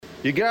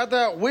You got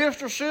that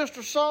Worcestershire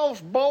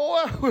sauce,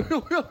 boy?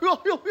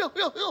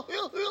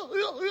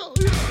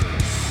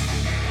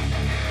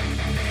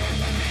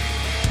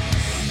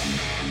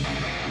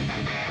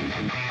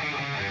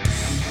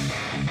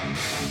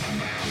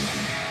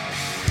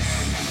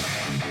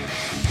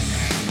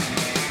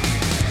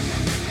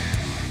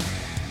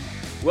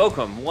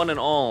 Welcome, one and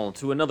all,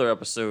 to another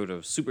episode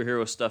of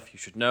Superhero Stuff You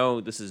Should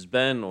Know. This is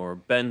Ben, or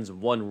Ben's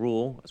One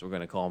Rule, as we're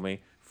going to call me,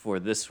 for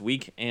this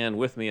week. And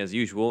with me, as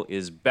usual,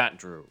 is Bat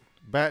Drew.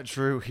 Bat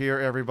Drew here,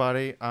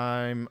 everybody.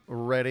 I'm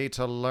ready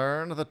to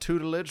learn the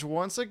tutelage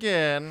once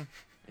again.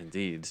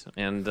 Indeed.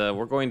 And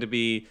we're going to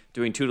be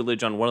doing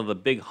tutelage on one of the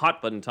big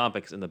hot-button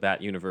topics in the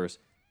Bat universe,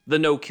 the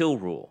no-kill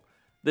rule.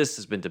 This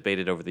has been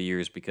debated over the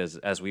years because,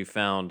 as we've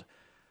found,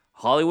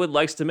 Hollywood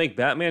likes to make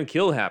Batman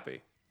kill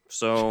happy.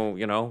 So,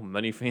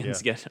 many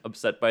fans get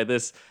upset by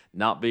this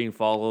not being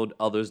followed.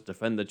 Others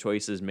defend the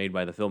choices made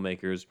by the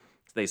filmmakers.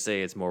 They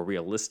say it's more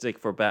realistic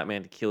for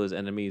Batman to kill his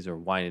enemies or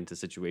wind into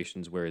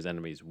situations where his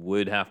enemies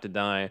would have to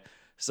die.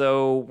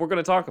 So we're going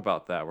to talk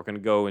about that. We're going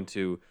to go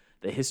into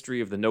the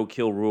history of the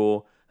no-kill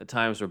rule, the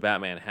times where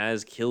Batman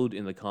has killed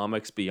in the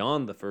comics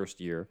beyond the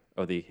first year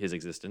of his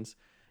existence,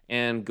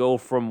 and go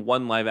from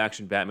one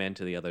live-action Batman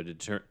to the other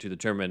to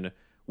determine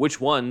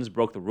which ones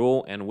broke the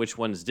rule and which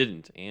ones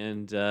didn't.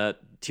 And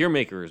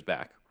Tearmaker is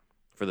back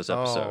for this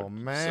episode. Oh,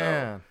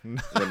 man. So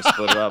we're going to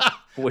split it up.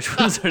 Which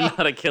ones are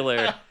not a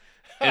killer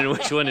and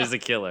which one is a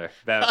killer?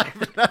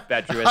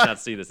 Bat Drew has not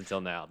seen this until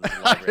now. This is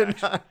a live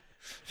reaction.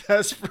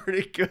 That's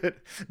pretty good.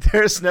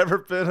 There's never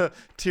been a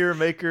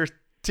Tearmaker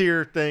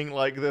tier thing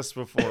like this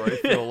before, I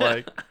feel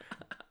like.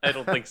 I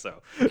don't think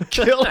so.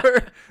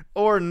 Killer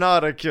or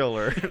not a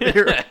killer?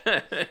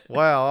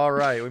 Wow, all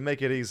right. We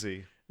make it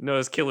easy. No,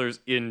 his killer's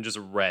in just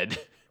red.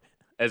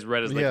 As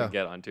red as they can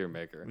get on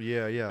Tearmaker.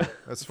 Yeah.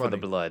 That's funny. For the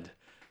blood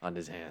on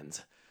his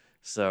hands.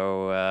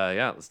 So,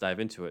 let's dive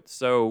into it.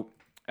 So,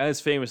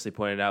 as famously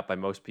pointed out by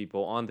most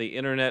people on the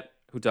internet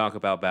who talk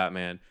about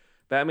Batman,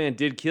 Batman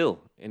did kill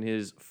in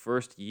his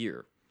first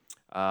year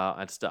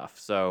and stuff.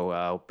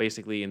 So,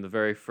 basically, in the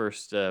very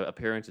first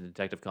appearance in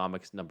Detective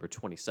Comics number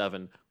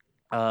 27,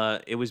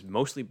 it was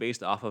mostly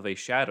based off of a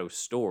Shadow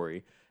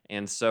story.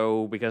 And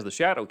so, because the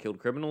Shadow killed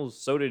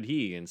criminals, so did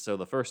he. And so,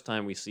 the first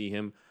time we see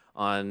him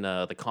on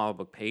the comic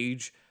book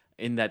page,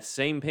 in that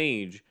same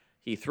page,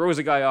 he throws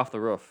a guy off the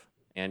roof,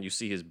 and you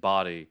see his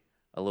body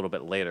a little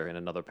bit later in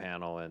another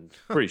panel, and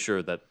pretty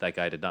sure that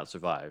guy did not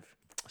survive.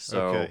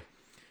 So,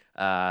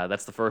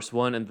 that's the first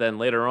one. And then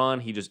later on,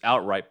 he just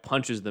outright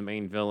punches the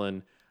main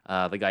villain.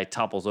 The guy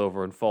topples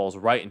over and falls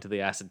right into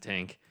the acid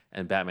tank,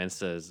 and Batman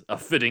says, "A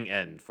fitting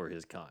end for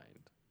his kind."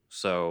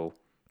 So,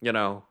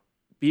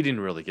 he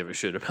didn't really give a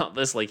shit about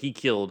this. Like, he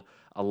killed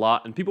a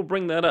lot, and people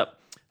bring that up,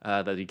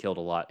 that he killed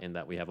a lot, in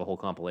that we have a whole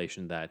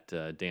compilation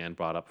that Dan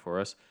brought up for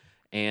us.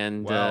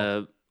 And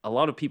a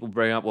lot of people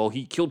bring up, well,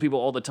 he killed people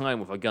all the time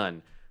with a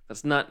gun.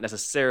 That's not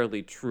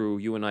necessarily true.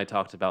 You and I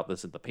talked about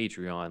this at the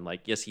Patreon.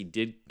 Like, yes, he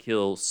did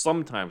kill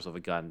sometimes with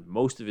a gun.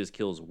 Most of his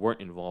kills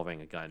weren't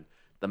involving a gun.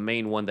 The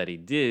main one that he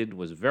did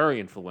was very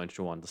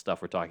influential on the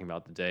stuff we're talking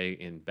about today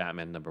in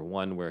Batman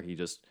 #1, where he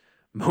just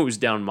mows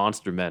down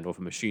monster men with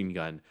a machine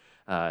gun.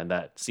 And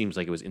that seems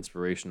like it was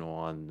inspirational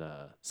on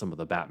some of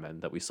the Batman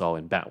that we saw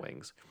in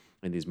Batwings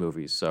in these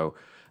movies. So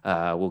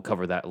we'll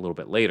cover that a little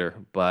bit later.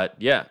 But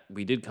yeah,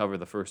 we did cover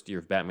the first year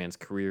of Batman's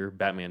career,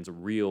 Batman's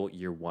real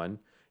year one,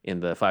 in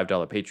the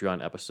 $5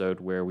 Patreon episode,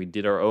 where we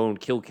did our own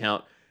kill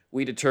count.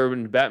 We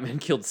determined Batman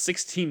killed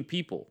 16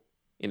 people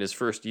in his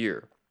first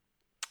year,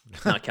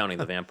 not counting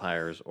the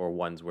vampires or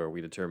ones where we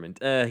determined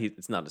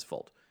it's not his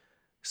fault.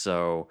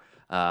 So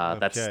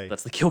that's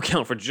the kill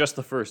count for just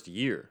the first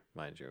year,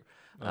 mind you.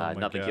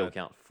 Not the kill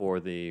count for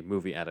the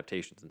movie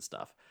adaptations and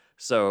stuff.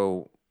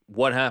 So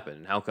what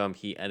happened? How come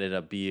he ended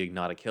up being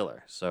not a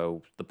killer?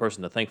 So the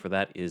person to thank for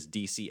that is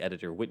DC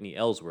editor Whitney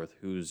Ellsworth,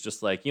 who's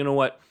just like, you know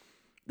what?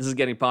 This is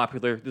getting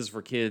popular. This is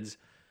for kids.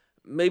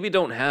 Maybe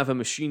don't have a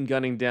machine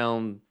gunning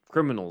down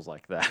criminals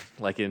like that,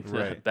 like in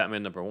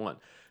Batman #1.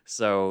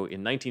 So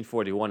in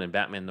 1941 in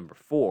Batman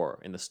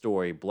 #4, in the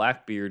story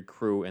Blackbeard,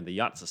 Crew, and the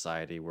Yacht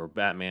Society, where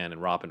Batman and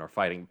Robin are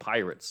fighting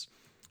pirates,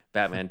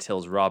 Batman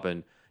tells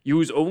Robin,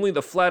 "Use only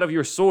the flat of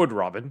your sword,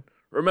 Robin.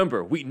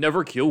 Remember, we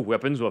never kill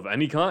weapons of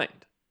any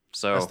kind."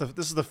 So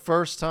this is the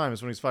first time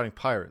is when he's fighting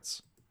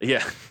pirates.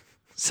 Yeah.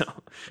 So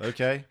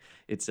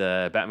it's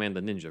Batman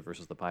the Ninja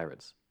versus the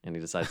pirates, and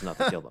he decides not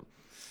to kill them.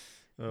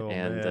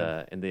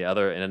 Man.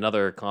 In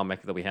another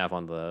comic that we have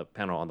on the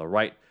panel on the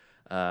right,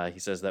 he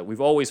says that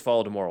we've always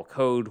followed a moral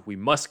code. We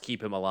must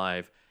keep him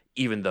alive,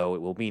 even though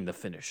it will mean the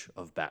finish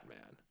of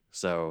Batman.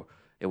 So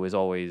it was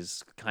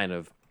always kind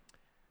of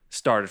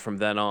started from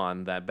then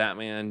on that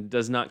Batman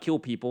does not kill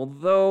people,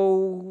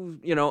 though,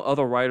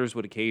 other writers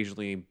would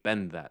occasionally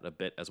bend that a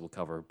bit, as we'll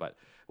cover. But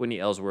Whitney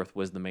Ellsworth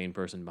was the main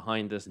person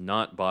behind this,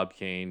 not Bob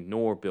Kane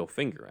nor Bill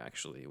Finger,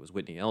 actually. It was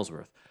Whitney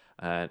Ellsworth.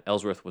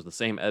 Ellsworth was the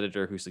same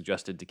editor who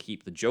suggested to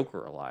keep the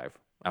Joker alive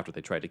after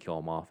they tried to kill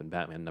him off in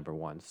Batman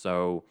 #1.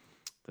 So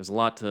there's a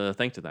lot to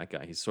thank to that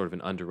guy. He's sort of an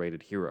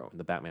underrated hero in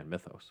the Batman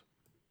mythos.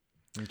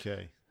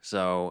 Okay.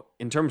 So,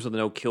 in terms of the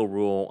no kill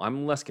rule,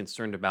 I'm less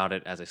concerned about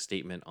it as a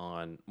statement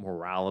on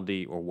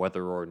morality or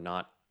whether or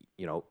not,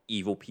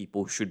 evil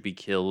people should be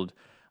killed.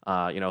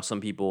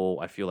 Some people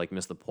I feel like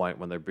miss the point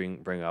when they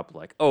bring up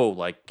like, oh,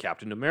 like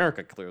Captain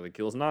America clearly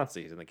kills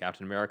Nazis in the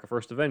Captain America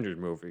First Avengers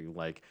movie.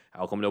 Like,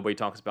 how come nobody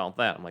talks about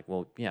that? I'm like,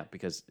 well, yeah,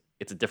 because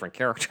it's a different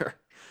character.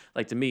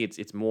 Like, to me,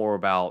 it's more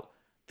about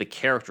the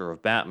character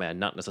of Batman,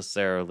 not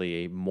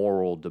necessarily a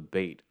moral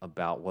debate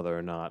about whether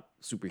or not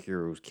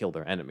superheroes kill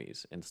their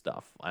enemies and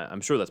stuff.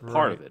 I'm sure that's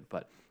part of Right. it,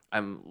 but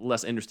I'm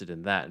less interested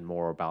in that and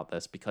more about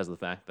this because of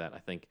the fact that I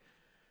think,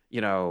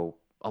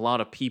 a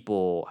lot of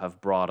people have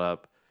brought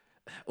up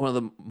one of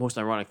the most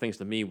ironic things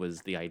to me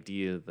was the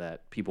idea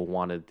that people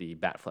wanted the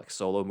Batfleck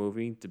solo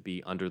movie to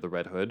be Under the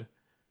Red Hood.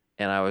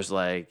 And I was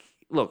like,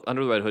 look,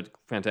 Under the Red Hood,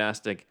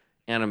 fantastic.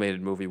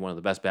 Animated movie, one of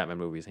the best Batman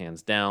movies,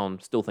 hands down.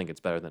 Still think it's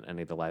better than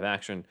any of the live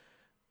action.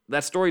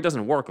 That story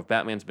doesn't work if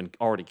Batman's been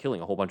already killing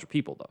a whole bunch of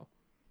people, though.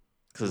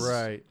 Because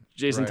Right.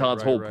 Jason Right.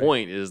 Todd's Right. whole Right.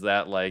 point is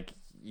that, like,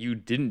 you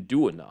didn't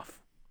do enough.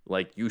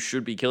 Like, you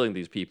should be killing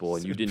these people,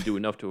 and you didn't do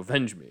enough to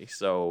avenge me.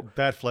 So,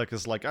 Batfleck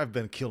is like, I've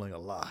been killing a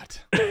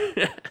lot.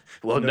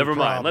 well, No never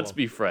mind. Let's problem.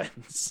 be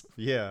friends.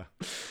 Yeah.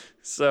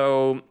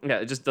 So, yeah,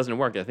 it just doesn't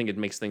work. I think it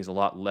makes things a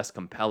lot less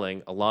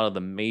compelling. A lot of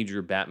the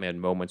major Batman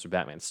moments or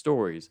Batman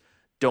stories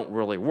don't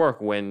really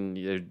work when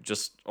you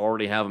just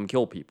already have him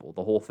kill people.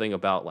 The whole thing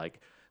about,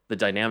 like, the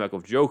dynamic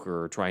of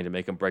Joker trying to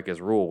make him break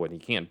his rule when he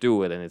can't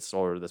do it, and it's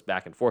sort of this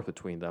back and forth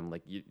between them.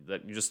 Like, you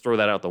just throw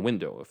that out the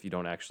window if you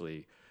don't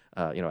actually,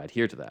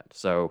 adhere to that.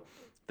 So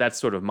that's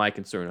sort of my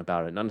concern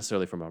about it, not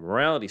necessarily from a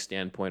morality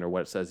standpoint or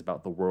what it says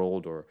about the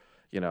world or,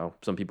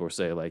 some people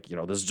say like,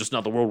 this is just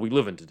not the world we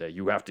live in today.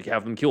 You have to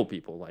have them kill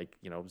people, like,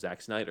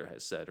 Zack Snyder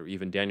has said, or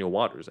even Daniel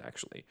Waters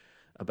actually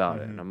about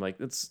it. And I'm like,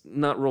 it's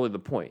not really the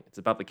point. It's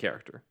about the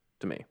character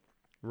to me.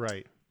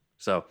 Right.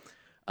 So,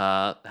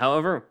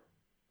 however,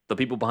 the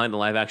people behind the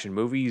live action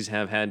movies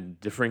have had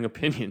differing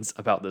opinions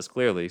about this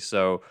clearly.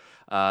 So,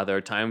 there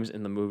are times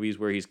in the movies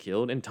where he's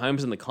killed and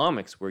times in the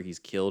comics where he's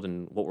killed.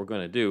 And what we're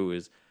going to do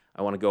is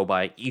I want to go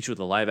by each of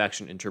the live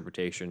action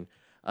interpretation.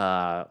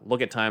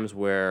 Look at times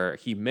where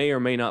he may or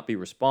may not be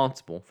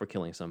responsible for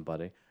killing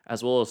somebody,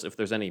 as well as if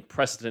there's any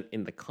precedent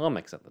in the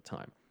comics at the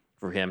time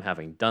for him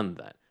having done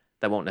that.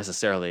 That won't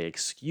necessarily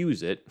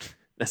excuse it,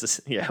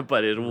 yeah,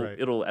 but Right.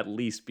 it'll at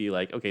least be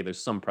like, okay,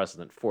 there's some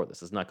precedent for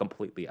this. It's not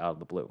completely out of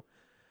the blue.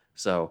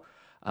 So,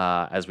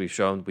 as we've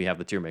shown, we have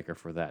the tier maker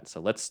for that.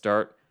 So let's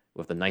start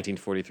with the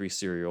 1943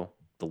 serial,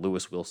 The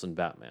Lewis Wilson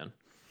Batman.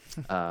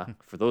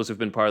 For those who've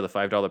been part of the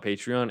 $5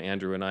 Patreon,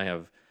 Andrew and I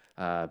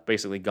have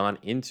basically gone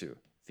into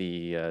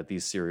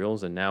these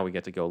serials, and now we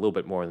get to go a little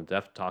bit more in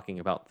depth talking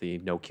about the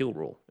no-kill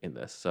rule in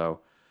this. So,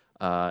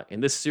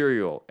 in this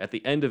serial, at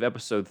the end of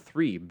episode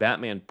 3,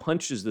 Batman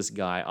punches this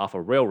guy off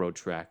a railroad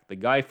track. The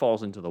guy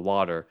falls into the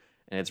water,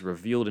 and it's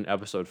revealed in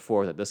episode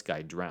 4 that this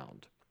guy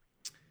drowned.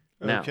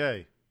 Now,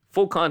 Okay.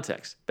 full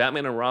context,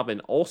 Batman and Robin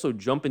also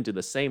jump into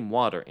the same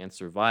water and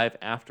survive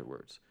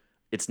afterwards.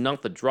 It's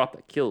not the drop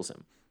that kills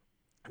him.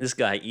 This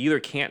guy either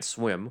can't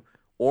swim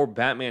or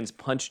Batman's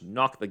punch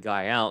knocked the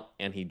guy out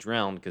and he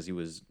drowned because he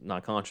was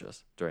not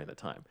conscious during the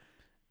time.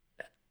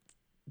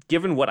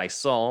 Given what I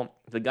saw,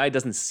 the guy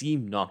doesn't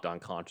seem knocked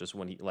unconscious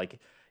when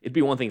it'd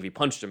be one thing if he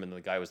punched him and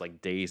the guy was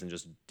like dazed and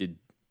just did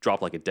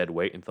drop like a dead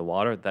weight into the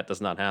water. That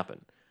does not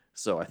happen.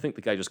 So I think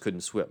the guy just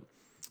couldn't swim.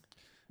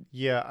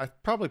 Yeah.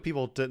 Probably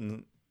people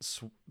didn't.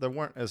 There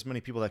weren't as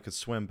many people that could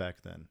swim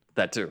back then.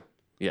 That too.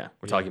 Yeah,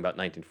 we're talking about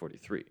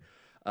 1943.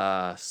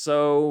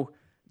 So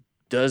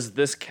does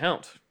this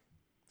count?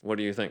 What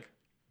do you think?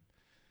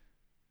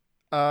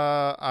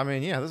 I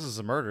mean, yeah, this is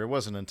a murder. It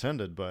wasn't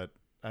intended, but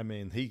I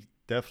mean, he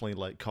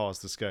definitely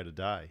caused this guy to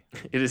die.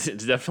 It's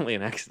definitely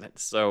an accident.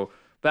 So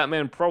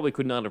Batman probably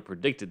could not have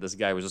predicted this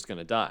guy was just going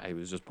to die. He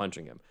was just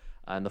punching him.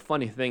 And the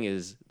funny thing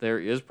is, there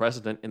is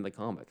precedent in the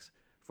comics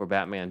for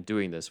Batman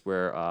doing this,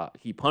 where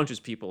he punches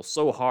people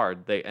so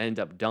hard they end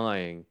up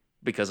dying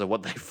because of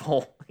what they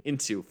fall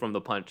into from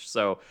the punch.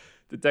 So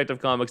Detective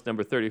Comics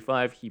number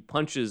 35, he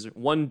punches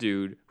one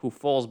dude who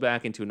falls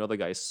back into another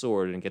guy's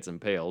sword and gets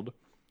impaled.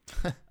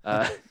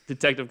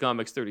 Detective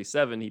Comics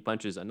 37, he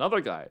punches another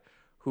guy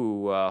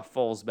who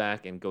falls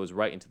back and goes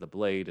right into the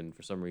blade, and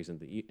for some reason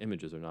the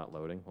images are not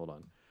loading. Hold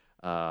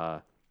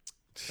on.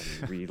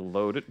 Let me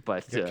reload it,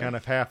 but Got kind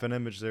of half an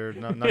image there,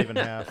 not even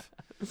half.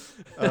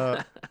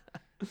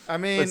 I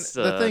mean, Let's,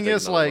 the thing take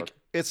is, another like,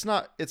 look.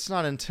 it's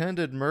not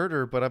intended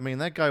murder, but I mean,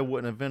 that guy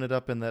wouldn't have ended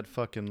up in that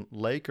fucking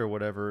lake or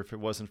whatever if it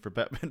wasn't for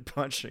Batman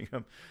punching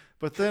him.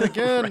 But then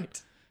again,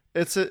 Right.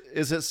 is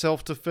it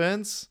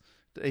self-defense?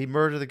 He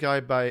murdered the guy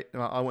by,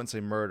 well, I wouldn't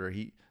say murder.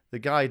 The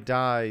guy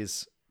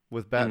dies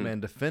with Batman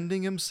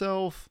defending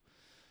himself.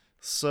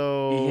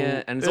 So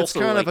Yeah, and it's it's also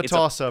kind like, of a it's a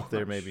toss-up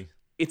there, punch. maybe.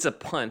 It's a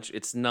punch.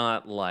 It's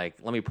not like,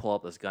 let me pull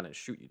out this gun and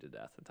shoot you to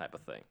death, type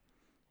of thing.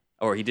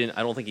 Or he didn't.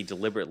 I don't think he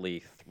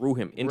deliberately threw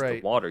him into the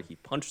Right. water. He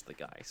punched the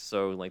guy.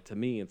 So, like, to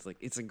me, it's like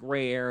it's a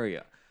gray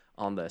area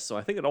on this. So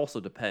I think it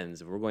also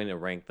depends if we're going to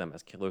rank them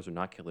as killers or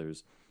not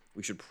killers.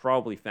 We should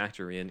probably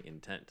factor in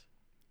intent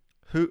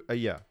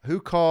Who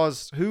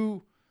caused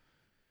who?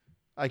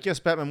 I guess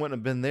Batman wouldn't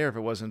have been there if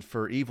it wasn't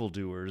for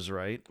evildoers,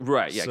 right?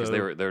 Right, yeah, because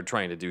So they were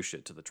trying to do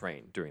shit to the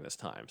train during this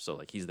time. So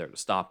like he's there to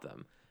stop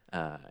them,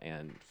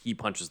 and he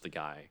punches the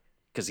guy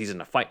because he's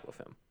in a fight with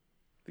him.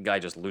 The guy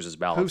just loses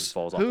balance and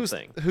falls off the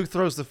thing. who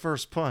throws the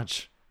first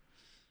punch?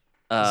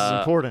 This is Uh,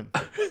 important.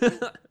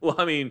 well,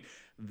 I mean,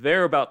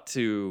 they're about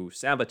to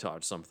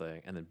sabotage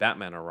something, and then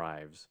Batman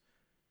arrives.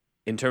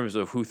 In terms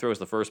of who throws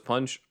the first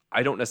punch,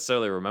 I don't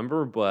necessarily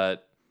remember,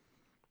 but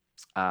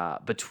I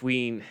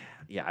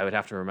would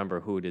have to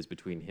remember who it is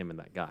between him and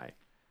that guy.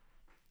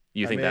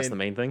 You think that's the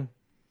main thing?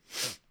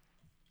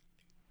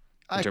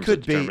 I terms of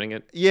could be. determining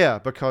it? Yeah,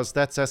 because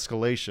that's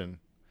escalation.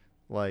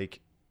 Like,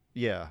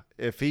 yeah,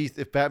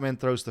 if Batman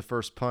throws the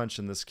first punch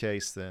in this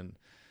case, then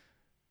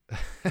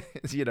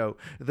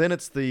then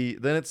it's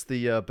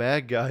the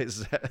bad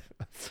guys that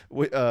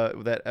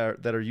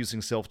are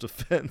using self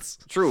defense.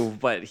 True,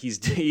 but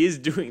he is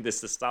doing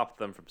this to stop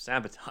them from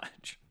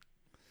sabotage,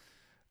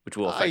 which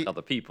will affect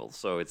other people.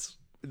 So it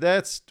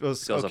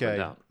goes up and Okay.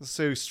 down.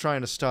 So he's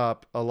trying to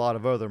stop a lot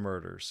of other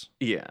murders.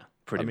 Yeah,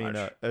 pretty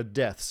much.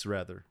 Deaths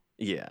rather.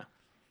 Yeah,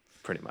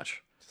 pretty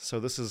much. So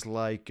this is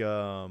like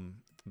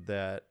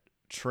that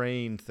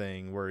train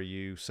thing where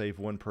you save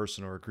one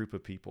person or a group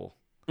of people.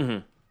 Mm-hmm.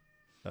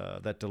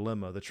 That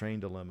dilemma, the train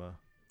dilemma.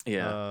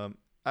 Yeah.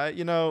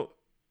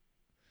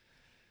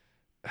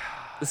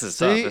 This is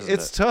tough, isn't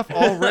it's it? tough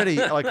already,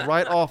 like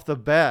right off the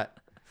bat.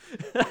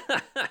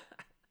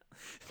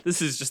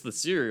 This is just the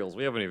serials.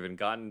 We haven't even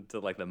gotten to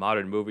like the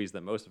modern movies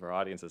that most of our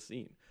audience has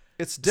seen.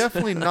 It's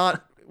definitely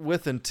not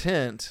with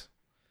intent,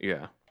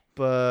 Yeah.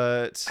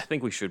 but I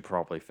think we should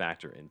probably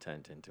factor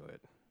intent into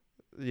it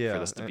yeah, for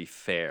this to be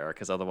fair,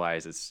 because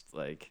otherwise it's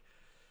like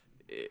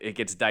it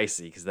gets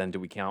dicey. Because then do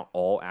we count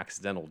all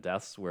accidental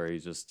deaths where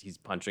he's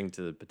punching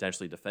to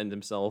potentially defend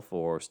himself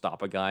or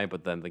stop a guy,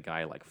 but then the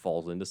guy like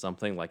falls into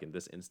something, like in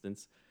this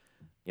instance?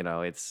 I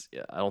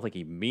don't think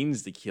he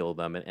means to kill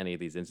them in any of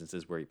these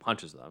instances where he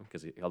punches them,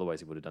 because otherwise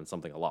he would have done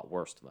something a lot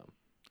worse to them.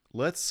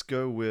 let's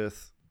go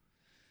with.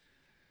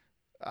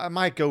 I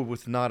might go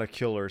with not a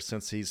killer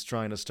since he's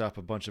trying to stop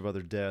a bunch of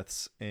other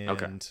deaths. And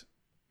Okay.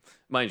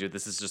 Mind you,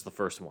 this is just the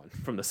first one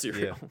from the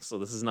serial, so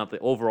this is not the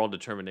overall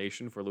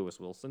determination for Lewis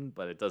Wilson,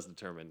 but it does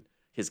determine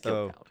his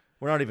kill count.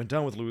 we're not even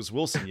done with Lewis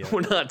Wilson yet.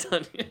 We're not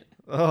done yet.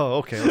 Oh,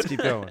 okay. Let's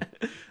keep going.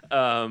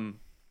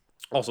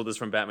 Also, this is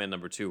from Batman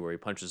 #2, where he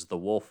punches the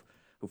wolf,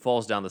 who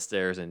falls down the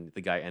stairs, and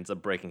the guy ends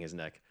up breaking his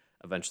neck,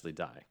 eventually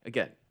die.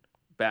 Again,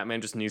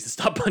 Batman just needs to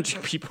stop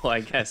punching people,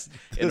 I guess,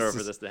 in order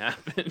for this to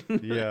happen.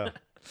 Yeah.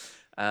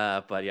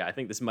 But yeah, I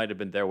think this might have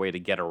been their way to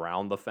get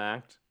around the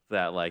fact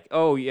that, like,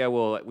 oh yeah,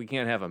 well, we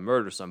can't have him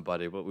murder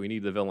somebody, but we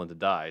need the villain to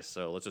die,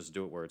 so let's just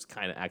do it where it's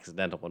kind of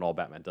accidental, and all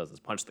Batman does is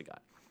punch the guy.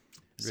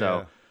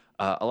 So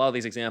a lot of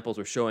these examples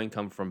we're showing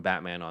come from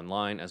Batman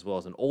Online, as well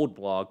as an old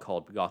blog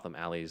called Gotham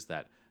Alleys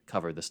that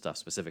covered this stuff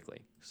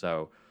specifically.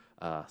 So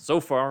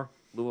far,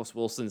 Lewis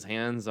Wilson's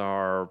hands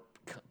are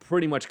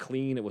pretty much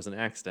clean. It was an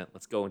accident.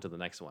 Let's go into the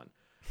next one.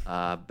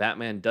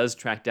 Batman does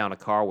track down a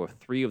car with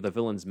 3 of the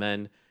villain's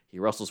men. He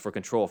wrestles for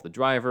control of the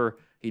driver.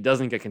 He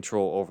doesn't get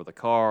control over the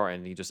car,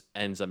 and he just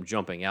ends up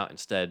jumping out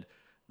instead.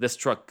 This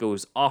truck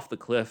goes off the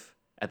cliff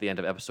at the end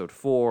of episode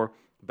 4.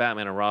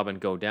 Batman and Robin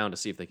go down to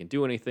see if they can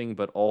do anything,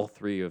 but all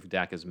 3 of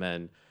Dacca's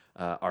men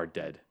are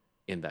dead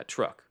in that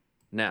truck.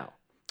 Now,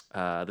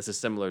 this is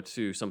similar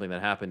to something that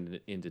happened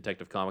in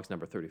Detective Comics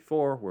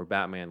 #34, where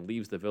Batman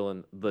leaves the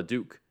villain, the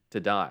Duke, to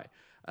die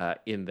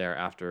in there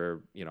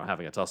after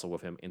having a tussle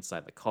with him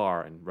inside the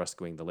car and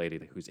rescuing the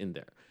lady who's in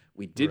there.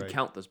 We did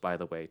count this, by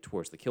the way,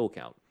 towards the kill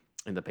count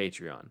in the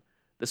Patreon.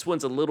 This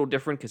one's a little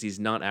different because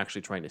he's not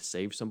actually trying to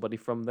save somebody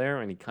from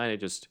there, and he kind of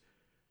just...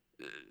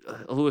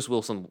 Lewis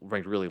Wilson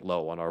ranked really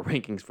low on our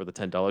rankings for the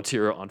 $10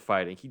 tier on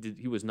fighting.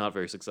 He was not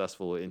very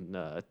successful in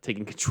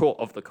taking control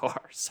of the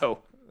car,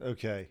 so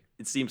Okay.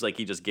 it seems like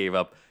he just gave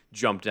up,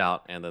 jumped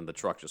out, and then the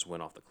truck just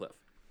went off the cliff.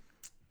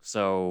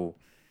 So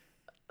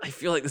I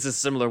feel like this is a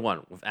similar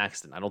one with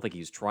Axton. I don't think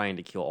he's trying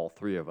to kill all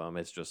 3 of them.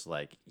 It's just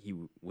like he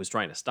was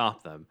trying to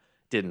stop them.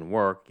 Didn't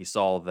work. He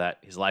saw that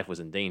his life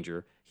was in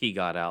danger. He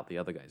got out. The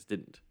other guys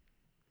didn't.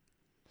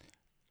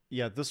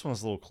 Yeah, this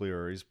one's a little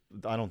clearer.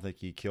 I don't think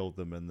he killed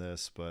them in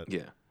this, but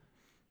Yeah.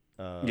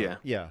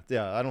 yeah.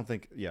 I don't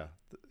think. Yeah,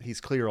 he's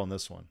clear on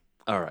this one.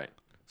 All right.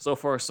 So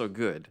far, so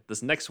good.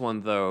 This next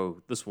one,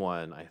 though,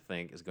 I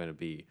think is going to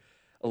be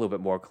a little bit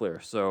more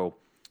clear. So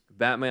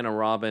Batman and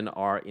Robin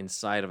are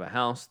inside of a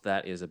house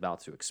that is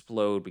about to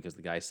explode because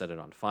the guy set it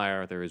on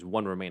fire. There is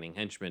one remaining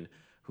henchman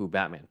who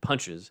Batman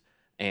punches,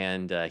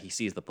 and he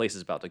sees the place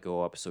is about to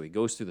go up, so he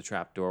goes through the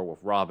trapdoor with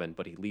Robin,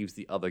 but he leaves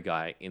the other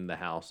guy in the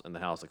house, and the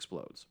house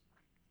explodes.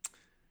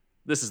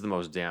 This is the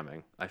most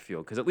damning, I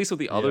feel, because at least with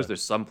the others,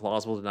 there's some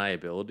plausible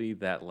deniability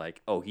that,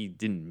 like, oh, he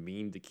didn't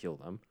mean to kill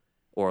them,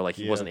 or like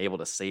he wasn't able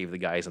to save the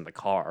guys in the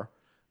car.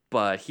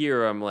 But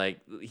here, I'm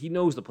like, he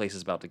knows the place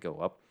is about to go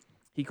up.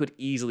 He could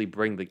easily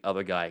bring the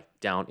other guy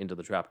down into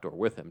the trapdoor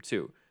with him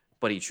too,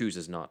 but he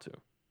chooses not to.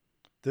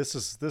 This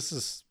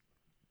is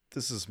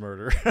This is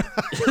murder.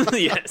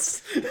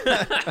 Yes.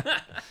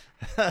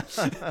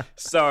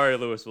 Sorry,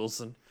 Lewis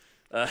Wilson.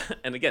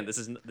 And again, this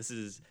is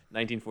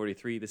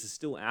 1943. This is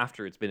still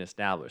after it's been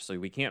established, so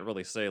we can't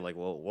really say like,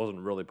 well, it wasn't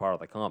really part of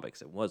the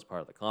comics. It was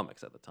part of the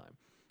comics at the time.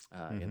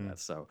 In that,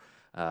 so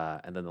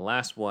and then the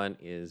last one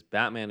is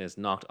Batman is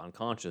knocked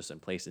unconscious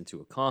and placed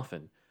into a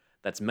coffin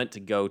that's meant to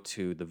go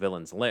to the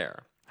villain's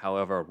lair.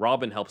 However,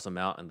 Robin helps him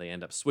out, and they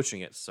end up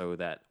switching it so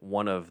that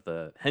one of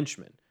the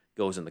henchmen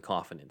goes in the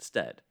coffin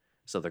instead.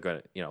 So they're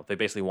going to, they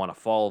basically want to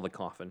follow the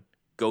coffin,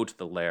 go to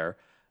the lair,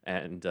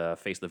 and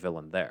face the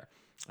villain there.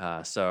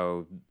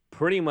 So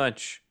pretty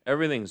much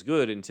everything's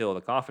good until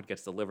the coffin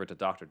gets delivered to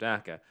Dr.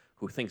 Daka,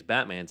 who thinks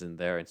Batman's in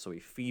there, and so he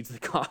feeds the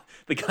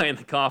guy in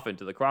the coffin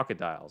to the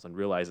crocodiles and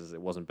realizes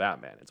it wasn't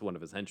Batman, it's one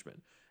of his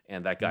henchmen.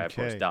 And that guy, of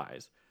course,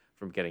 dies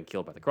from getting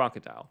killed by the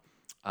crocodile.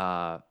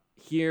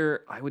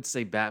 Here, I would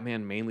say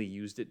Batman mainly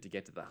used it to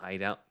get to the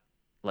hideout.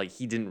 Like,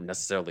 he didn't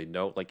necessarily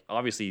know. Like,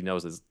 obviously he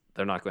knows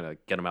they're not going to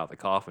get him out of the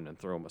coffin and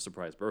throw him a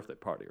surprise birthday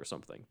party or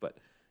something, but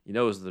he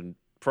knows they're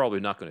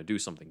probably not going to do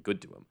something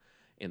good to him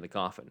in the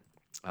coffin.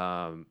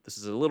 This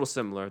is a little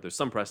similar. There's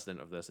some precedent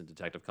of this in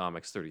Detective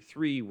Comics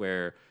 33,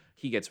 where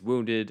he gets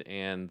wounded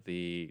and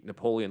the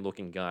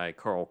Napoleon-looking guy,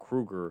 Karl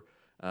Kruger,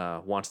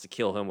 wants to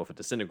kill him with a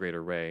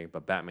disintegrator ray,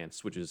 but Batman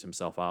switches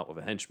himself out with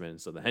a henchman,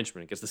 so the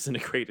henchman gets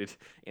disintegrated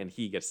and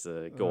he gets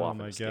to go off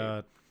and escape.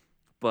 God.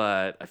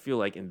 But I feel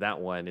like in that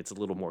one, it's a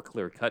little more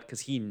clear-cut because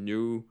he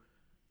knew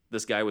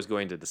this guy was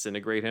going to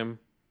disintegrate him.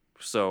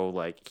 So,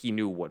 like, he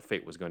knew what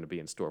fate was going to be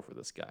in store for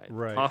this guy.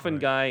 Right, the coffin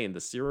guy in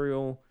the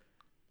serial,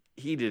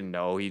 he didn't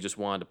know. He just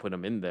wanted to put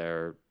him in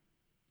there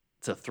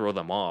to throw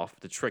them off,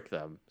 to trick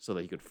them so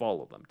that he could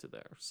follow them to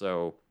there.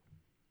 So,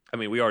 I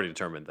mean, we already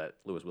determined that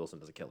Lewis Wilson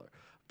is a killer.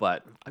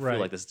 But I feel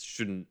like this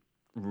shouldn't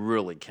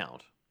really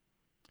count.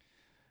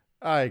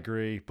 I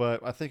agree,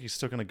 but I think he's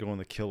still going to go in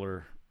the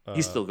killer.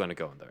 He's still going to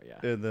go in there, yeah.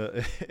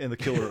 In the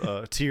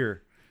killer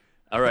tier.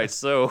 All right,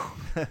 so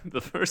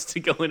the first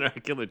to go in our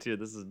killer tier,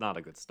 this is not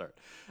a good start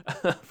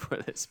for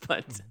this,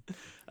 but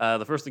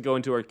the first to go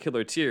into our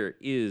killer tier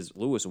is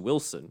Lewis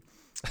Wilson.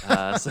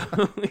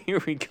 So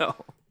here we go.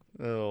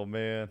 Oh,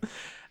 man.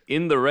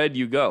 In the red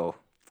you go.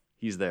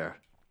 He's there.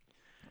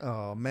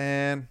 Oh,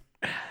 man.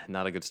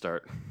 Not a good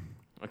start.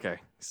 Okay,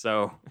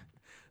 so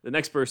the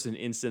next person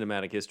in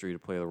cinematic history to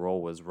play the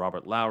role was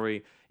Robert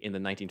Lowry in the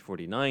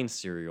 1949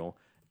 serial,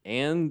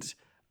 and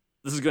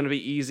this is going to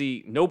be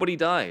easy. Nobody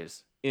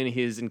dies in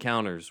his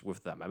encounters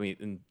with them. I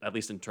mean, at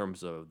least in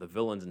terms of the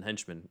villains and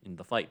henchmen in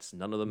the fights.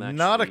 None of them actually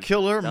Not a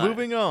killer. die.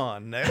 Moving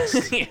on.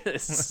 Next.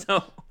 Yes,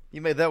 so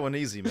You made that one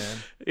easy, man.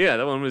 yeah,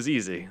 that one was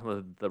easy.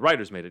 The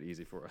writers made it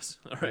easy for us.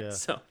 All right,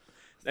 so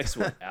next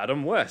one,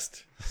 Adam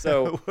West.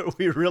 So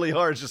we really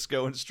are just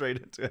going straight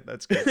into it.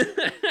 That's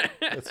good.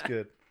 That's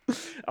good.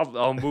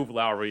 I'll move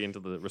Lowry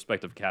into the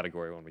respective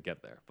category when we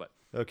get there. But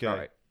okay. All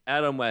right.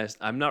 Adam West,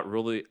 I'm not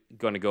really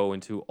going to go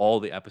into all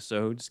the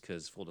episodes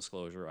because, full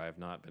disclosure, I have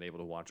not been able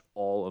to watch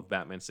all of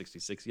Batman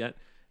 66 yet.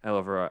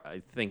 However,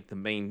 I think the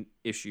main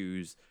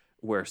issues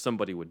where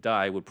somebody would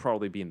die would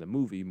probably be in the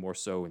movie more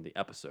so in the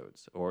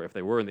episodes. Or if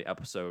they were in the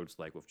episodes,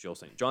 like with Jill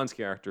St. John's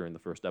character in the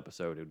first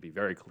episode, it would be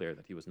very clear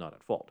that he was not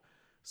at fault.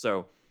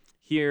 So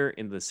here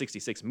in the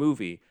 66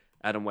 movie,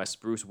 Adam West's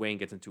Bruce Wayne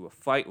gets into a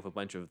fight with a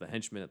bunch of the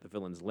henchmen at the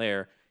villain's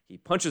lair. He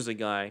punches a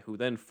guy who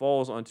then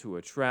falls onto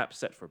a trap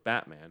set for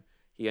Batman.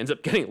 He ends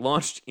up getting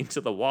launched into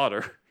the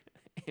water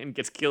and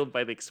gets killed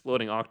by the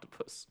exploding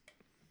octopus.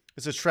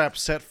 It's a trap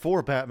set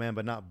for Batman,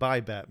 but not by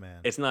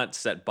Batman. It's not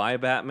set by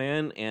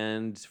Batman,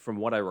 and from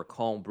what I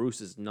recall, Bruce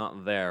is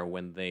not there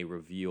when they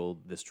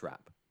revealed this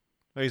trap.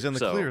 Oh, he's in the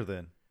clear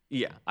then.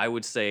 Yeah, I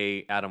would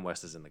say Adam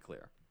West is in the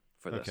clear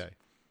for this. Okay.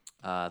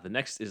 The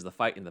next is the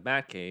fight in the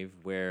Batcave,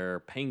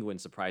 where Penguin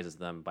surprises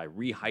them by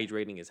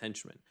rehydrating his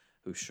henchmen,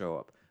 who show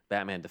up.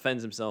 Batman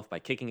defends himself by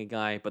kicking a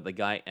guy, but the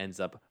guy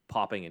ends up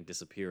popping and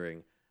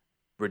disappearing,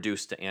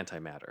 reduced to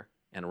antimatter.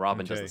 And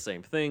Robin does the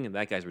same thing, and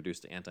that guy's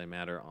reduced to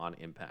antimatter on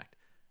impact.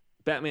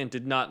 Batman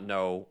did not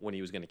know when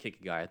he was going to kick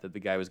a guy that the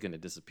guy was going to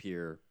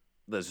disappear.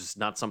 That's just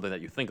not something that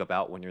you think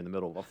about when you're in the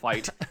middle of a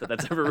fight,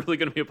 that's ever really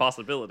going to be a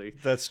possibility.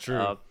 That's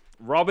true.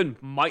 Robin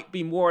might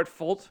be more at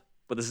fault,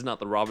 but this is not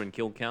the Robin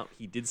kill count.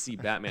 He did see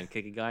Batman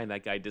kick a guy and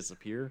that guy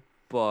disappear,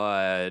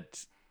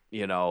 but,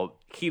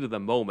 heat of the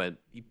moment,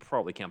 he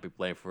probably can't be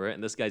blamed for it,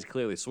 and this guy's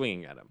clearly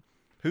swinging at him.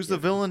 Who's the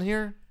villain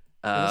here?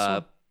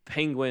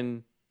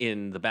 Penguin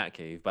in the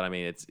Batcave, but I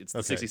mean, it's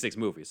the 66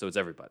 movie, so it's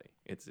everybody.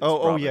 It's I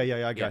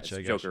Robin. gotcha.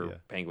 It's Joker,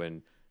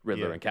 Penguin,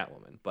 Riddler, and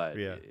Catwoman, but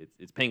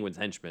it's Penguin's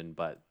henchman,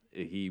 but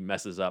he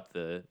messes up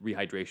the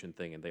rehydration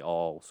thing, and they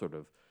all sort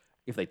of,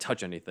 if they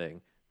touch anything,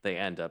 they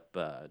end up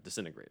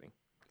disintegrating.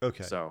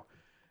 Okay. So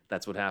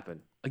that's what happened.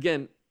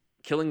 Again,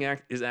 killing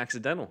is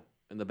accidental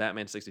in the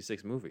Batman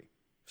 66 movie.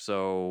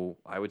 So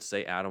I would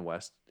say Adam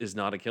West is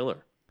not a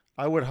killer.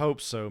 I would hope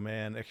so,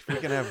 man. If we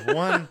can have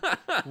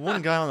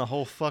one guy on the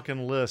whole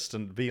fucking list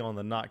and be on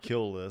the not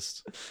kill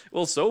list.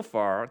 Well, so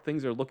far,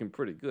 things are looking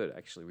pretty good,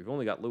 actually. We've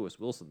only got Lewis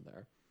Wilson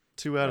there.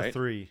 2 out of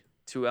 3.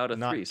 2 out of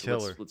not 3. So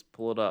killer. let's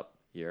pull it up.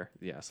 here.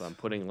 Yeah, so I'm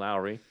putting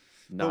Lowry,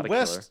 not But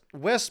a killer.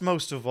 West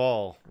most of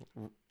all,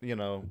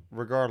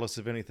 regardless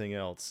of anything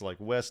else, like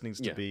West needs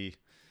to Yeah. be.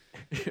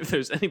 If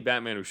there's any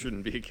Batman who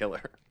shouldn't be a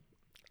killer.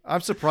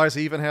 I'm surprised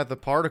he even had the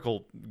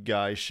particle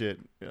guy shit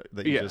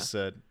that you Yeah. just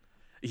said.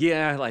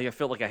 Yeah, like I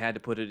felt like I had to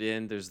put it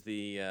in. There's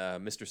the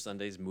Mr.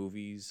 Sunday's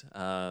movies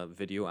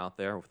video out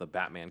there with the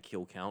Batman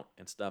kill count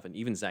and stuff, and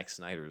even Zack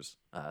Snyder's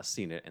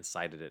seen it and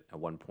cited it at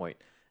one point.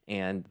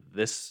 And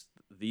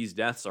these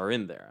deaths are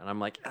in there, and I'm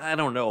like, I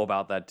don't know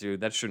about that,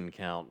 dude. That shouldn't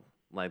count.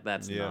 Like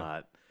that's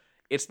not.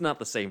 It's not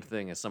the same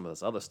thing as some of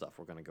this other stuff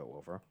we're gonna go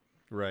over.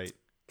 Right.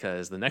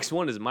 Because the next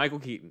one is Michael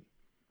Keaton.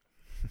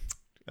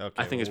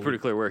 Okay. I think it's pretty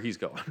clear where he's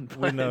going.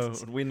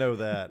 We know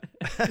that.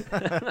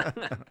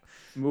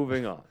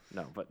 Moving on.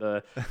 No,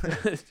 but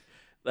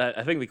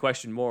I think the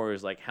question more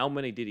is like, how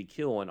many did he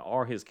kill, and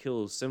are his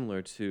kills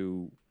similar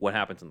to what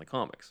happens in the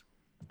comics?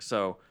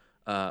 So,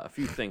 a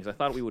few things. I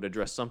thought we would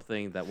address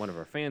something that one of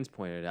our fans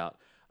pointed out,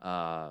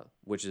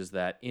 which is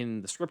that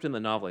in the script and the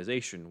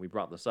novelization, we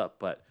brought this up,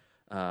 but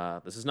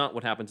this is not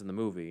what happens in the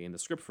movie. In the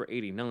script for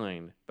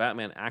 '89,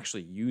 Batman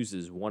actually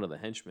uses one of the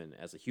henchmen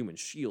as a human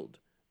shield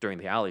during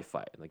the alley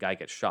fight, and the guy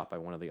gets shot by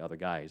one of the other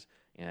guys.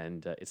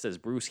 And it says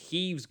Bruce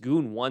heaves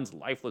Goon 1's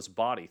lifeless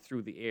body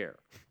through the air,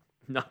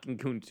 knocking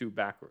Goon 2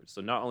 backwards.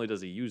 So not only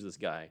does he use this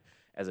guy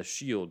as a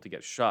shield to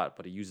get shot,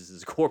 but he uses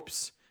his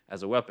corpse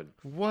as a weapon.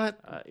 What?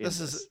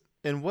 This is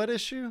in what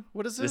issue?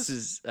 What is this?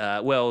 This is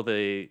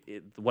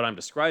what I'm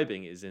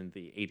describing is in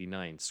the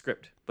 '89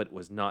 script, but it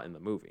was not in the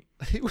movie.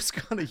 He was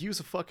gonna use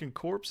a fucking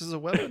corpse as a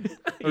weapon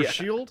or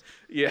shield.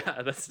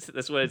 Yeah,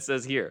 that's what it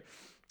says here.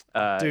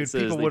 Dude,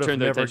 people would have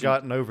never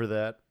gotten over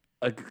that.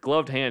 A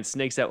gloved hand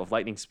snakes out with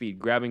lightning speed,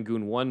 grabbing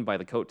Goon 1 by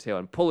the coattail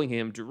and pulling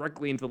him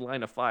directly into the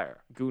line of fire.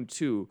 Goon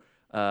 2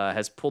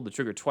 has pulled the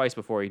trigger twice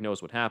before he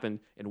knows what happened.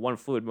 In one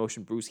fluid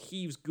motion, Bruce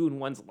heaves Goon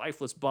 1's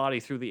lifeless body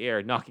through the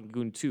air, knocking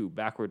Goon 2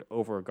 backward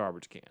over a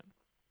garbage can.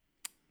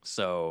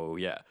 So,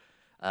 yeah.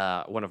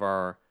 One of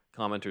our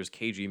commenters,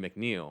 KJ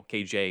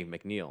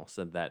McNeil,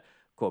 said that,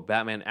 quote,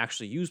 Batman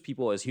actually used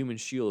people as human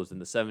shields in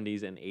the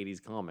 70s and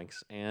 80s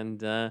comics. And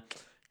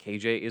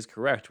KJ is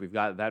correct. We've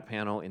got that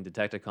panel in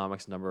Detective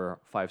Comics number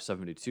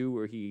 572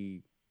 where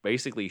he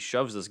basically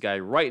shoves this guy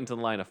right into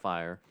the line of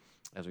fire,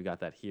 as we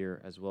got that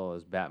here, as well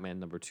as Batman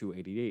number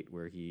 288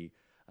 where he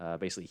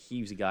basically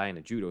heaves a guy in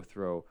a judo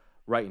throw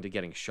right into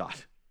getting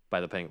shot by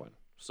the Penguin.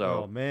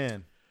 So, oh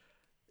man,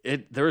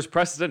 there is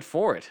precedent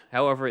for it.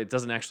 However, it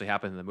doesn't actually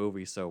happen in the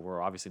movie, so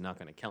we're obviously not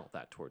going to count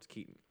that towards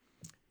Keaton.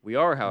 We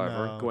are,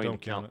 however, going to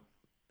count it.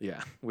 Yeah,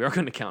 we are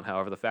going to count,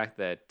 however, the fact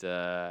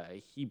that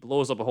he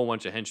blows up a whole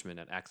bunch of henchmen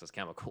at Axis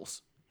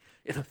Chemicals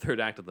in the third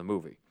act of the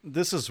movie.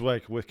 This is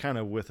like with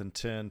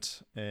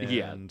intent.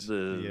 And,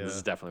 this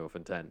is definitely with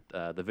intent.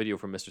 The video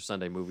from Mr.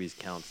 Sunday Movies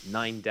counts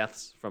 9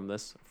 deaths from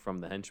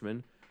the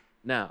henchmen.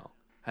 Now,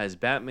 has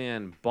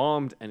Batman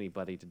bombed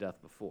anybody to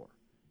death before?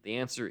 The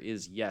answer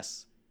is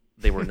yes.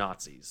 They were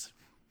Nazis.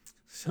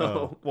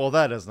 So, well,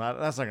 that's not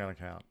going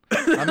to count.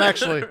 I'm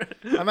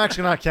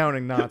actually not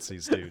counting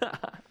Nazis, dude.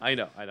 I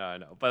know.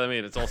 But I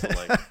mean, it's also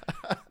like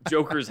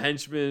Joker's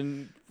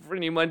henchmen,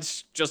 pretty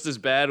much just as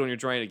bad when you're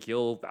trying to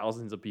kill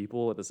thousands of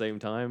people at the same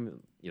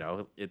time. You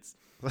know, it's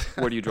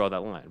where do you draw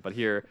that line? But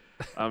here,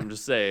 I'm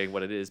just saying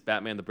what it is.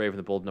 Batman the Brave and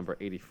the Bold number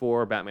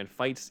 84. Batman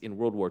fights in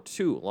World War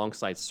II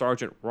alongside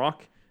Sergeant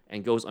Rock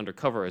and goes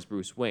undercover as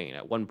Bruce Wayne.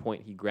 At one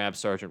point, he grabs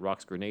Sergeant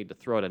Rock's grenade to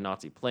throw at a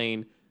Nazi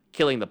plane,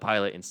 killing the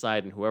pilot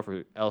inside and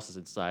whoever else is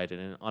inside.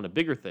 And on a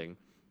bigger thing,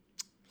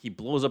 he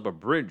blows up a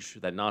bridge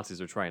that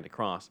Nazis are trying to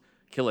cross,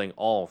 killing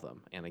all of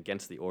them, and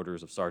against the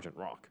orders of Sergeant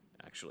Rock,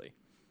 actually,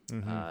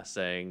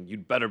 saying,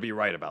 you'd better be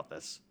right about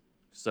this.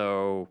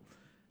 So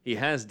he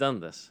has done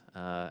this.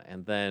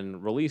 And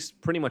then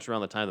released pretty much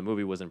around the time the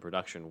movie was in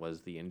production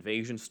was the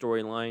Invasion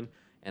storyline.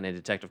 And in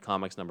Detective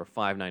Comics number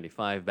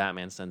 595,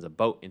 Batman sends a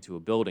boat into a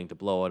building to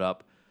blow it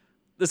up.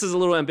 This is a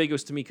little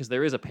ambiguous to me because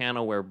there is a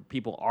panel where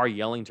people are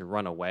yelling to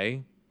run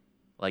away.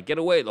 Like, get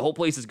away, the whole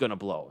place is going to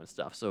blow and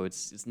stuff. So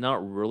it's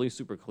not really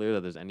super clear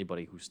that there's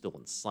anybody who's still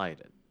inside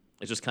it.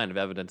 It's just kind of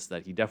evidence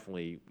that he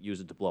definitely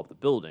used it to blow up the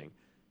building.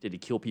 Did he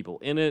kill people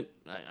in it?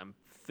 I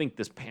think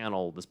this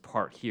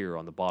part here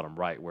on the bottom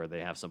right where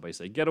they have somebody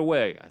say, get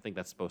away, I think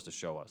that's supposed to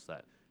show us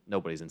that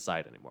nobody's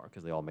inside anymore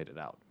because they all made it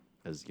out.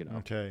 Because,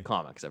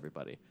 comics,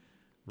 everybody.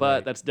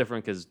 But that's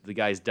different because the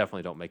guys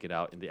definitely don't make it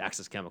out in the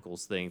Axis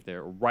Chemicals thing.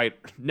 They're right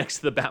next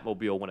to the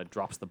Batmobile when it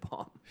drops the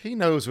bomb. He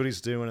knows what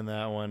he's doing in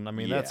that one. I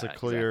mean, that's a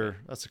clear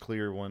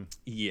one.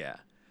 Yeah.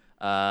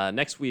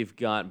 Next, we've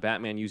got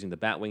Batman using the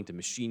Batwing to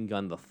machine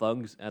gun the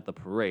thugs at the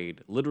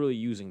parade, literally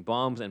using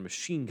bombs and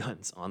machine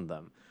guns on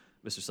them.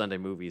 Mr. Sunday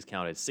Movies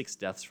counted 6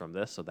 deaths from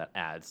this, so that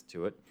adds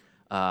to it.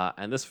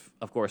 And this,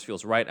 of course,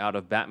 feels right out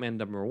of Batman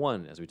number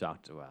 1, as we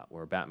talked about,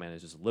 where Batman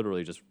is just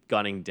literally just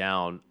gunning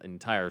down an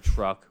entire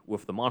truck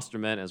with the monster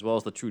men as well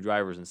as the true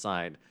drivers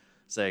inside,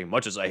 saying,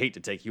 much as I hate to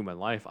take human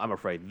life, I'm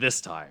afraid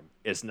this time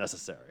it's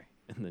necessary.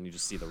 And then you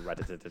just see the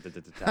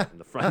rat-a-tat-tat-tat in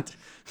the front.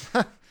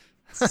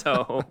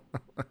 So,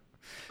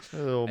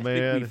 oh, I man.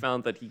 think we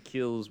found that he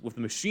kills with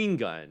the machine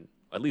gun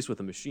at least with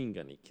a machine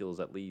gun, he kills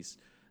at least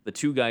the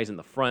 2 guys in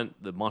the front,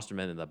 the monster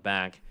men in the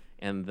back,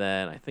 and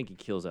then I think he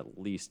kills at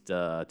least 2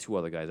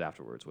 other guys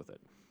afterwards with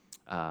it.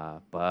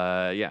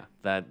 But yeah,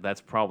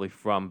 that's probably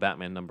from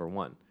Batman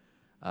 #1.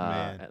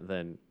 And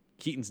then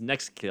Keaton's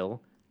next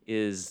kill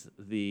is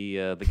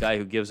the guy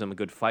who gives him a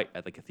good fight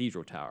at the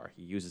Cathedral Tower.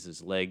 He uses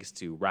his legs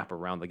to wrap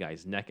around the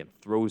guy's neck and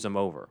throws him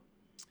over.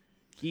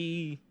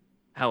 He,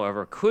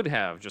 however, could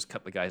have just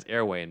cut the guy's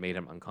airway and made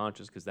him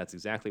unconscious, because that's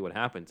exactly what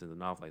happens in the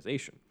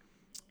novelization.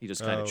 He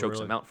just kind of chokes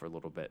him out for a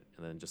little bit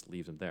and then just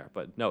leaves him there.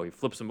 But no, he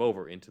flips him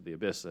over into the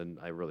abyss, and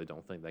I really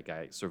don't think that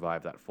guy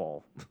survived that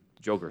fall.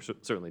 Joker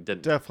certainly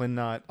didn't. Definitely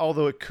not.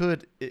 Although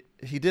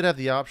he did have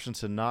the option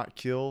to not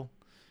kill.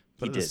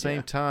 But at the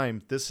same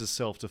time, this is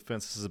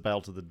self-defense. This is a battle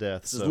to the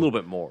death. This is a little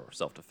bit more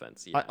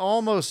self-defense. Yeah. I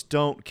almost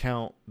don't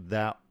count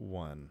that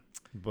one,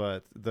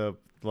 but the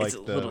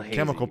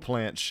chemical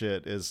plant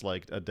shit is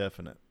like a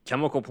definite.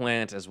 Chemical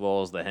plant, as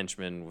well as the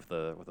henchman with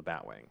the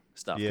Batwing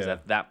stuff. Because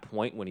at that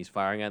point, when he's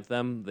firing at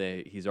them,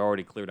 he's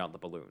already cleared out the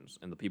balloons,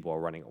 and the people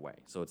are running away.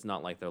 So it's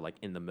not like they're like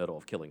in the middle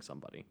of killing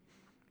somebody.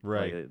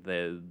 Right.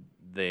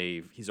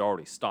 Like he's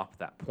already stopped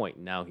that point.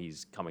 Now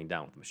he's coming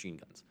down with machine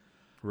guns.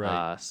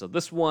 Right. So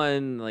this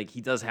one, like, he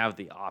does have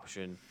the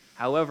option.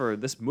 However,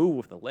 this move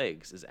with the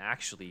legs is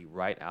actually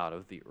right out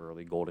of the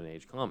early Golden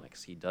Age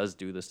comics. He does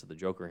do this to the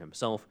Joker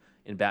himself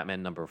in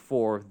Batman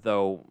 #4,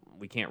 though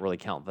we can't really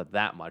count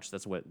that much.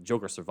 That's what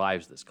Joker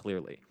survives this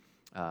clearly.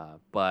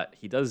 But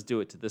he does do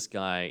it to this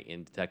guy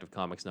in Detective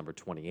Comics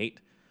 #28,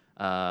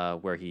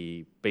 where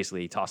he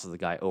basically tosses the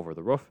guy over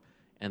the roof.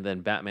 And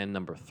then Batman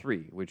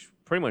 #3, which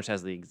pretty much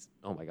has it's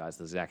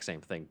the exact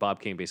same thing.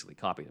 Bob Kane basically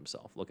copied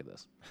himself. Look at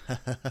this.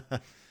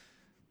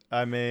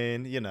 I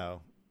mean, you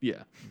know.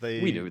 Yeah,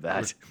 we knew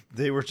that.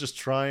 They were just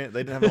trying.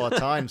 They didn't have a lot of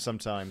time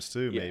sometimes,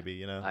 too, maybe,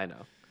 you know. I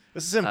know.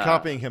 This is him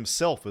copying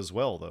himself as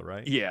well, though,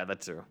 right? Yeah,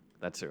 that's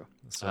true.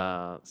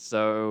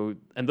 So,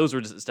 and those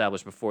were just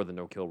established before the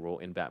no-kill rule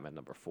in Batman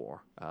 #4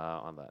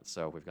 on that.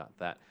 So we've got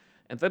that.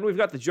 And then we've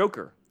got the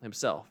Joker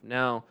himself.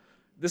 Now,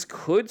 this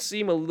could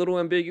seem a little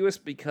ambiguous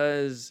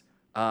because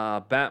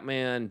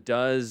Batman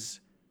does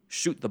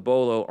shoot the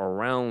bolo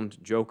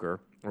around Joker,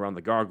 around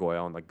the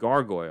gargoyle, and the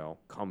gargoyle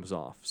comes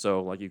off.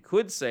 So, like, you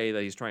could say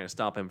that he's trying to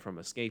stop him from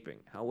escaping.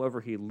 However,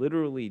 he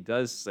literally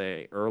does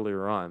say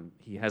earlier on,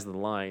 he has the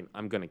line,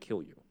 "I'm going to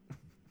kill you."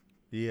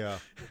 Yeah.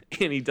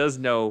 And he does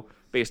know,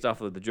 based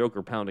off of the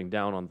Joker pounding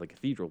down on the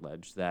cathedral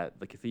ledge, that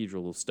the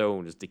cathedral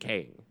stone is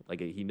decaying. Like,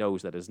 he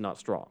knows that it's not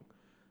strong.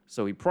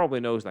 So he probably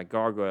knows that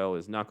Gargoyle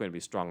is not going to be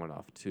strong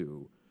enough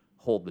to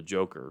hold the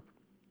Joker.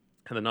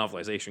 And the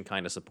novelization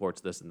kind of supports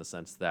this in the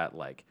sense that,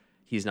 like,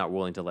 he's not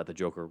willing to let the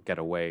Joker get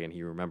away, and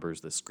he remembers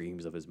the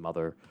screams of his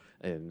mother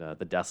and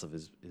the deaths of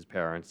his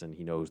parents, and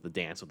he knows the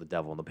dance with the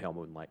devil in the pale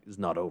moonlight is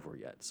not over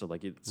yet. So,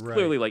 like, it's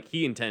clearly, like,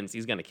 he intends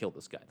he's going to kill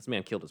this guy. This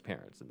man killed his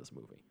parents in this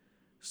movie.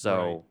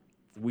 So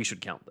we should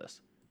count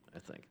this, I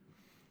think.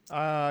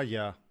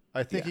 Yeah.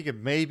 I think he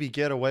could maybe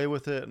get away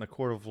with it in a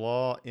court of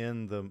law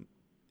in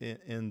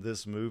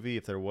this movie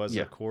if there was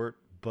a court,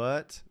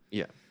 but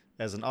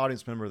as an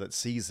audience member that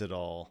sees it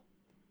all,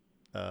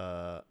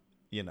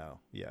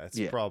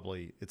 it's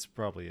probably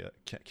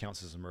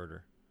counts as a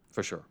murder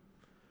for sure.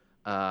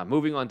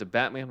 Moving on to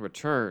Batman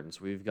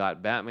Returns, we've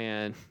got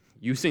Batman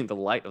using the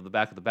light of the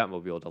back of the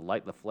Batmobile to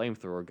light the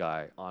flamethrower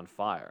guy on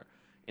fire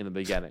in the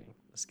beginning.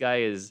 This guy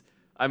is,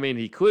 I mean,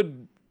 he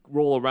could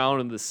roll around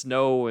in the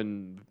snow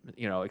and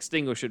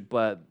extinguish it,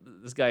 but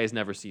this guy is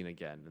never seen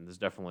again, and there's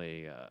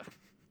definitely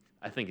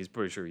I think he's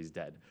pretty sure he's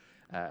dead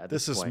at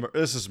this point.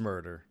 This is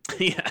murder.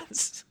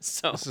 Yes.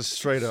 So this is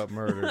straight up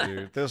murder,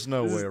 dude. There's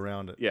no way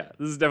around it. Yeah,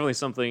 this is definitely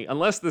something.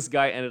 Unless this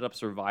guy ended up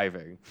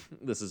surviving,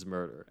 this is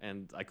murder.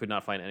 And I could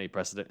not find any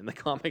precedent in the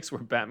comics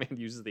where Batman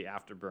uses the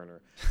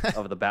afterburner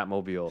of the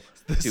Batmobile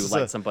to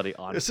light somebody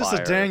on fire. Is this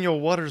a Daniel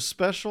Waters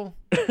special?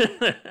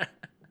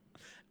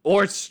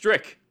 Or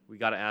Strick. We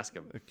got to ask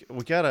him.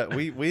 We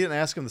didn't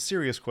ask him the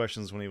serious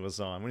questions when he was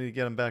on. We need to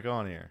get him back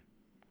on here.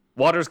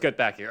 Waters, get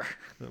back here.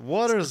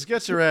 Waters,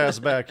 get your ass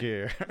back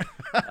here.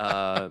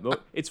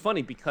 It's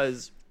funny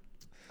because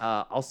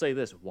I'll say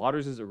this: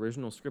 Waters'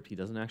 original script, he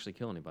doesn't actually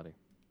kill anybody.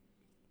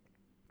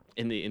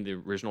 In the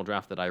original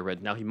draft that I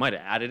read, now he might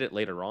have added it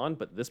later on,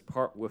 but this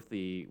part with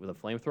the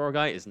flamethrower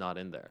guy is not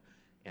in there,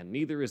 and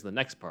neither is the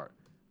next part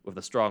with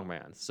the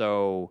strongman.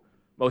 So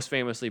most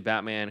famously,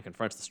 Batman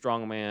confronts the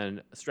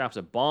strongman, straps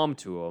a bomb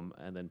to him,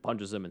 and then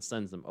punches him and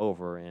sends him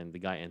over, and the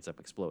guy ends up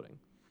exploding.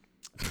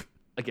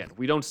 Again,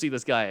 we don't see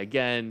this guy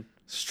again.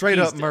 Straight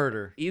up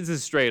murder. He's a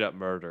straight up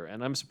murder,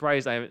 and I'm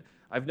surprised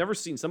I've never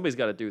seen. Somebody's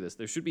got to do this.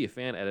 There should be a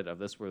fan edit of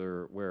this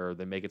where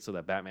they make it so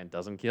that Batman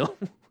doesn't kill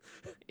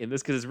in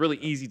this, because it's really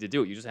easy to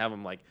do it. You just have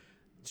him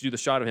do the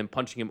shot of him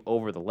punching him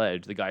over the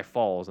ledge. The guy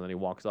falls and then he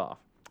walks off.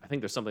 I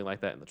think there's something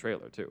like that in the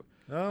trailer too.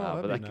 Oh, but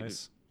that'd that be could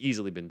nice.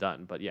 Easily been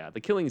done. But yeah, the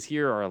killings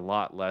here are a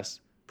lot less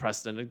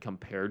precedented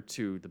compared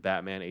to the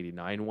Batman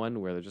 '89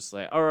 one, where they're just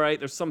like, all right,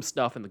 there's some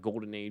stuff in the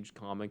Golden Age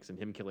comics and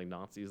him killing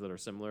Nazis that are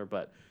similar,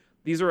 but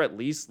these are at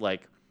least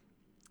like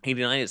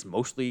 '89 is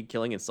mostly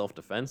killing in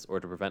self-defense or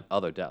to prevent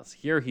other deaths.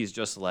 Here he's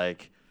just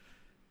like,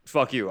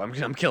 fuck you,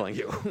 I'm killing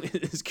you.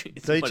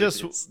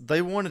 it's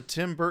they wanted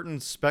Tim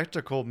Burton's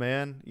spectacle,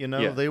 man. You know,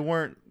 Yeah.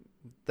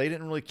 they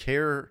didn't really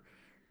care.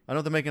 I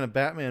know they're making a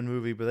Batman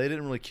movie, but they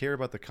didn't really care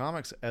about the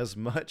comics as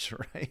much,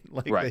 right?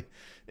 Like Right.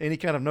 Any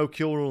kind of no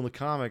kill rule in the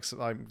comics,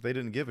 they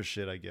didn't give a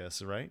shit, I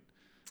guess, right?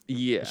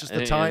 Yeah, It's just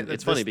the time.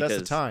 It's funny because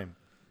that's the time.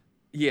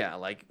 yeah,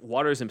 like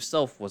Waters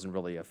himself wasn't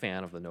really a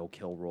fan of the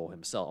no-kill rule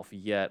himself.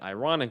 Yet,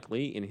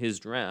 ironically, in his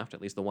draft,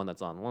 at least the one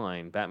that's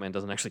online, Batman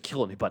doesn't actually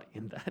kill anybody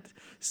in that.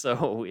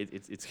 So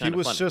it's kind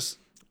of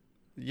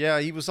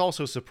funny. He was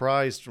also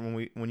surprised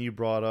when you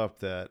brought up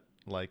that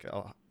like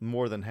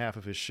more than half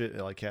of his shit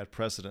like had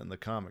precedent in the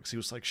comics. He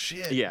was like,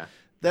 shit. Yeah,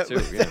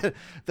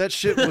 that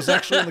shit was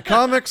actually in the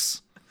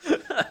comics.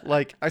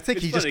 Like I think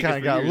he just kind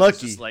of got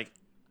lucky. lucky. Like,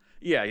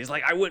 yeah, he's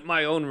like, I went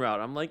my own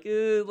route. I'm like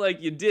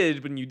you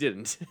did, but you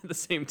didn't at the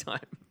same time.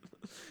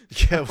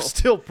 Yeah, it was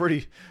still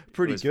pretty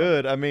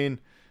good. Funny. I mean,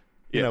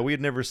 you know, we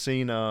had never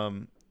seen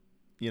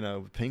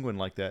Penguin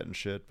like that and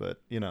shit,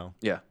 but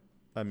yeah.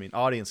 I mean,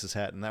 audiences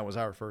hadn't. That was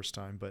our first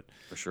time, but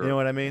for sure. You know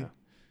what I mean?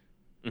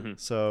 Yeah. Mm-hmm.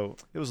 So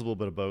it was a little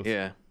bit of both.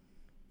 Yeah.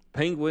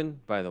 Penguin,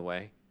 by the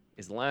way,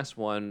 is the last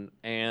one,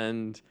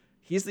 and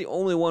he's the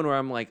only one where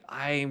I'm like,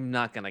 I'm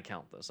not going to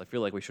count this. I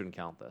feel like we shouldn't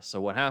count this.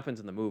 So what happens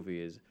in the movie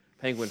is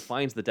Penguin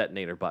finds the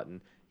detonator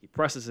button. He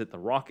presses it. The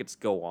rockets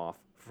go off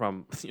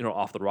from,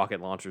 off the rocket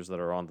launchers that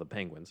are on the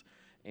Penguins.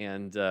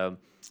 And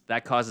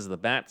that causes the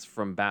bats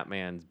from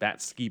Batman's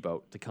bat ski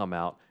boat to come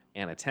out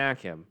and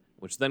attack him,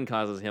 which then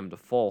causes him to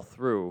fall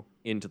through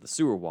into the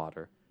sewer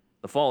water.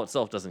 The fall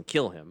itself doesn't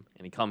kill him,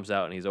 and he comes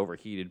out and he's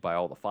overheated by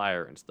all the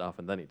fire and stuff,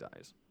 and then he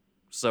dies.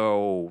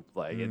 So,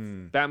 like,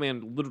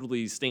 Batman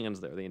literally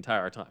stands there the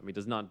entire time. He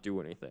does not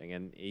do anything,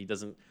 and he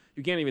doesn't...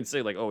 You can't even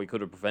say, like, oh, he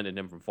could have prevented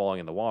him from falling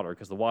in the water,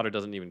 because the water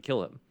doesn't even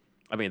kill him.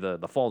 I mean,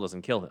 the fall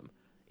doesn't kill him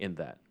in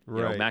that.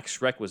 Right. Max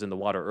Schreck was in the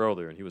water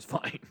earlier, and he was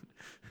fine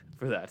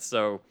for that.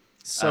 So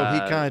he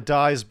kind of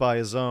dies by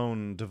his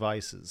own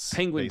devices.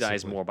 Penguin basically.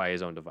 dies more by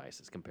his own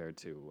devices compared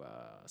to,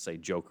 say,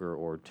 Joker,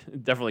 or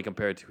definitely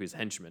compared to his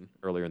henchman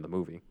earlier in the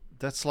movie.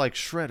 That's like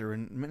Shredder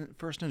in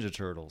First Ninja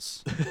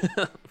Turtles.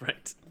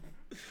 Right.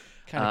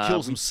 Kind of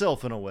kills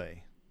himself in a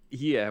way.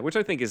 Yeah, which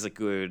I think is a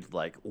good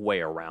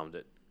way around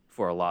it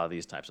for a lot of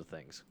these types of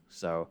things.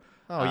 So,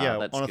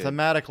 that's on a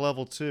thematic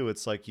level too.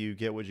 It's like you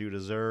get what you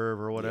deserve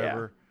or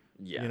whatever.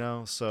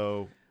 Yeah.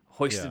 So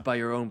hoisted by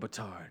your own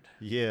petard.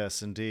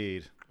 Yes,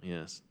 indeed.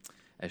 Yes,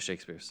 as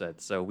Shakespeare said.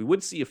 So we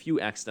would see a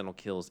few accidental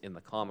kills in the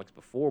comics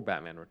before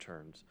Batman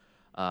Returns.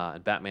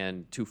 In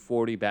Batman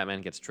 240,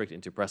 Batman gets tricked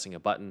into pressing a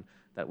button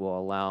that will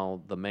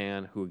allow the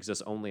man who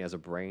exists only as a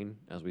brain,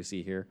 as we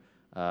see here.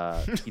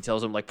 He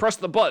tells him, press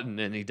the button,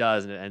 and he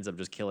does, and it ends up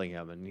just killing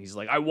him. And he's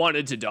like, I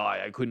wanted to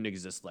die. I couldn't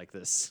exist like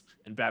this.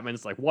 And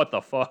Batman's like, what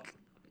the fuck?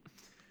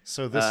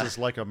 So this is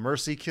like a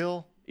mercy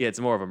kill? Yeah, it's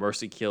more of a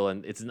mercy kill,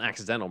 and it's an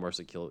accidental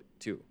mercy kill,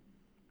 too.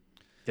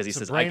 Because he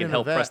says, I can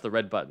help press the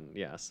red button.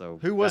 Yeah, so...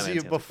 Who was he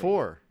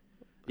before?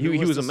 He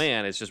was a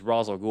man. It's just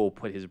Ra's al Ghul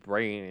put his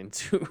brain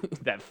into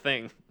that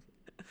thing.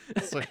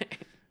 It's like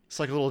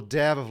a little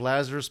dab of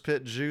Lazarus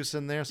Pit juice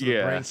in there so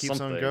the brain keeps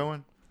on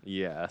going?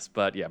 Yes,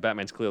 but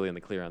Batman's clearly in the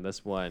clear on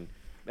this one.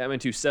 Batman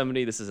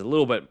 270, this is a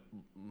little bit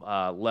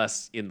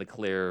less in the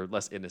clear,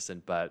 less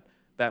innocent, but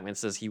Batman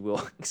says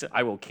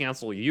I will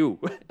cancel you,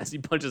 as he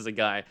punches a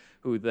guy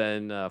who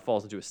then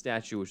falls into a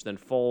statue, which then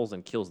falls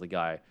and kills the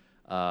guy.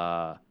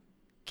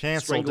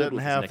 Cancel didn't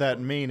have that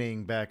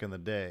meaning back in the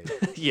day.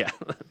 Yeah,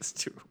 that's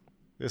true.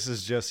 This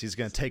is just he's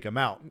going to take him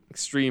out.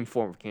 Extreme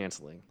form of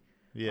canceling.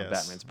 Yes, on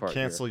Batman's part.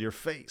 Cancel your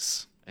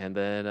face. And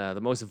then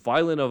the most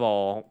violent of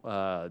all,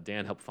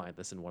 Dan helped find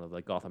this in one of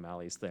the Gotham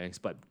Alleys things,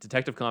 but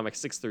Detective Comics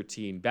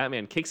 613,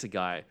 Batman kicks a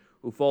guy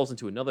who falls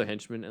into another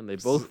henchman, and they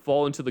both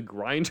fall into the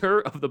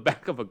grinder of the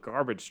back of a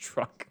garbage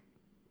truck.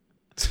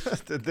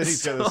 Then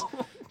he's got this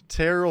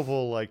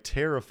terrible,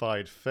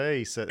 terrified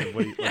face at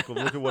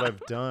look at what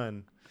I've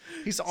done.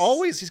 He's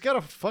got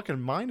a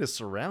fucking mind of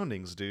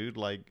surroundings, dude.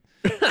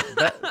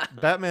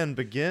 Batman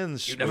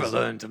Begins. You never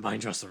learn to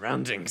mind your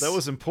surroundings. That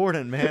was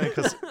important, man,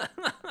 because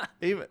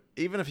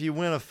even if you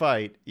win a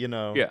fight,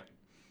 Yeah.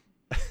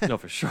 No,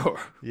 for sure.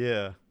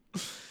 Yeah.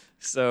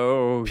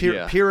 So,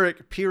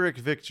 Pyrrhic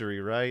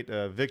victory, right?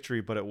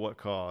 Victory, but at what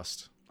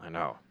cost? I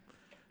know.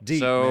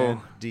 Deep,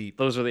 man. Deep.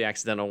 Those are the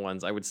accidental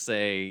ones. I would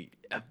say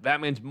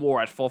Batman's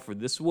more at fault for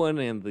this one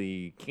and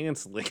the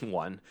canceling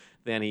one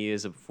than he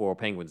is for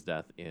Penguin's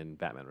death in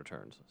Batman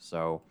Returns.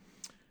 So,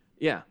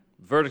 yeah.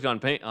 Verdict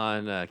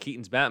on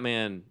Keaton's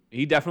Batman,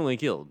 he definitely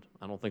killed.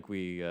 I don't think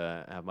we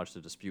have much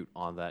to dispute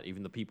on that.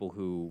 Even the people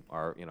who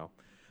are,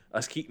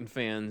 us Keaton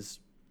fans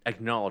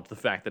acknowledge the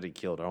fact that he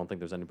killed. I don't think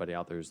there's anybody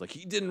out there who's like,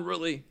 he didn't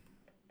really,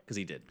 because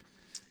he did.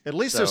 At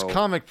least there's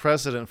comic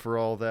precedent for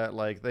all that.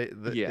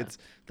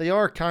 They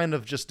are kind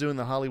of just doing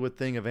the Hollywood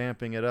thing of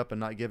amping it up and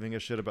not giving a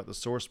shit about the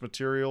source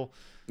material.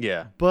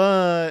 Yeah.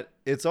 But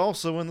it's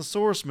also in the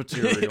source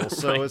material. Right.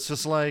 So it's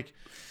just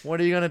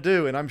what are you going to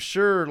do? And I'm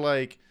sure,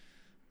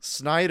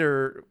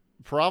 Snyder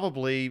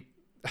probably.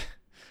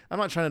 I'm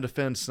not trying to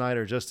defend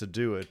Snyder just to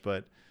do it,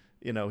 but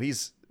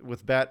he's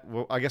with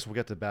Well, I guess we'll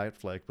get to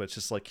Batfleck, but it's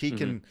just like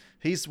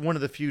he's one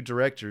of the few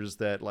directors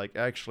that like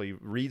actually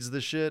reads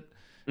the shit,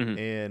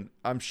 and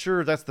I'm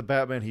sure that's the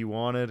Batman he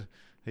wanted.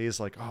 He's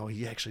like, oh,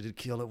 he actually did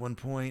kill at one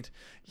point.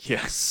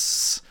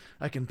 Yes,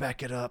 I can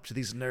back it up to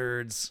these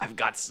nerds. I've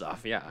got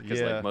stuff, yeah.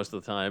 Because like most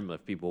of the time,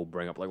 if people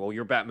bring up like, well,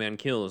 your Batman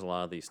kills, a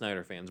lot of these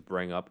Snyder fans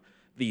bring up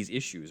these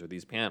issues or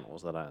these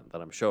panels that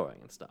I'm showing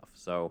and stuff.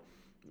 So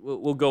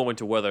we'll go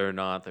into whether or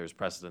not there's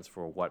precedence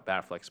for what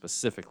Batfleck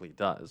specifically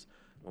does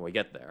when we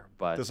get there.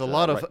 But there's a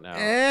lot of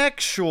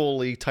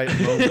actually tight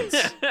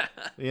moments,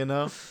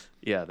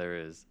 Yeah, there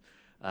is.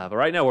 But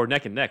right now we're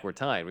neck and neck. We're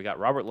tied. We got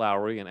Robert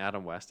Lowry and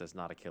Adam West as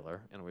not a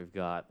killer, and we've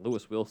got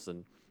Lewis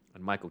Wilson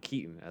and Michael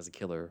Keaton as a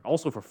killer.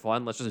 Also for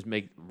fun, let's just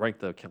rank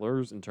the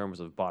killers in terms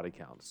of body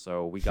count.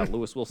 So we got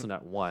Lewis Wilson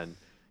at 1.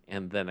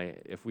 And then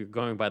if we're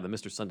going by the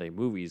Mr. Sunday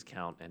movies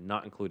count and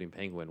not including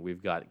Penguin,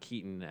 we've got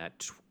Keaton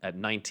at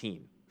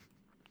 19.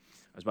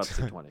 I was about to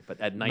say 20, but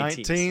at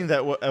 19. 19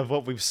 of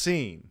what we've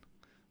seen.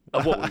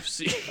 Of what we've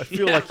seen. I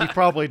feel like he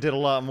probably did a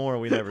lot more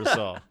we never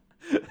saw.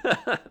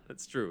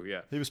 That's true,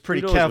 yeah. He was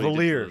pretty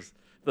cavalier.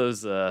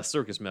 Those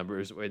circus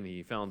members when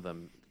he found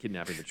them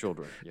kidnapping the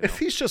children. If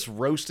he's just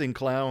roasting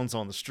clowns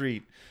on the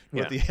street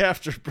with the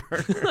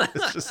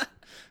afterburner,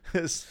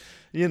 it's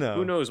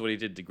Who knows what he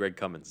did to Greg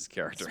Cummins'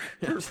 character?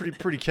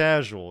 pretty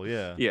casual,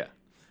 yeah. Yeah.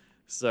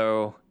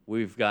 So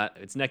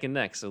it's neck and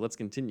neck. So let's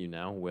continue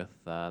now with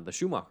the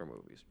Schumacher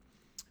movies.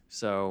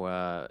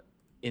 So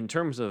in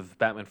terms of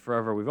Batman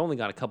Forever, we've only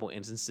got a couple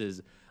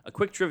instances. A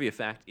quick trivia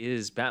fact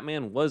is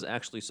Batman was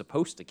actually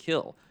supposed to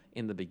kill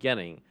in the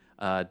beginning.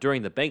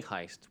 During the bank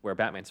heist where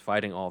Batman's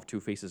fighting all of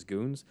Two-Face's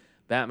goons,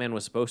 Batman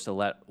was supposed to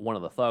let one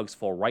of the thugs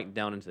fall right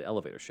down into the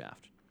elevator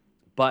shaft.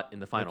 But in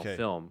the final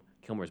film,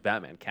 Kilmer's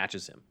Batman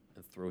catches him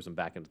and throws him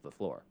back into the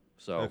floor.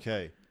 So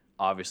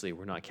obviously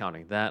we're not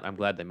counting that. I'm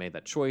glad they made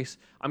that choice.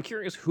 I'm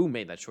curious who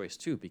made that choice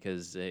too,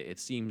 because it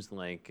seems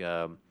like,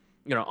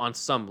 on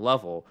some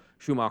level,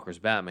 Schumacher's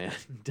Batman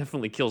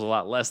definitely kills a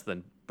lot less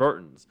than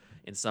Burton's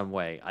in some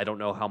way. I don't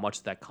know how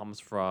much that comes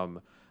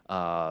from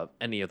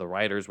any of the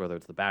writers, whether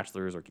it's The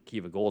Bachelors or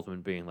Kiva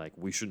Goldsman being like,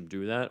 we shouldn't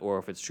do that, or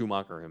if it's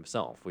Schumacher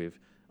himself.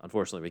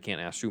 Unfortunately, we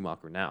can't ask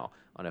Schumacher now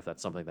on if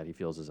that's something that he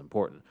feels is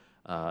important.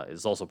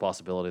 It's also a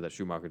possibility that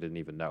Schumacher didn't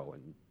even know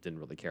and didn't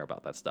really care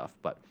about that stuff.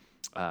 But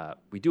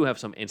we do have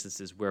some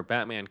instances where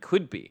Batman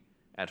could be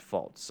at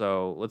fault.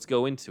 So let's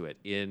go into it.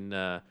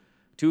 In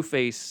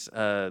Two-Face,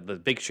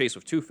 the big chase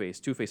with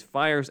Two-Face, Two-Face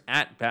fires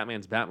at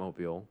Batman's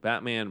Batmobile.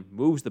 Batman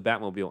moves the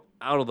Batmobile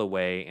out of the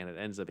way, and it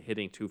ends up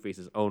hitting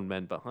Two-Face's own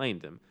men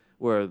behind him,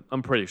 where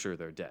I'm pretty sure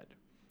they're dead.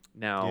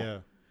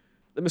 Now,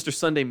 the Mr.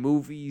 Sunday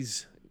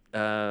movies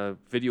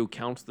video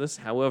counts this.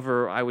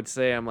 However, I would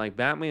say I'm like,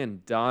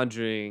 Batman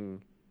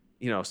dodging,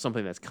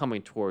 something that's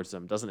coming towards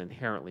him doesn't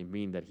inherently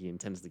mean that he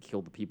intends to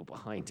kill the people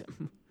behind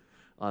him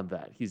on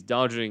that. He's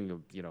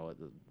dodging,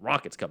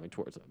 rockets coming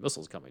towards him,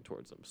 missiles coming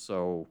towards him.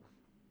 So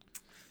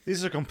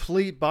these are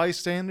complete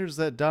bystanders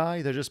that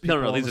die? They're just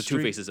people No, on these the are street?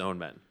 Two-Face's own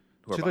men.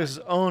 Two-Face's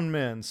own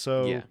men.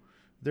 So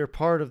they're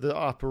part of the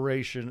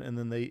operation, and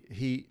then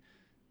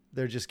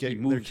they're just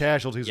they're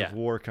casualties of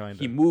war, kind of.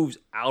 He moves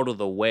out of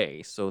the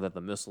way so that the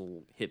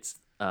missile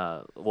hits.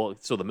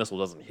 So the missile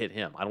doesn't hit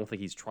him. I don't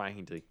think he's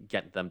trying to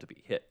get them to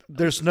be hit.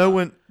 There's no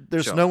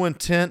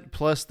intent.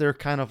 Plus, they're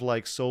kind of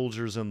like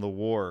soldiers in the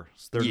war.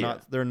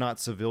 They're not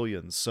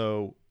civilians.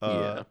 So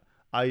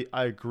I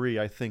agree.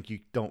 I think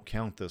you don't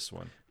count this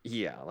one.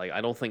 Yeah, like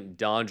I don't think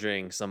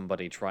dodging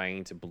somebody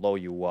trying to blow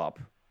you up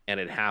and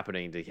it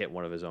happening to hit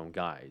one of his own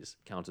guys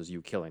counts as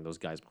you killing those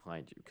guys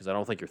behind you. Because I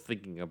don't think you're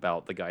thinking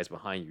about the guys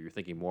behind you. You're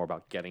thinking more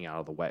about getting out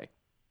of the way.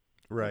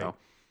 Right.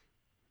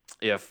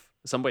 If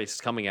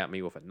somebody's coming at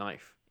me with a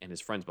knife and his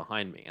friend's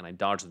behind me and I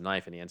dodge the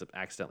knife and he ends up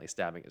accidentally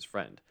stabbing his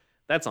friend,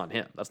 that's on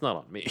him. That's not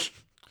on me.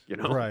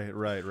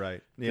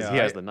 Right. Yeah, he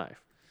has the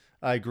knife.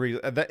 I agree.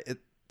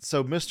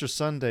 So Mr.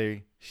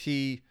 Sunday,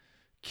 he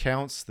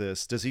counts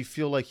this. Does he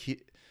feel like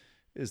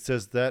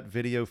does that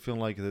video feel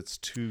like it's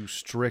too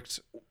strict?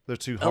 They're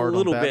too hard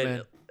on Batman? A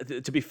little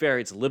bit. To be fair,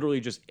 it's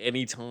literally just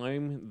any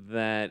time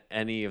that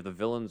any of the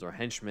villains or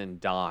henchmen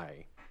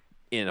die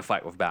in a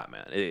fight with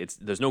Batman.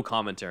 There's no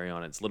commentary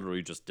on it. It's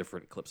literally just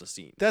different clips of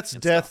scenes. That's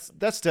death. Stuff.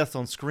 That's death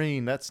on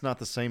screen. That's not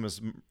the same as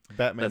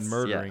Batman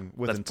murdering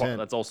with intent.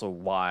 That's also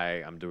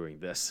why I'm doing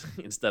this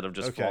instead of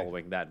just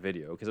following that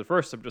video. Because at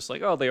first I'm just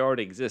like, oh, they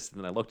already exist. And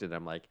then I looked at it.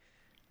 I'm like,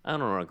 I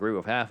don't agree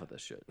with half of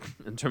this shit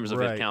in terms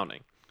of it counting.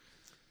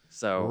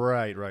 So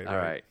right. All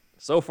right.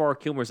 So far,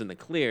 Kilmer's in the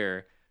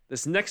clear.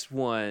 This next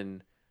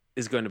one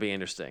is going to be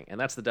interesting, and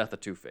that's the death of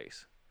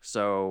Two-Face.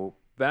 So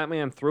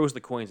Batman throws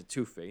the coins at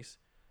Two-Face.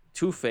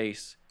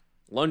 Two-Face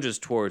lunges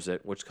towards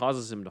it, which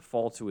causes him to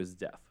fall to his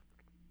death.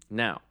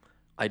 Now,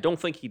 I don't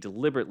think he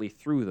deliberately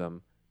threw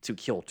them to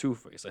kill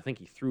Two-Face. I think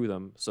he threw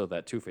them so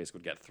that Two-Face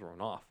would get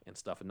thrown off and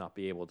stuff and not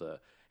be able to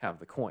have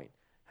the coin.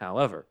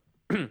 However,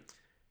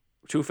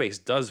 Two-Face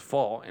does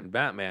fall, and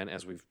Batman,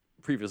 as we've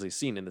previously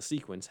seen in the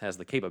sequence, has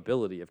the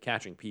capability of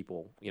catching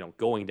people,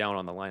 going down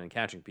on the line and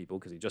catching people,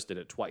 because he just did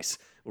it twice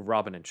with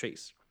Robin and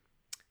Chase.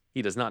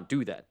 He does not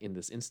do that in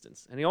this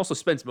instance. And he also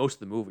spends most of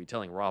the movie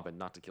telling Robin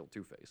not to kill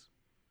Two-Face.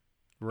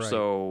 Right.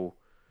 So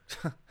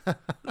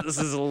this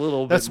is a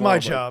little bit That's my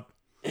job.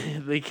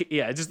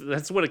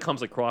 That's what it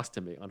comes across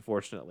to me,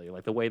 unfortunately.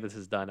 Like the way this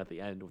is done at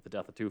the end with the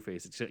death of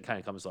Two-Face, it kind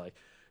of comes like,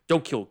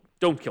 don't kill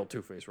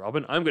Two-Face,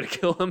 Robin. I'm going to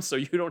kill him so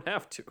you don't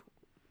have to.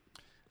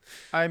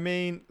 I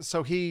mean,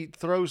 so he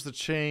throws the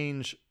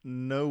change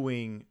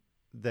knowing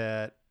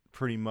that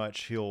pretty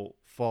much he'll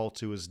fall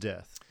to his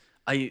death.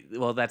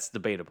 Well, that's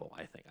debatable,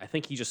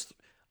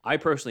 I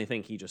personally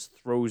think he just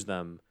throws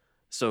them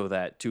so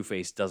that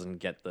Two-Face doesn't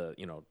get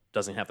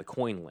doesn't have the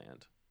coin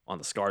land on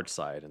the scarred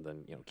side and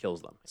then,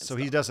 kills them. So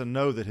he doesn't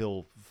know that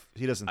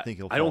he doesn't think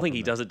he'll fall. I don't think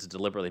he does it to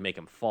deliberately make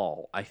him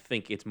fall. I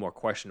think it's more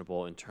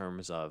questionable in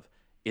terms of,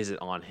 is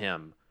it on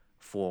him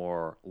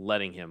for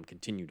letting him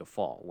continue to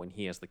fall when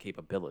he has the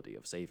capability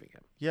of saving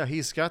him? Yeah,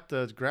 he's got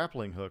the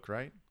grappling hook,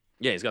 right?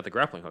 Yeah, he's got the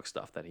grappling hook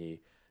stuff that he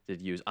did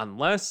use.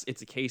 Unless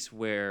it's a case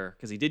where,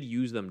 because he did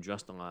use them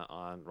just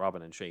on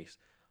Robin and Chase,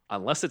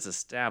 unless it's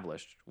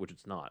established, which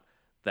it's not,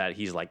 that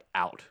he's like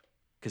out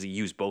because he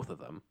used both of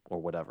them or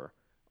whatever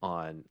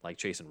on like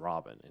Chase and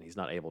Robin, and he's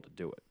not able to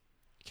do it.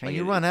 Can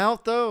you run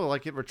out though?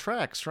 Like it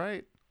retracts,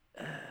 right?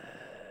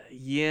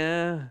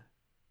 Yeah.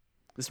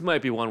 This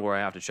might be one where I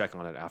have to check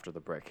on it after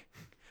the break.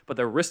 But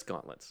they're wrist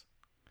gauntlets.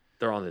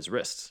 They're on his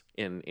wrists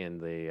in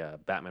the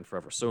Batman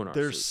Forever sonar.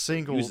 They're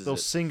single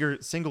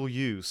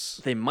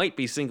use. They might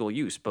be single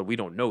use, but we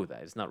don't know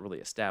that. It's not really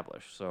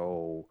established.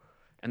 So,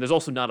 and there's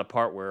also not a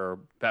part where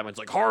Batman's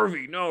like,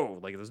 Harvey, no.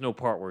 Like, there's no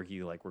part where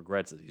he like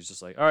regrets it. He's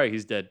just like, all right,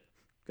 he's dead.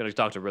 Gotta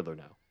talk to Riddler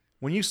now.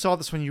 When you saw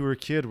this when you were a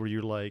kid, were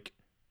you like,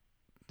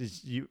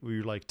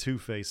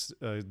 Two-Face?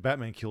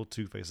 Batman killed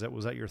Two-Face.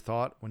 Was that your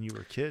thought when you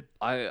were a kid?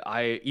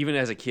 I even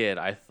as a kid,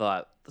 I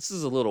thought, this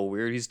is a little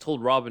weird. He's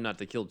told Robin not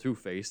to kill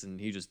Two-Face, and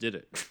he just did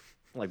it.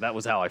 Like, that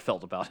was how I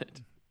felt about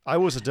it. I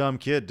was a dumb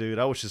kid, dude.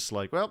 I was just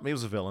like, well, he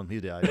was a villain.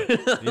 He died.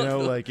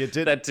 Like it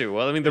did that too.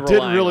 Well, I mean, they're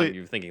relying on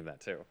you thinking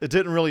that too. It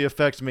didn't really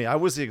affect me. I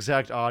was the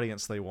exact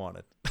audience they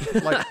wanted.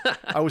 Like,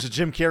 I was a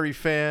Jim Carrey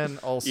fan.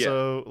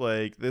 Also, yeah.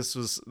 Like this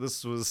was.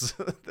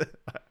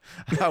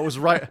 I was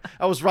right.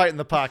 I was right in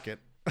the pocket.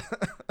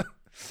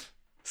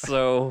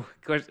 So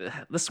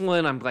this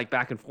one, I'm like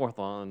back and forth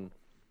on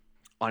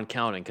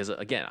counting, because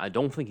again, I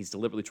don't think he's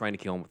deliberately trying to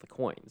kill him with the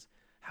coins.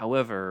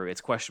 However,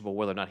 it's questionable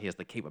whether or not he has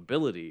the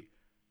capability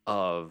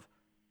of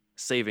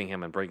saving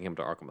him and bringing him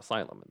to Arkham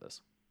Asylum in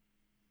this.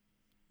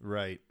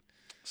 Right.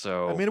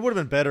 So I mean, it would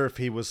have been better if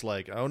he was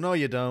like, "Oh no,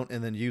 you don't,"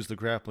 and then use the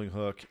grappling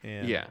hook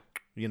and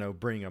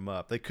bring him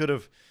up. They could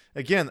have,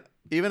 again,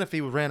 even if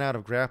he ran out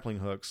of grappling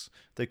hooks,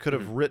 they could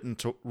have written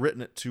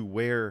it to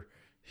where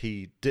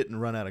he didn't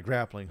run out of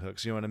grappling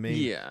hooks. You know what I mean?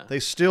 Yeah. They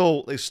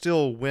still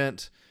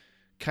went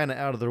kind of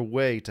out of their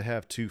way to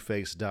have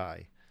Two-Face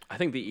die. I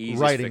think the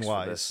easiest writing fix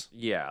wise, for this,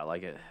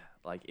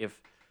 like if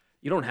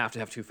you don't have to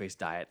have Two-Face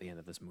die at the end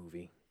of this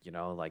movie,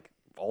 like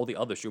all the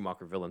other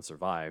Schumacher villains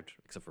survived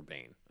except for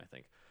Bane, I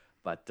think.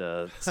 But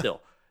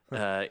still,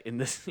 in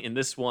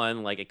this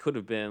one, like it could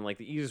have been like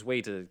the easiest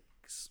way to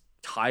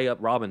tie up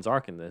Robin's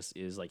arc in this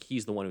is like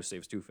he's the one who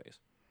saves Two-Face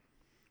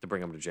to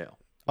bring him to jail.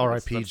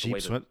 R.I.P.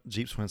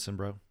 Jeep Swenson,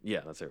 bro.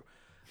 Yeah, that's who.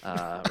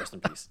 Rest in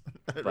peace.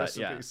 Rest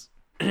in peace.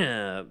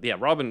 Yeah,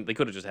 Robin. They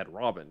could have just had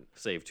Robin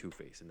save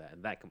Two-Face,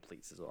 and that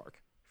completes his arc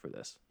for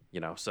this.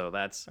 So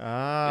that's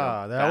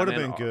that would have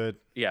been good.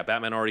 Yeah,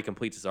 Batman already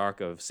completes his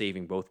arc of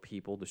saving both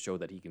people to show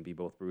that he can be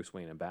both Bruce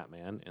Wayne and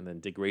Batman, and then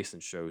Dick Grayson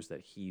shows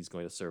that he's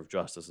going to serve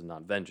justice and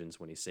not vengeance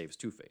when he saves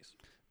Two-Face.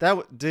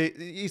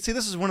 You see,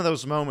 this is one of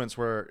those moments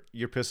where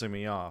you're pissing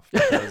me off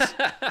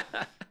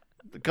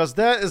because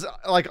that is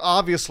like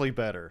obviously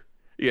better.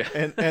 Yeah,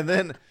 and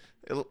then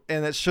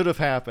it should have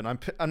happened.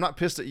 I'm not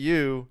pissed at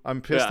you. I'm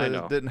pissed that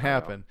it didn't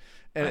happen.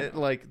 And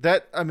like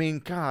that, I mean,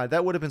 God,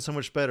 that would have been so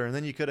much better. And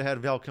then you could have had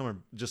Val Kilmer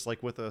just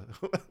like with a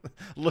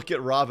look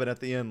at Robin at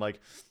the end, like,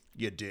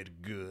 you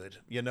did good.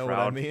 You know what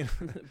I mean?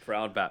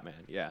 Proud Batman,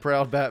 yeah.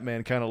 Proud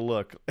Batman kind of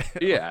look.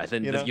 Yeah,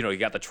 then you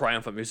got the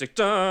triumphant music,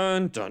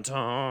 dun dun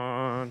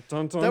dun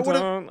dun dun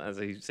dun, as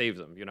he saves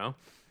him.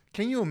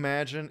 Can you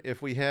imagine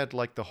if we had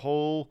like the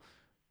whole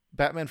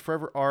Batman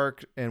Forever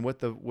arc and with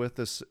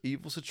this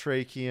evil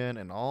Satrakian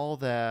and all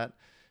that,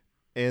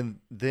 and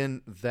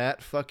then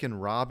that fucking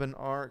Robin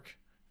arc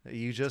that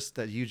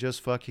you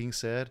just fucking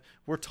said?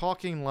 We're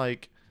talking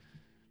like,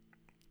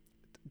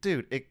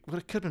 dude, it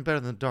could have been better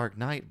than Dark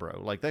Knight,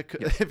 bro. Like that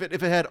could, if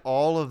it had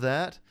all of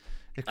that,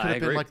 it could have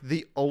been like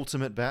the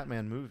ultimate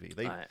Batman movie.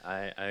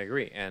 I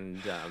agree, and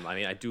I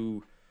mean,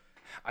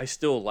 I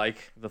still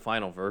like the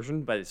final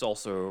version, but it's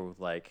also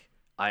like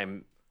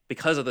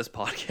because of this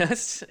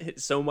podcast,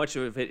 so much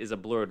of it is a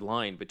blurred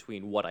line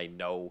between what I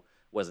know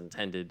was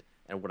intended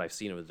and what I've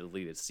seen of the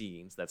deleted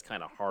scenes. That's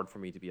kind of hard for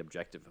me to be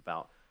objective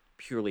about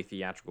purely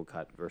theatrical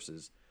cut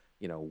versus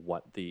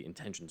what the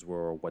intentions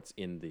were or what's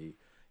in the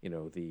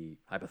the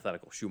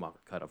hypothetical Schumacher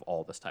cut of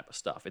all this type of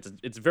stuff.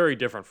 It's very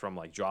different from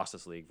like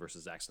Justice League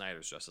versus Zack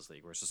Snyder's Justice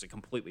League, where it's just a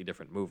completely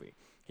different movie.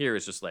 Here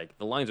it's just like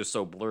the lines are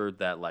so blurred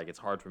that like it's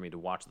hard for me to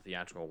watch the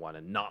theatrical one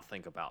and not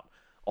think about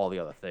all the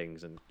other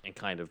things and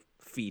kind of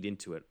feed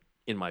into it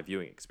in my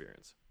viewing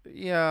experience.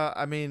 Yeah,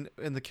 I mean,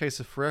 in the case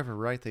of Forever,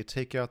 right, they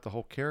take out the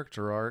whole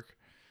character arc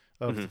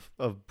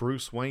of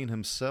Bruce Wayne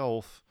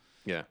himself.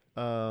 Yeah.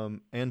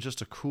 And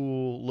just a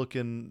cool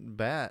looking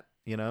bat,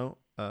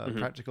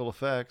 practical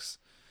effects.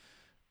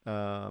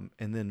 And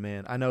then,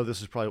 man, I know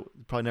this is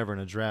probably never in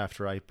a draft,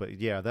 right? But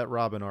yeah, that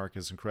Robin arc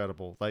is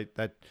incredible. Like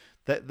that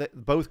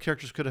both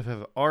characters could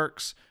have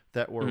arcs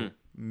that were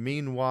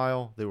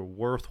meanwhile, they were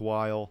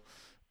worthwhile.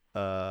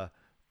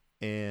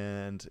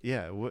 And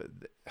yeah,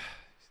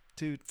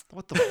 dude,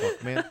 what the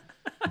fuck, man?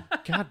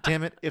 God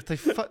damn it! If they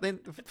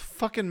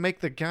fucking make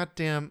the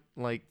goddamn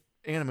like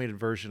animated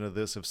version of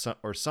this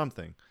or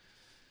something.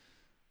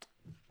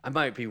 I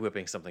might be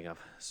whipping something up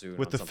soon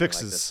with the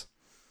fixes.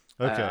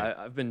 Like okay,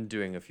 I've been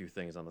doing a few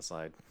things on the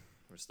side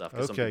for stuff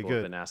because some people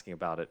have been asking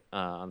about it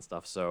on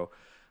stuff. So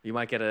you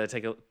might get to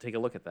take a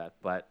look at that.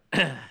 But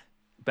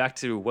back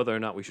to whether or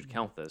not we should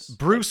count this.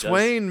 Bruce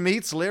Wayne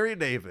meets Larry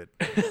David.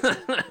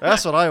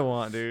 That's what I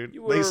want, dude.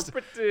 You were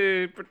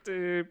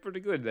pretty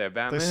good there,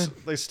 Batman.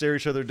 They stare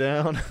each other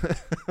down.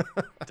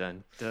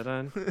 Dun dun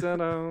dun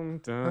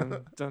dun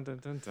dun dun dun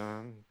dun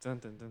dun dun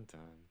dun dun.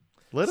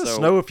 Let us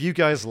know if you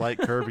guys like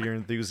Curb Your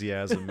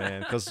Enthusiasm, man,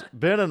 because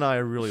Ben and I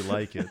really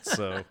like it.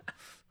 So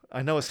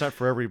I know it's not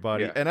for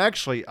everybody. Yeah. And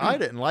actually, I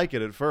didn't like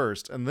it at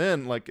first, and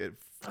then like it.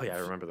 Oh yeah, I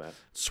remember that.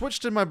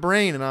 Switched in my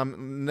brain,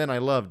 and then I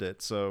loved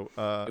it. So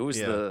it was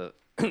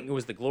it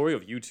was the glory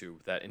of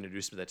YouTube that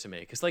introduced that to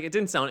me. Because like it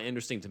didn't sound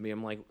interesting to me.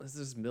 I'm like, this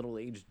is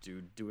middle-aged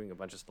dude doing a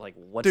bunch of like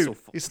what's dude,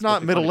 so. He's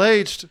not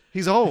middle-aged.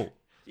 He's old.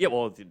 Yeah,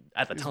 well,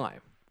 at the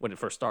time when it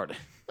first started.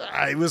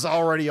 He was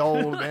already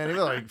old, man. He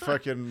was like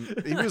fucking.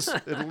 He was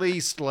at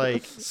least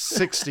like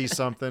 60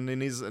 something,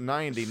 and he's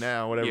 90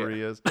 now, whatever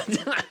he is.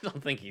 I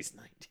don't think he's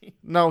 90.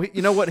 No,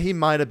 you know what? He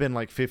might have been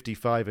like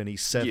 55, and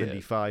he's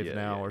 75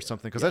 now or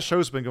something. Because that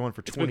show's been going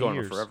for 20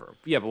 years. Forever.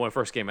 Yeah, but when it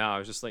first came out, I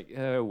was just like,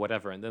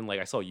 whatever. And then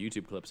like I saw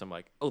YouTube clips. I'm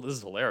like, oh, this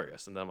is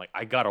hilarious. And then I'm like,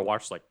 I gotta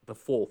watch like the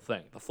full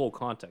thing, the full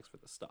context for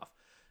this stuff.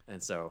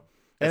 And so.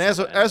 And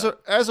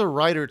as a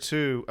writer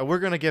too, we're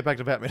gonna get back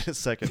to Batman in a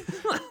second,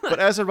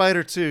 but as a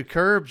writer too,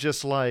 Curb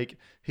just like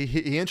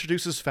he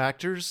introduces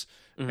factors,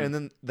 and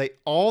then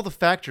all the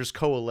factors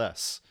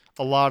coalesce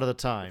a lot of the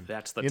time.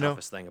 That's the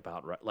toughest thing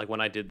about like when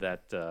I did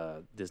that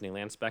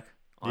Disneyland spec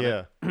on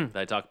it, that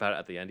I talk about it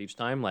at the end each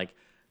time. Like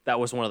that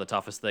was one of the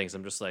toughest things.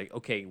 I'm just like,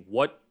 okay,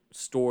 what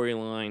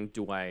storyline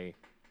do I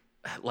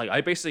like?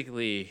 I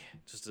basically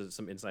just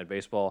some inside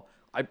baseball.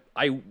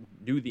 I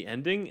knew the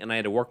ending, and I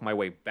had to work my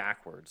way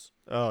backwards.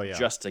 Oh yeah,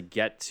 just to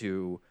get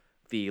to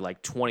the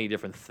like 20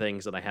 different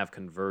things that I have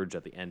converge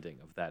at the ending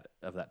of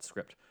that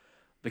script,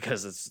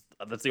 because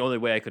that's the only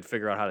way I could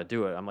figure out how to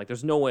do it. I'm like,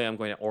 there's no way I'm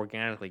going to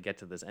organically get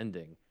to this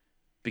ending,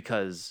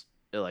 because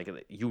like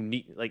you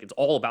need like it's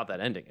all about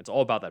that ending. It's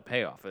all about that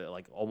payoff.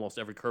 Like almost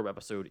every Curb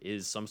episode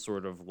is some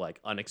sort of like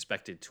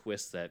unexpected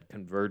twist that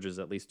converges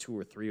at least 2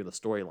 or 3 of the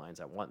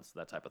storylines at once.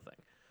 That type of thing.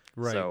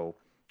 Right. So.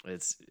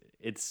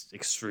 It's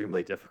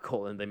extremely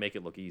difficult, and they make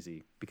it look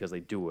easy because they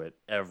do it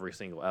every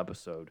single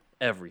episode,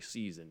 every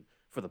season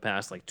for the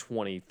past like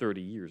 20, 30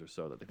 years or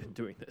so that they've been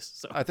doing this.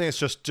 So I think it's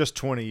just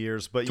 20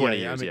 years, but 20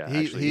 years, I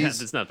mean,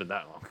 it's not been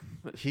that long.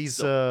 He's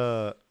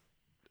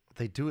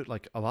they do it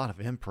like a lot of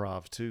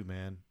improv too,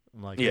 man.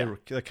 Like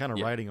they're kind of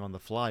writing on the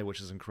fly, which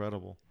is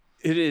incredible.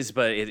 It is,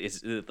 but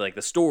it's like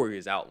the story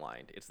is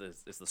outlined. It's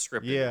the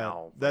script. Yeah,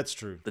 now, that's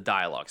true. The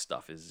dialogue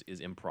stuff is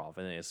improv,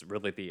 and it's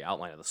really the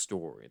outline of the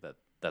story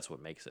that's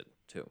what makes it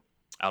too.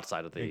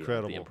 Outside of the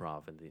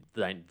improv and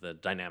the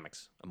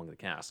dynamics among the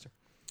cast.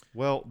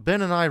 Well,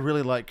 Ben and I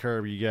really like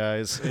Curb, you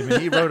guys. I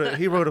mean, he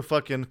wrote a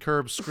fucking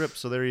Curb script,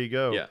 so there you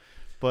go. Yeah.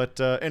 But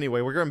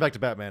anyway, we're going back to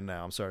Batman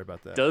now. I'm sorry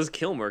about that. Does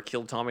Kilmer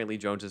kill Tommy Lee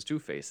Jones's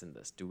Two-Face in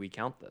this? Do we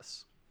count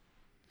this?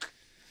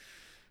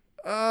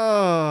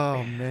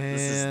 Oh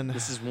man,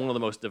 this is one of the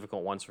most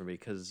difficult ones for me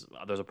because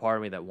there's a part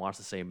of me that wants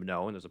to say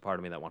no, and there's a part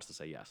of me that wants to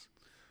say yes.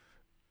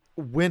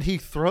 When he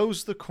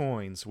throws the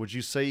coins, would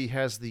you say he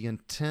has the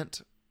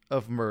intent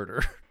of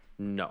murder?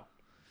 No.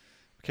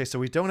 Okay, so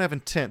we don't have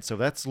intent, so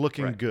that's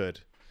looking good.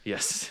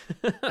 Yes.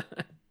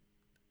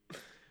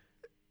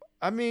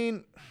 I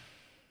mean,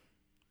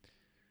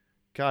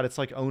 God, it's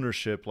like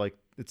ownership. Like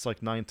it's like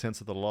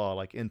 9/10 of the law.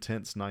 Like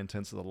intent's 9/10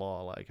 of the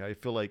law. Like I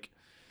feel like.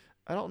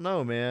 I don't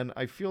know, man.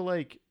 I feel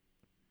like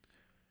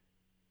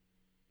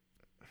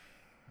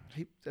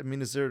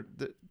is there?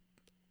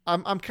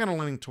 I'm kind of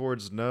leaning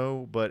towards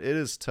no, but it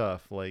is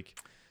tough. Like,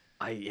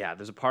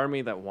 there's a part of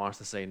me that wants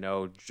to say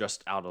no,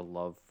 just out of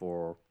love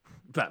for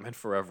Batman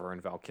Forever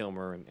and Val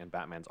Kilmer and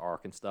Batman's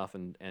arc and stuff,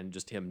 and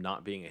just him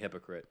not being a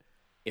hypocrite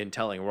in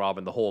telling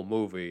Robin the whole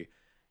movie,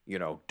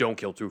 don't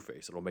kill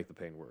Two-Face, it'll make the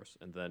pain worse,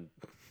 and then,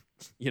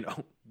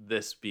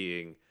 this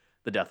being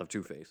the death of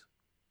Two-Face.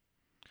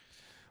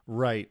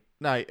 Right.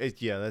 No,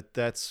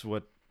 that's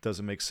what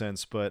doesn't make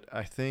sense. But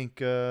I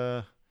think,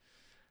 I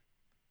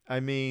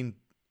mean,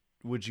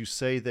 would you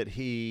say that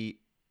he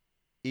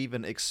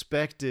even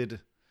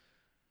expected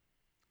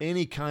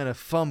any kind of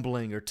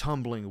fumbling or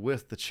tumbling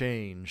with the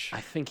change?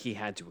 I think he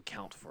had to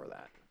account for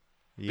that.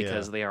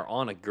 Because they are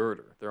on a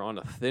girder. They're on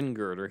a thin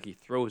girder. He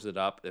throws it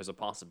up. There's a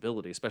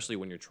possibility, especially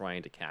when you're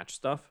trying to catch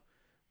stuff,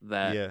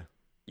 that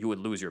you would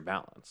lose your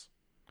balance.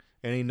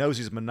 And he knows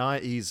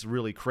he's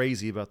really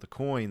crazy about the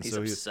coins. He's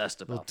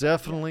obsessed about that.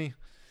 Definitely.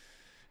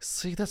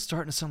 See, that's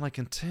starting to sound like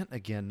intent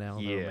again now,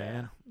 though,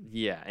 man.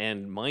 Yeah,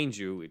 and mind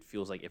you, it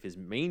feels like if his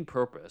main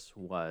purpose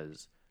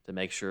was to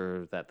make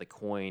sure that the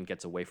coin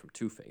gets away from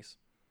Two-Face,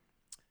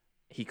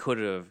 he could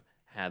have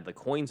had the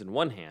coins in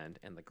one hand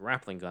and the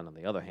grappling gun on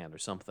the other hand or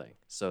something,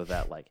 so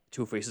that like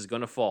Two-Face is going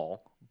to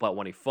fall, but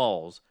when he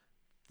falls,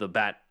 the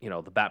bat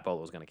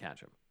bolo is going to catch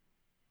him.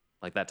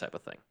 Like that type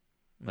of thing.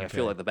 Like I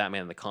feel like the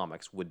Batman in the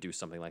comics would do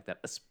something like that,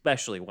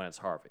 especially when it's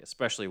Harvey,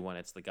 especially when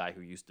it's the guy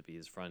who used to be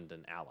his friend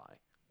and ally.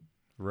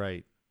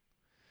 Right.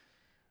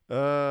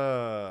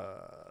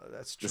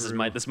 That's true.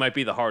 This might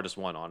be the hardest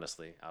one,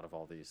 honestly, out of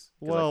all these.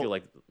 Because I feel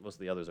like most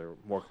of the others are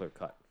more clear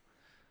cut.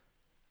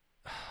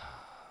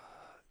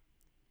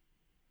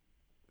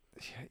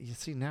 You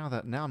see, now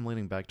I'm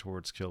leaning back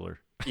towards Killer.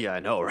 Yeah, I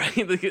know,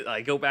 right?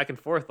 I go back and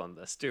forth on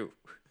this too.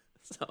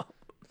 So,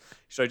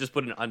 should I just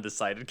put an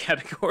undecided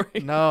category?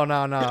 No.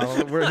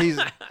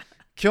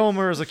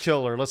 Kilmer is a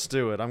killer. Let's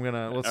do it.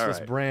 Let's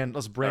brand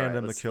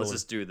him the killer. Let's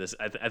just do this.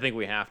 I think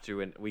we have to,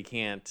 and we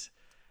can't.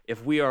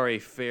 If we are a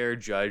fair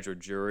judge or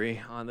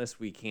jury on this,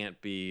 we can't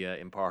be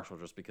impartial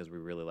just because we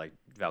really like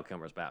Val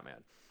Kilmer's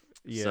Batman.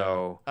 Yeah.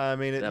 So I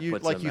mean,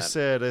 like you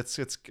said, it's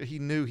he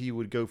knew he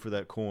would go for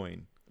that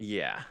coin.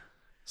 Yeah.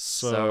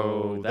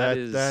 So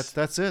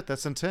that's it.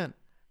 That's intent.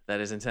 That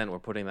is intent. We're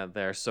putting that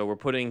there. So we're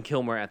putting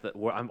Kilmer at the.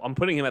 I'm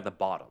putting him at the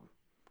bottom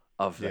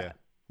of that. Yeah.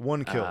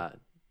 One kill.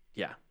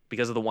 Yeah,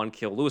 because of the one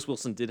kill. Lewis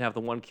Wilson did have the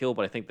one kill,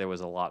 but I think there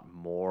was a lot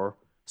more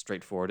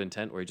straightforward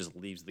intent where he just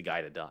leaves the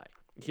guy to die.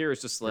 Here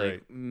it's just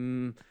like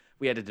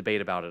we had to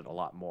debate about it a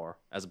lot more,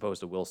 as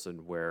opposed to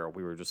Wilson, where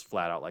we were just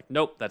flat out like,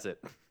 nope, that's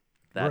it.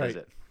 That is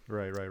it.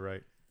 Right.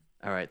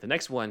 All right, the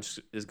next one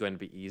is going to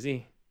be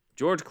easy.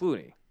 George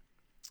Clooney.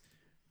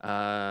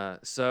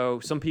 So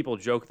some people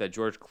joke that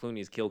George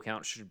Clooney's kill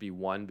count should be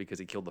 1 because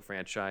he killed the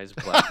franchise,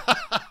 but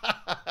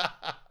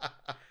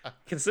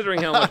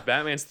considering how much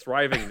Batman's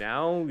thriving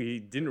now, he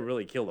didn't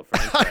really kill the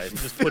franchise. He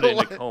just put it in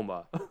a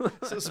coma.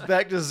 So it's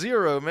back to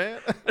 0,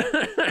 man.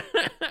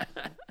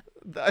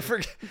 I feel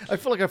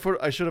like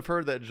I should have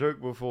heard that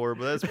joke before,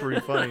 but that's pretty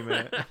funny,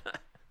 man.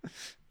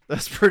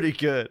 That's pretty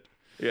good.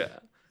 Yeah.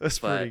 That's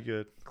pretty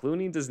good.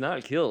 Clooney does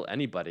not kill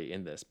anybody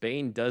in this.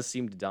 Bane does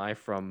seem to die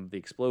from the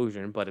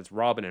explosion, but it's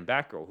Robin and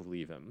Batgirl who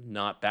leave him,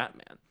 not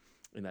Batman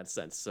in that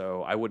sense.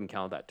 So I wouldn't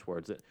count that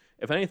towards it.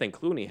 If anything,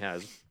 Clooney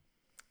has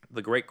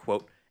the great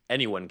quote,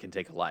 anyone can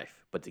take a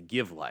life, but to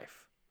give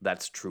life,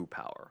 that's true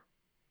power.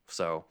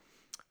 So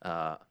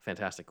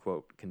fantastic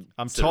quote.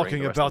 I'm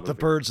talking about the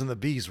birds and the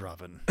bees,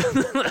 Robin.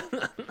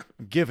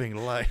 Giving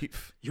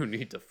life. You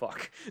need to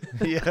fuck.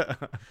 Yeah.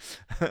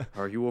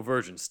 Are you a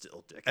virgin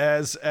still, Dick?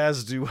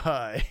 As do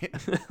I.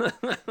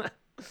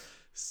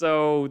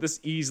 So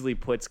this easily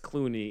puts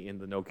Clooney in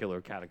the no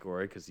killer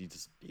category because he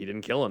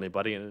didn't kill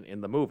anybody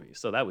in the movie.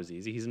 So that was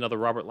easy. He's another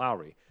Robert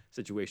Lowry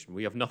situation.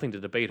 We have nothing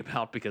to debate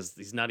about because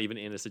he's not even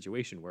in a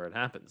situation where it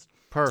happens.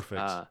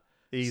 Perfect.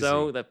 Easy.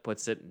 So that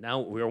puts it. Now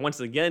we are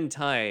once again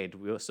tied.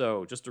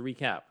 So just to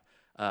recap.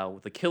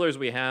 The killers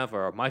we have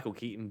are Michael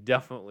Keaton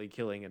definitely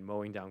killing and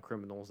mowing down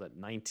criminals at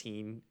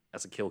 19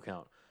 as a kill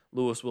count.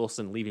 Lewis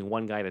Wilson leaving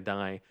one guy to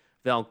die.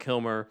 Val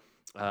Kilmer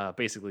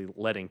basically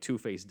letting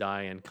Two-Face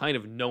die and kind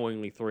of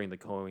knowingly throwing the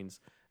coins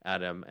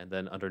at him. And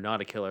then under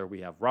Not a Killer,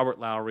 we have Robert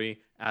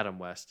Lowry, Adam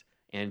West,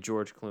 and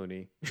George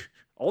Clooney.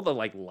 All the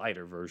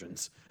lighter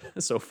versions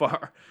so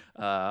far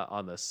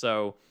on this.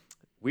 So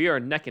we are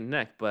neck and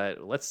neck,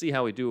 but let's see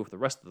how we do with the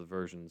rest of the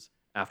versions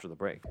after the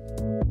break.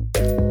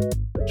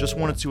 Just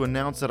wanted to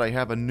announce that I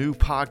have a new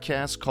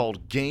podcast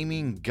called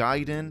Gaming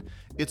Gaiden.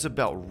 It's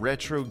about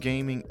retro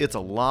gaming. It's a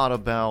lot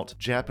about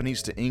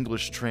Japanese to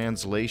English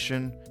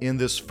translation. In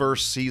this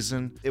first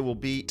season, it will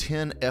be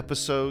 10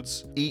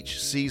 episodes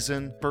each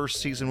season.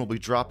 First season will be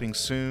dropping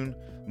soon,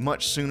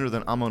 much sooner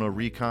than I'm on a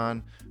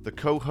Recon. The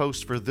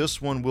co-host for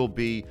this one will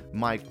be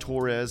Mike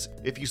Torres.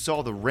 If you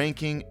saw the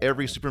ranking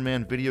every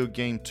Superman video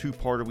game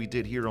two-parter we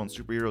did here on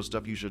Superhero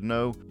Stuff You Should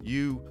Know,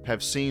 you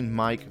have seen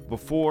Mike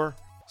before.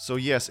 So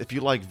yes, if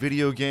you like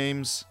video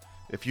games,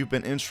 if you've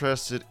been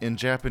interested in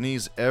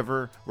Japanese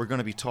ever, we're going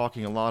to be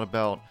talking a lot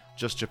about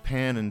just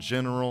Japan in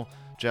general,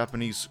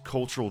 Japanese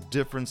cultural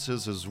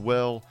differences as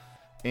well,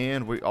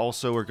 and we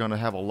also are going to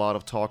have a lot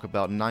of talk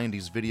about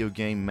 90s video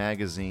game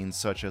magazines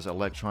such as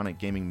Electronic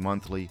Gaming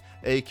Monthly,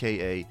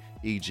 aka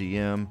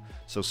EGM,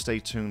 so stay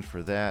tuned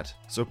for that.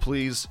 So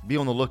please be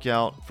on the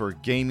lookout for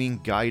Gaming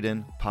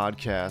Gaiden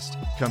podcast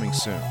coming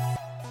soon.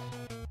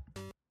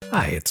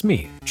 Hi, it's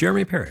me,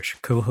 Jeremy Parrish,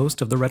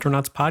 co-host of the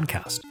Retronauts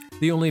podcast.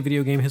 the only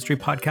video game history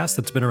podcast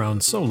that's been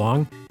around so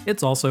long,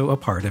 it's also a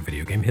part of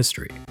video game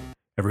history.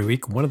 Every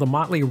week, one of the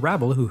motley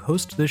rabble who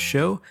host this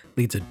show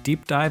leads a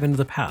deep dive into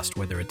the past,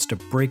 whether it's to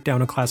break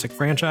down a classic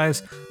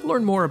franchise,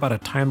 learn more about a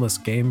timeless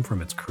game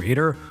from its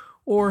creator,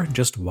 or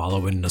just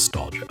wallow in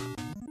nostalgia.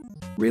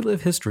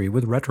 Relive history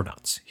with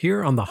Retronauts,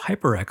 here on the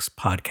HyperX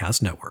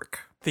Podcast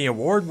Network. The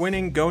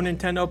award-winning Go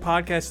Nintendo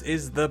podcast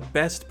is the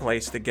best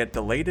place to get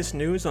the latest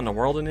news on the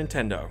world of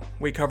Nintendo.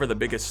 We cover the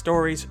biggest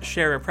stories,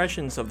 share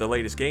impressions of the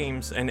latest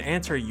games, and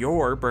answer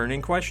your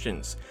burning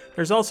questions.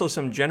 There's also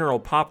some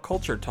general pop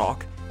culture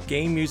talk,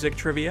 game music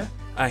trivia,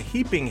 a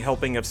heaping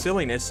helping of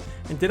silliness,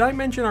 and did I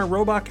mention our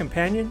robot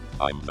companion?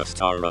 I'm the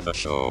star of the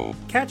show.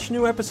 Catch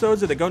new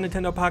episodes of the Go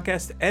Nintendo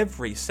podcast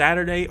every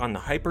Saturday on the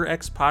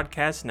HyperX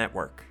Podcast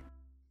Network.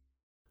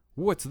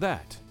 What's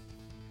that?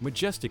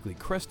 Majestically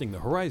cresting the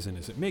horizon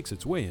as it makes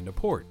its way into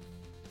port.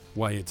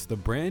 Why, it's the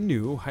brand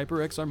new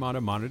HyperX Armada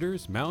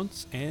monitors,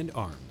 mounts, and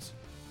arms.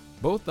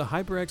 Both the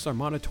HyperX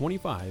Armada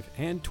 25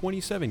 and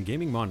 27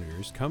 gaming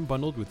monitors come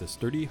bundled with a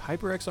sturdy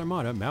HyperX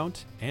Armada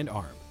mount and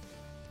arm.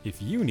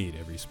 If you need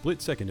every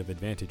split second of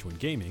advantage when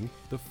gaming,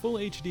 the Full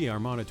HD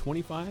Armada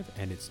 25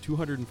 and its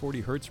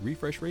 240Hz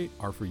refresh rate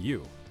are for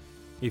you.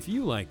 If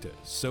you like to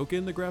soak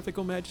in the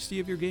graphical majesty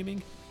of your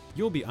gaming,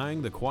 you'll be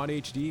eyeing the Quad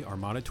HD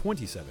Armada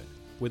 27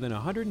 with an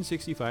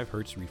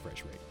 165Hz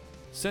refresh rate.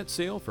 Set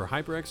sail for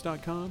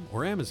HyperX.com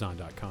or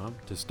Amazon.com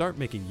to start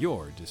making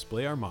your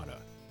display Armada.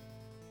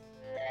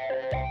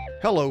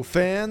 Hello,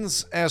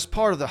 fans. As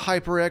part of the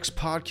HyperX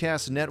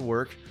Podcast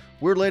Network,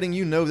 we're letting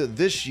you know that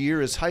this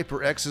year is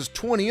HyperX's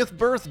 20th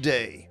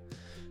birthday.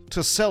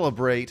 To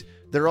celebrate,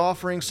 they're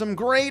offering some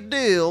great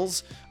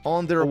deals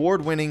on their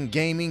award-winning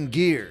gaming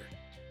gear.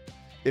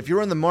 If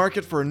you're in the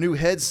market for a new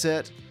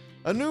headset,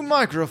 a new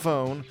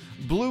microphone,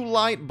 blue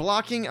light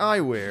blocking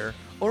eyewear,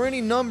 or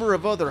any number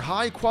of other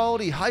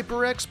high-quality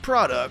HyperX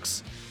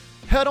products,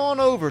 head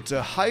on over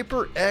to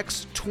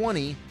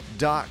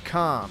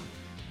HyperX20.com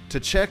to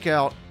check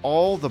out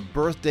all the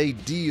birthday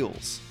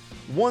deals.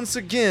 Once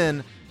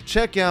again,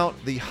 check out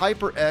the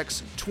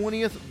HyperX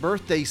 20th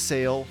birthday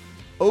sale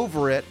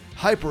over at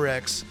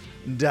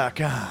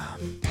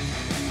HyperX.com.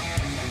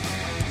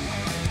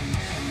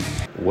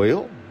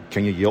 Well,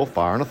 can you yell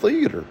fire in a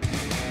theater?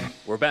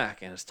 We're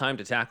back, and it's time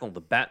to tackle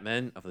the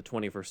Batman of the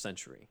 21st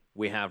century.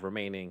 We have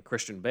remaining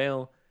Christian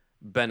Bale,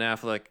 Ben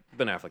Affleck.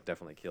 Ben Affleck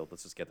definitely killed.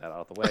 Let's just get that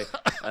out of the way.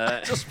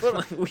 Just put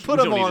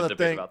him on the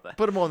thing.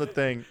 Put him on the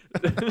thing.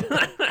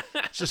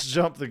 Just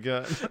jump the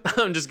gun.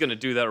 I'm just gonna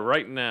do that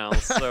right now.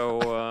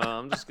 So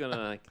I'm just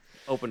gonna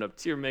open up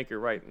Tier Maker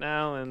right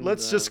now, and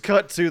let's just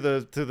cut to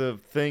the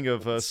thing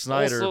of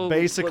Snyder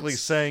basically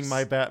saying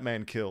my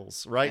Batman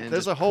kills. Right?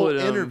 There's a whole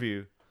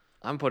interview.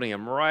 I'm putting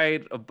him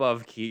right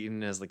above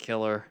Keaton as the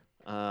killer.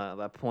 At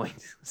that point,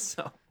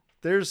 so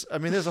there's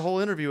a whole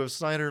interview of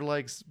Snyder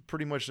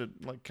pretty much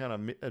kind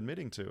of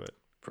admitting to it.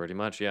 Pretty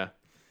much, yeah.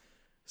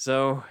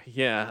 So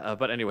yeah,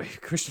 but anyway,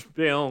 Christian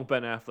Bale,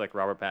 Ben Affleck,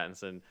 Robert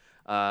Pattinson.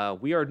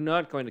 We are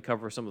not going to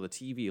cover some of the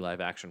TV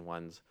live action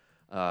ones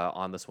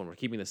on this one. We're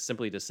keeping this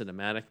simply to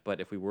cinematic, but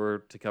if we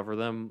were to cover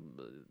them,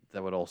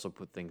 that would also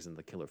put things in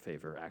the killer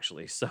favor,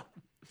 actually. So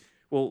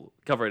we'll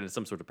cover it in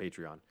some sort of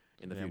Patreon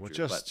in the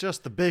future. Well,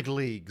 just the big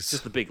leagues.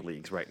 Just the big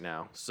leagues right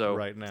now. So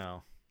right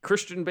now.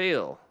 Christian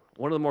Bale.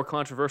 One of the more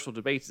controversial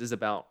debates is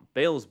about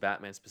Bale's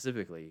Batman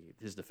specifically.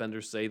 His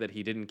defenders say that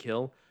he didn't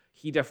kill.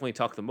 He definitely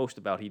talked the most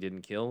about he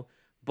didn't kill.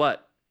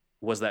 But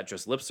was that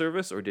just lip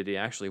service, or did he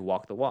actually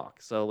walk the walk?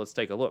 So let's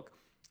take a look.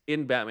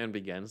 In Batman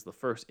Begins, the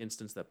first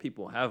instance that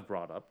people have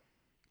brought up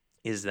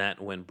is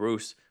that when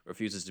Bruce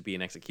refuses to be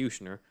an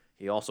executioner,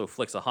 he also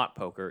flicks a hot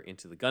poker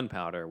into the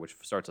gunpowder, which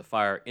starts a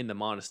fire in the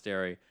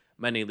monastery.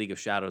 Many League of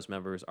Shadows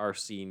members are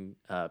seen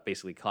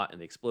basically caught in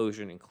the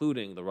explosion,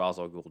 including the Ra's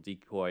al Ghul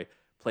decoy,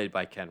 played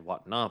by Ken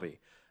Watanabe.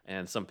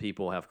 And some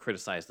people have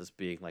criticized this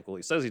being like, well,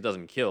 he says he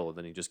doesn't kill, and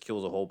then he just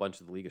kills a whole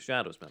bunch of the League of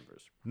Shadows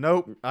members.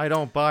 Nope, I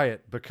don't buy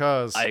it,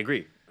 because I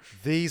agree.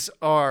 These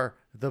are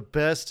the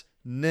best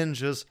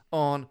ninjas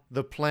on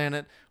the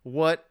planet.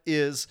 What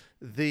is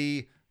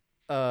the,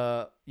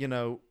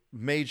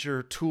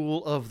 major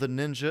tool of the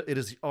ninja? It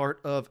is the art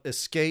of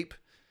escape.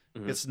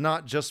 Mm-hmm. It's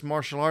not just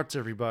martial arts,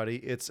 everybody.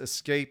 It's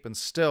escape and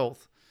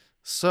stealth.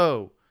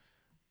 So,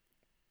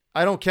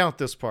 I don't count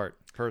this part,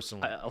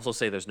 personally. I also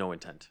say there's no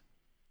intent.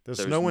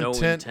 There's no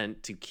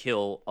intent to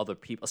kill other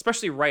people,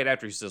 especially right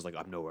after he says,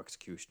 I'm no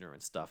executioner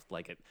and stuff.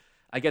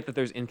 I get that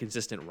there's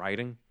inconsistent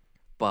writing,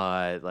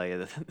 but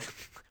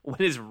when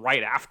it's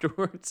right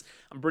afterwards,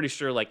 I'm pretty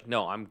sure,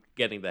 no, I'm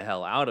getting the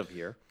hell out of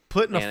here.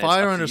 Putting a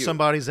fire under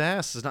somebody's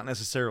ass is not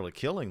necessarily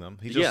killing them.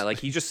 He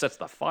just sets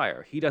the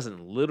fire. He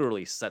doesn't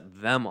literally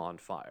set them on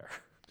fire.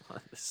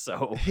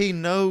 So he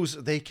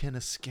knows they can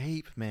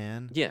escape,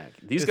 man. Yeah,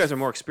 these guys are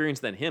more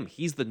experienced than him.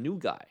 He's the new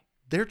guy.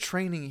 They're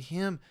training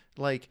him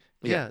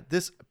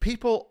this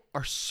people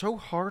are so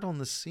hard on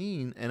the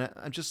scene, and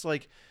I'm just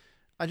like,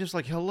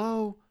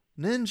 hello,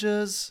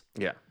 ninjas.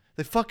 Yeah.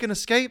 They fucking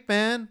escape,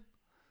 man.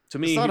 To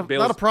me, not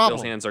a problem.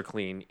 Bale's hands are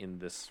clean in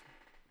this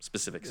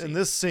specific scene. In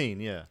this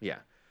scene, yeah. Yeah.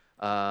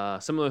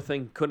 Similar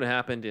thing could have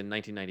happened in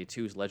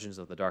 1992's Legends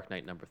of the Dark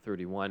Knight number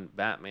 31.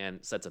 Batman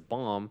sets a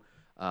bomb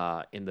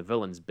in the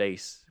villain's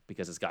base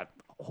because it's got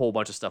a whole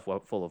bunch of stuff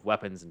full of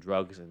weapons and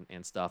drugs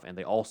and stuff, and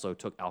they also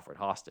took Alfred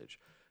hostage.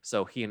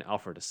 So he and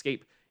Alfred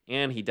escape,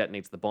 and he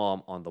detonates the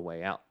bomb on the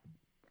way out.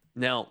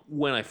 Now,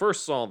 when I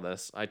first saw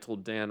this, I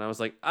told Dan, I was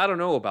like, I don't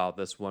know about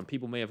this one.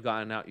 People may have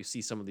gotten out. You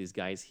see some of these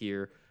guys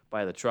here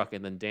by the truck,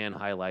 and then Dan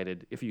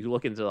highlighted, if you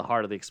look into the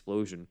heart of the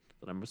explosion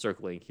that I'm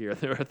circling here,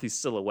 there are these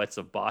silhouettes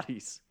of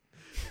bodies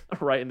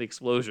right in the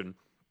explosion.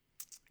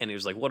 And he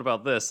was like, what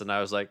about this? And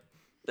I was like,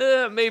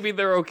 maybe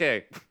they're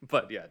okay.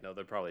 But yeah, no,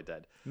 they're probably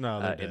dead,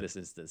 in this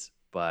instance.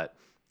 But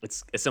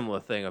it's a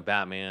similar thing of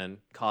Batman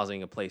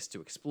causing a place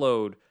to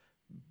explode,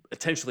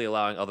 potentially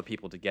allowing other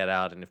people to get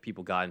out, and if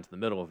people got into the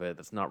middle of it,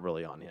 that's not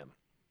really on him.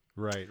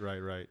 Right.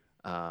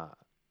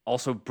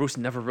 Also, Bruce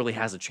never really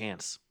has a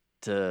chance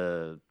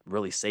to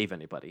really save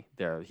anybody.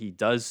 He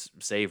does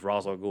save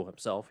Ra's al Ghul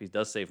himself. He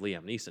does save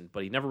Liam Neeson,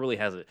 but he never really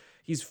has it.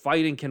 He's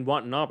fighting Ken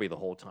Watanabe the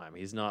whole time.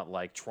 He's not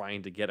like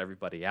trying to get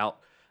everybody out.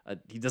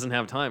 He doesn't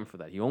have time for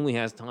that. He only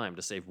has time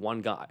to save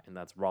one guy, and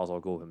that's Ra's al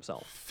Ghul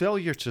himself.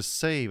 Failure to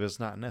save is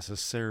not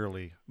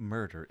necessarily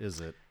murder, is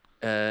it?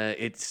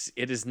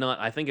 It is not.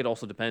 I think it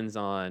also depends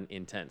on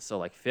intent. So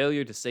like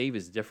failure to save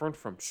is different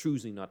from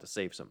choosing not to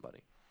save somebody.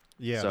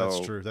 Yeah,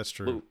 so, that's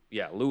true.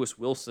 Lewis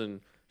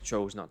Wilson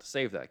chose not to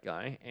save that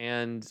guy,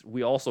 and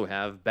we also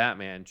have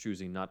Batman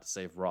choosing not to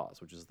save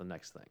Ra's, which is the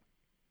next thing.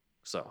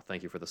 So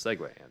thank you for the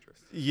segue, Andrew.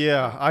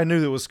 Yeah, I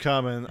knew it was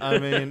coming. I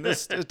mean,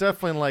 it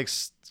definitely like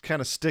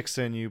kind of sticks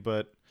in you,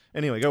 but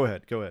anyway, go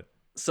ahead.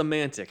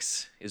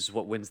 Semantics is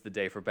what wins the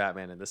day for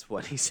Batman in this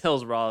one. He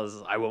tells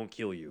Ra's, I won't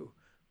kill you,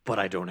 but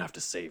I don't have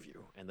to save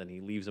you. And then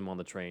he leaves him on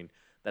the train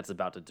that's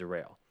about to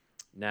derail.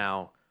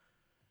 Now,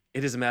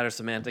 it is a matter of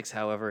semantics,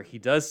 however. He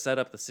does set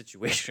up the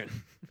situation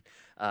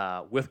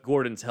with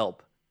Gordon's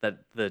help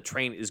that the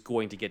train is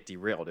going to get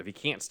derailed. If he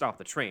can't stop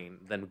the train,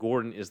 then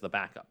Gordon is the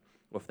backup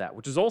with that,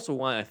 which is also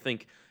why I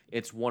think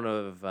it's one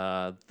of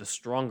the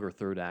stronger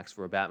third acts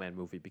for a Batman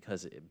movie,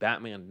 because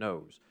Batman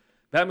knows.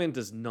 Batman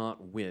does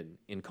not win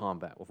in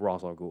combat with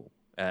Ra's al Ghul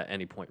at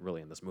any point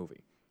really in this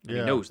movie. And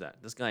he knows that.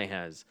 This guy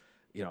has,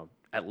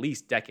 at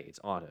least decades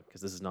on him,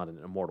 because this is not an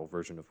immortal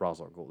version of Ra's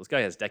al Ghul. This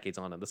guy has decades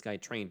on him. This guy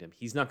trained him.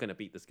 He's not going to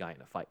beat this guy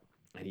in a fight,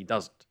 and he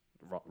doesn't.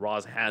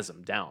 Ra's has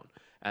him down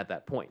at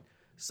that point.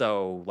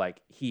 So,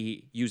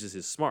 he uses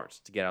his smarts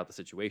to get out of the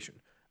situation.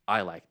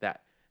 I like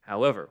that.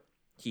 However,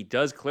 he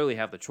does clearly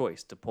have the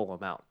choice to pull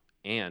him out,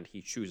 and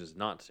he chooses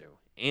not to.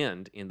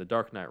 And in The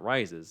Dark Knight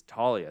Rises,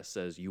 Talia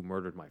says, you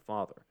murdered my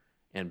father,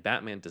 and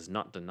Batman does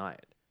not deny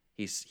it.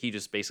 He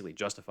just basically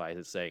justifies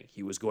it, saying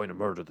he was going to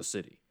murder the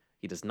city.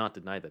 He does not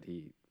deny that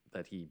he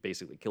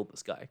basically killed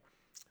this guy.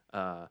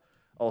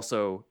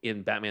 Also,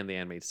 in Batman the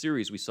Animated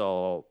Series, we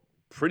saw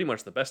pretty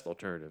much the best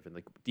alternative. In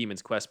the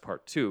Demon's Quest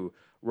Part 2,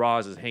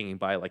 Ra's is hanging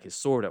by his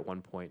sword at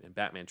one point, and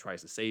Batman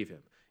tries to save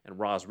him. And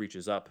Ra's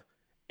reaches up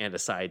and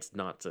decides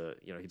not to,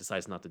 he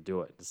decides not to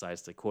do it.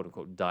 Decides to, quote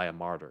unquote, die a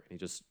martyr. And he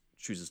just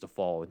chooses to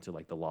fall into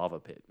the lava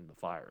pit and the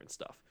fire and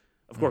stuff.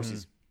 Of course,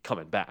 he's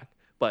coming back,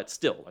 but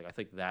still, I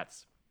think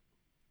that's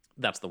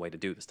the way to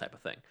do this type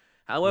of thing.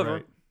 However,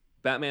 right.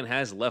 Batman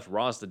has left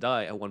Ra's to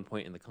die at one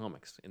point in the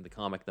comics. In the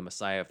comic, The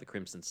Messiah of the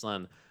Crimson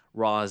Sun,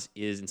 Ra's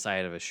is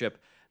inside of a ship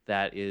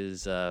that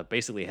is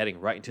basically heading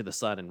right into the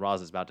sun, and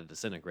Ra's is about to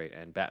disintegrate,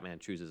 and Batman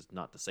chooses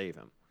not to save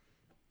him.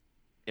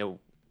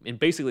 In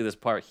basically this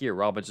part here,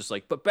 Robin's just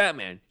like, but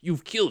Batman,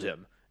 you've killed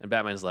him. And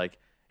Batman's like,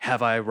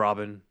 have I,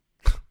 Robin?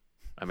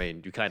 I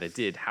mean, you kind of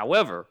did.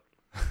 However,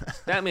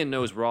 Batman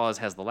knows Ra's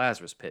has the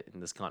Lazarus Pit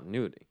in this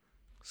continuity.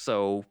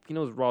 So he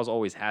knows Ra's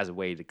always has a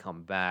way to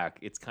come back.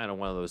 It's kind of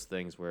one of those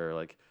things where,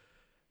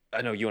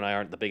 I know you and I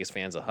aren't the biggest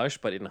fans of Hush,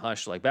 but in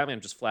Hush, Batman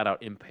just flat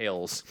out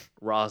impales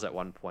Ra's at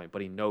one point,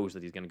 but he knows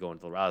that he's going to go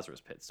into the Lazarus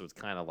Pit. So it's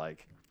kind of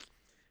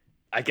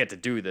I get to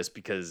do this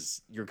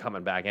because you're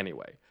coming back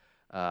anyway,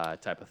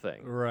 type of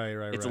thing.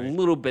 Right. It's a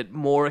little bit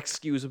more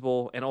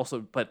excusable, and also,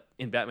 but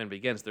in Batman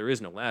Begins, there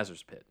is no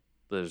Lazarus Pit.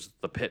 There's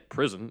the Pit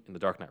prison in The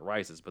Dark Knight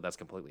Rises, but that's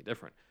completely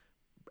different.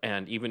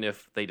 And even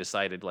if they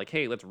decided,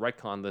 hey, let's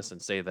retcon this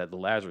and say that the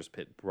Lazarus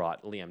Pit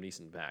brought Liam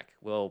Neeson back,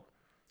 well,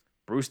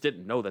 Bruce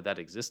didn't know that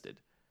existed,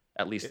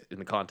 at least in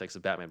the context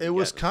of Batman Begins. It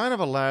was kind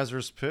of a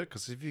Lazarus Pit,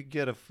 because if you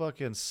get a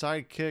fucking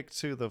sidekick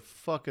to the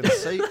fucking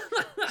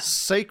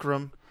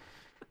sacrum,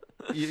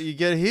 you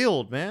get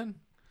healed, man.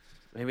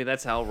 Maybe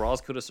that's how Ra's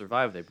could have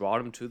survived. They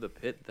brought him to the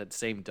pit. That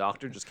same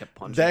doctor just kept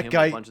punching him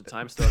a bunch of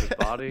times throughout his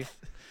body.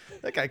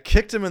 That guy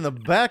kicked him in the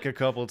back a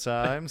couple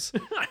times.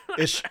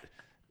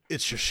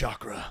 It's your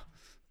chakra.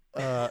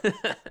 I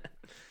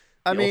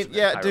mean,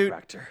 yeah, dude.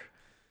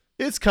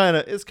 It's kind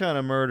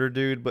of murder,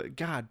 dude. But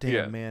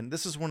goddamn, man,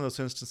 this is one of those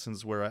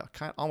instances where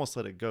I almost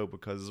let it go,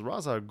 because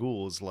Ra's al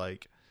Ghul is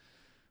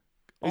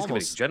he's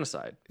almost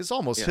genocide. It's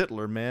almost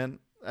Hitler, man.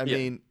 I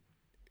mean,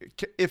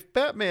 if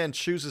Batman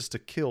chooses to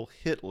kill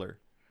Hitler,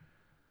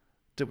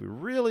 did we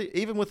really,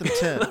 even with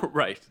intent,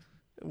 right?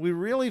 We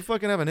really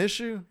fucking have an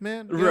issue,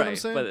 man? You know what I'm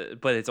saying?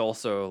 But it's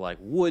also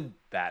would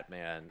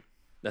Batman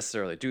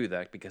necessarily do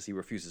that because he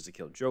refuses to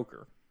kill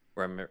Joker.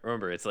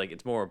 Remember,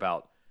 it's more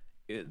about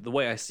the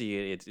way I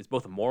see it. It's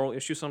both a moral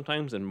issue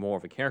sometimes and more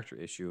of a character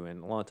issue.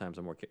 And a lot of times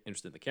I'm more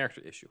interested in the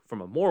character issue.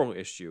 From a moral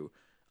issue,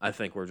 I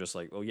think we're just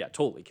like, oh yeah,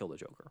 totally kill the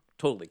Joker,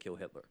 totally kill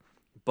Hitler.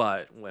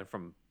 But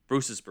from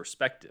Bruce's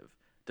perspective,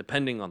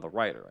 depending on the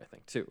writer, I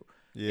think too,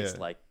 it's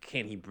like,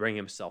 can he bring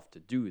himself to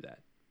do that?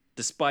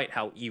 Despite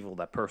how evil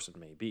that person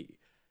may be,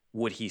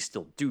 would he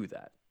still do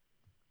that?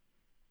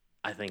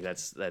 I think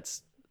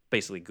that's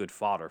basically good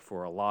fodder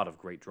for a lot of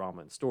great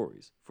drama and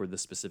stories for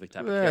this specific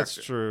type of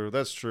character.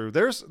 That's true.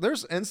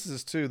 There's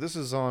instances too. This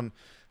is on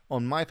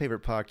my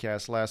favorite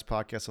podcast, Last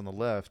Podcast on the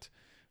Left.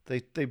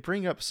 They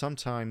bring up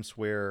sometimes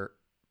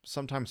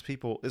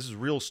people, this is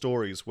real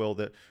stories,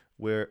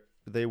 where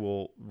they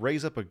will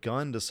raise up a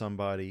gun to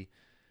somebody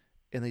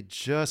and they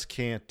just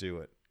can't do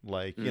it.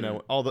 Like,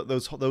 all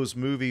those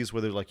movies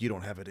where they're like, you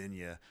don't have it in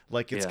you.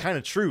 Like, it's kind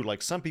of true.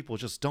 Like, some people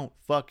just don't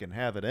fucking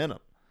have it in them.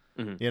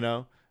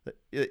 Mm-hmm.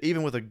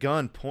 Even with a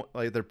gun,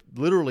 like, they're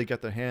literally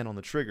got their hand on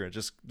the trigger.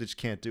 They just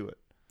can't do it.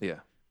 Yeah.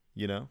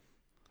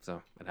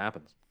 So it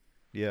happens.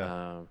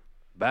 Yeah.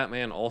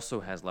 Batman also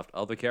has left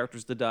other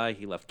characters to die.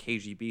 He left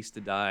KG Beast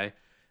to die,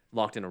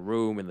 locked in a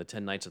room in the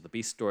 10 Nights of the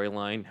Beast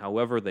storyline.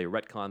 However, they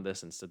retconned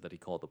this and said that he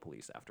called the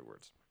police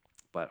afterwards.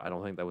 But I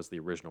don't think that was the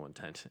original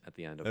intent at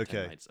the end of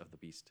 10 Nights of the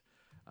Beast.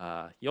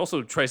 He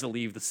also tries to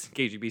leave the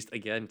KG Beast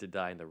again to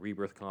die in the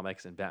Rebirth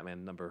comics in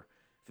Batman number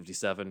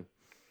 57.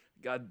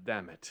 God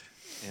damn it.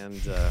 And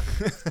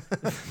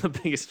the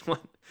biggest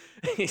one,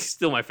 he's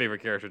still my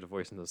favorite character to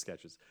voice in those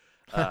sketches.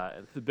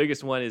 The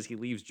biggest one is he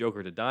leaves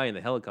Joker to die in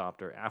the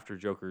helicopter after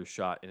Joker is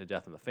shot in a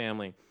Death in the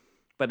Family.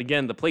 But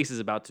again, the place is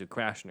about to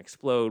crash and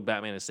explode.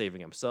 Batman is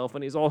saving himself,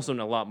 and he's also in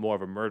a lot more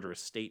of a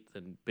murderous state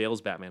than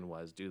Bale's Batman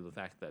was due to the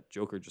fact that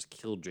Joker just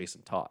killed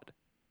Jason Todd.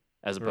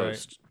 As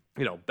opposed,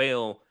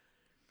 Bale,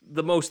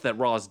 the most that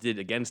Ross did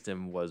against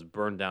him was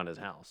burn down his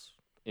house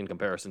in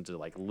comparison to,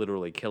 like,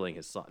 literally killing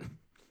his son.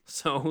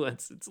 So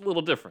it's a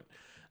little different.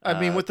 I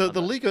mean, with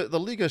the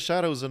League of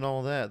Shadows and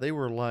all that, they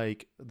were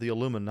like the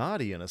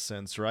Illuminati in a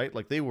sense, right?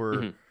 Like, they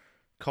were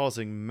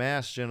causing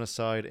mass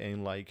genocide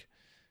and, like,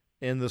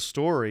 in the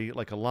story,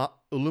 like, a lot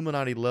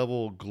Illuminati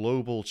level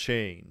global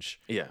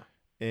change. Yeah.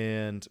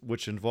 And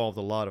which involved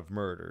a lot of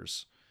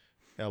murders,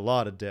 a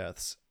lot of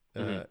deaths,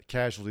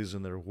 casualties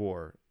in their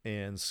war.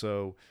 And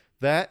so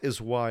that is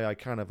why I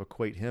kind of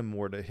equate him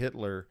more to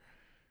Hitler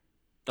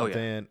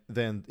than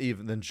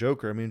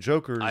Joker. I mean,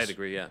 Joker's... I'd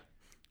agree, yeah.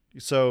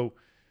 So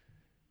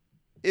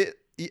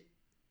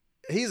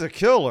he's a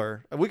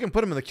killer. We can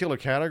put him in the killer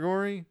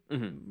category,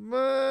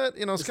 but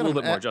it's kind of a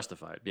little bit more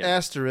justified. Yeah.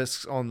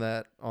 Asterisks on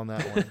that one.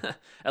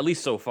 At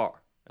least so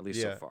far.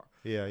 So far.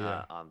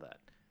 Yeah. On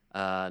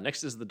that.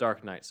 Next is The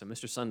Dark Knight. So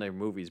Mr. Sunday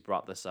Movies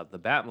brought this up. The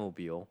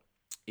Batmobile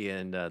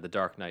in The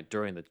Dark Knight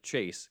during the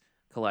chase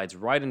collides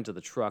right into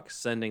the truck,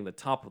 sending the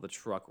top of the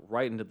truck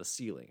right into the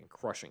ceiling and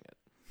crushing it.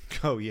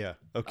 Oh, yeah.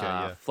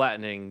 Okay,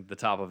 flattening the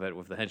top of it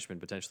with the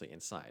henchman potentially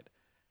inside.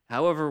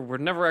 However, we're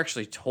never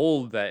actually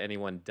told that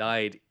anyone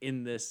died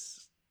in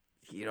this.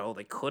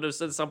 They could have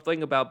said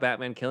something about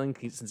Batman killing,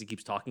 since he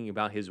keeps talking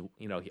about his,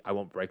 I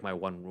won't break my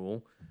one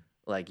rule.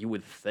 Like, you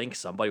would think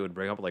somebody would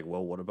bring up, like,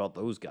 well, what about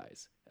those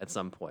guys at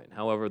some point?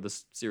 However,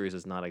 this series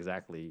is not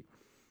exactly,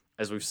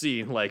 as we've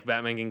seen, like,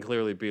 Batman can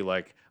clearly be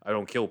like, I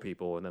don't kill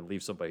people, and then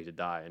leave somebody to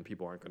die, and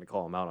people aren't going to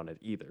call him out on it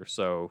either.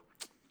 So,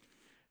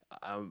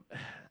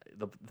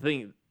 the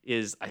thing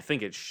is, I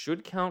think it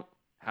should count.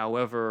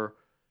 However,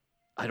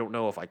 I don't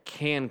know if I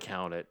can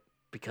count it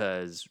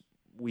because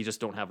we just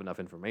don't have enough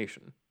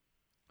information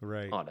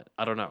on it.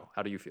 I don't know.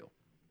 How do you feel?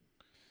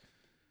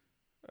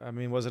 I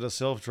mean, was it a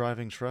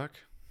self-driving truck?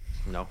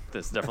 No,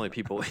 there's definitely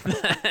people in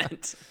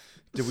that.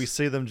 Did we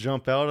see them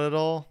jump out at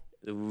all?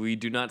 We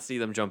do not see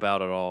them jump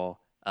out at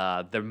all.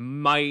 There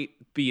might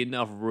be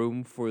enough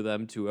room for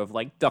them to have,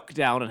 like, ducked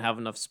down and have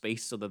enough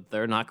space so that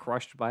they're not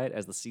crushed by it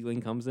as the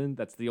ceiling comes in.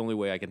 That's the only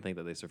way I can think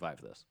that they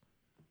survive this.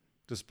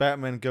 Does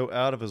Batman go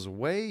out of his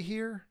way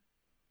here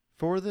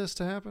for this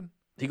to happen?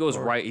 He goes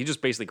right. He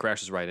just basically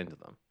crashes right into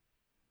them.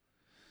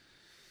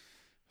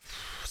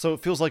 So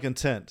it feels like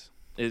intent.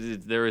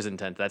 There is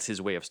intent. That's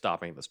his way of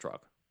stopping this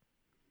truck.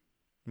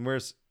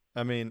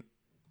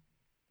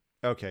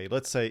 Okay,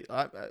 let's say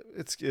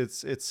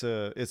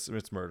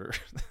it's murder.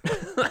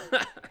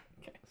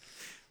 Okay.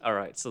 All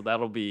right, so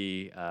that'll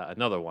be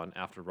another one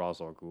after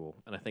Ra's al Ghul,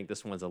 and I think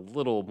this one's a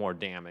little more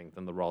damning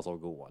than the Ra's al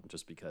Ghul one,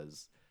 just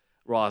because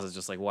Ra's is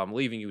just like, well, I'm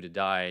leaving you to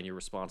die, and you're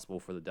responsible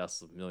for the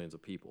deaths of millions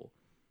of people.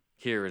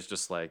 Here is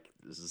just like,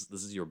 this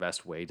is your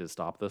best way to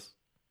stop this,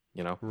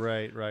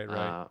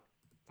 Right.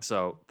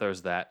 So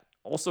there's that.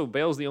 Also,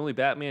 Bale's the only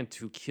Batman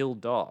to kill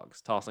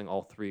dogs, tossing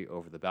all three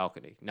over the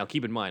balcony. Now,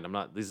 keep in mind,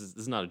 this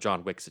is not a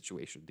John Wick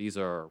situation. These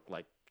are,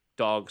 like,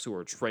 dogs who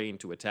are trained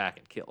to attack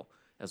and kill,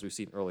 as we've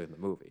seen earlier in the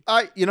movie.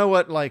 You know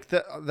what? Like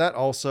that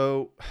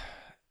also,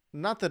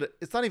 not that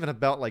it's not even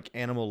about like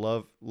animal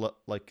love,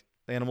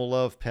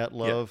 pet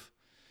love.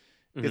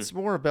 Yeah. It's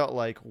more about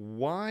like,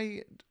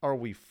 why are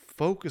we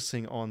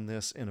focusing on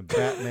this in a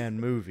Batman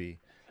movie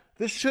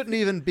This shouldn't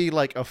even be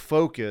like a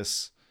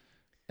focus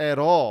at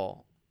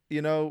all.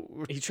 You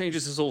know, he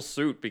changes his whole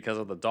suit because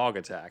of the dog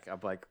attack.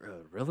 I'm like,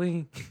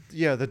 really?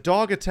 Yeah, the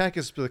dog attack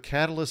is the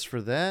catalyst for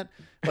that.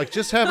 Like,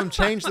 just have him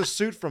change the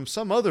suit from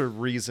some other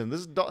reason.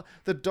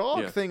 The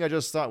dog thing I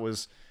just thought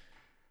was,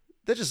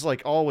 that just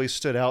like always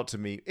stood out to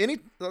me. I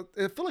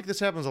feel like this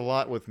happens a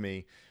lot with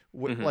me.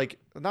 Like,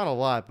 not a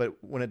lot, but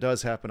when it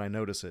does happen, I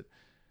notice it.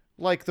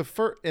 Like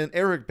in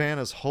Eric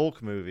Bana's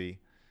Hulk movie,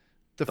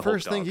 the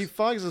first thing he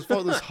fights is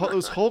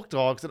those Hulk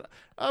dogs. And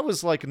I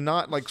was like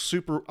not like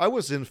super. I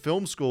was in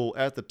film school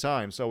at the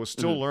time, so I was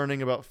still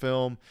learning about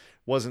film.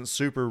 Wasn't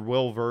super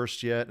well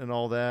versed yet and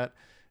all that.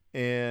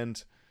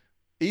 And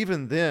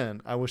even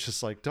then, I was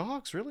just like,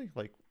 dogs, really?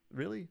 Like,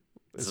 really?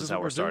 This is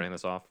how we're starting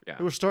this off. Yeah,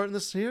 we're starting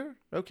this here.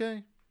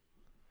 Okay.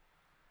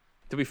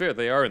 To be fair,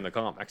 they are in the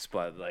comics,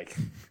 but like,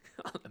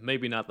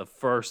 maybe not the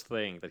first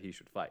thing that he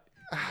should fight.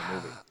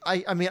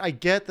 I mean, I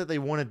get that they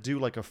want to do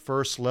like a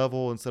first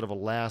level instead of a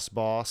last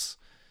boss.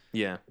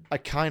 Yeah. I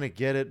kind of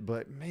get it,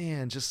 but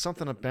man, just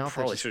something about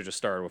Probably should have just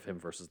started with him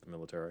versus the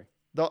military.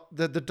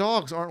 The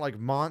dogs aren't like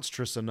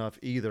monstrous enough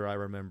either, I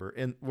remember.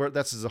 And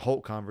that's a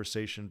Hulk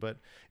conversation, but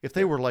if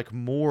they were like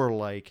more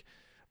like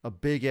a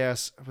big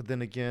ass, but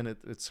then again,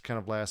 it's kind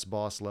of last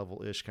boss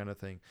level-ish kind of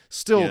thing.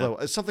 Still though,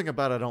 it's something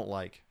about it I don't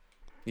like.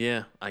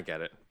 Yeah, I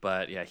get it.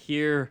 But yeah,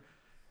 here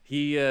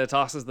he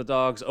tosses the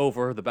dogs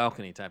over the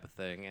balcony type of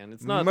thing, and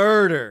it's not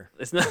murder.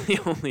 It's not the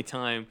only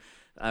time.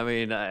 I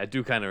mean, I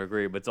do kind of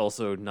agree, but it's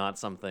also not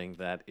something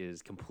that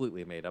is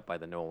completely made up by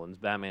the Nolans.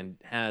 Batman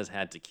has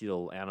had to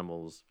kill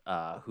animals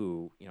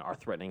who are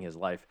threatening his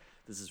life.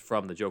 This is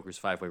from the Joker's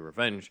Five-Way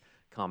Revenge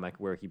comic,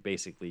 where he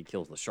basically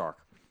kills the shark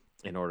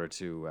in order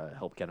to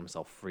help get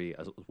himself free,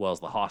 as well as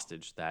the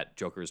hostage that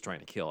Joker is trying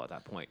to kill at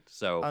that point.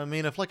 So, I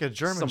mean, if like a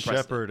German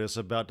Shepherd is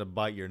about to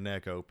bite your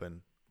neck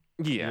open,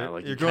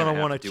 you're going to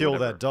want to kill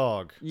that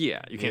dog.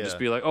 Yeah, you can't just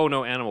be like, oh,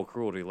 no, animal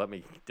cruelty, let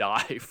me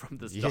die from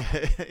this dog.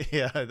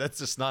 Yeah, that's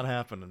just not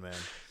happening, man.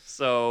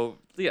 So,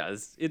 yeah,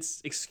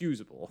 it's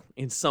excusable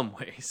in some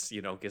ways,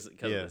 because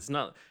this is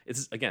not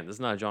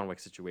a John Wick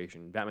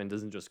situation. Batman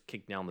doesn't just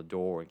kick down the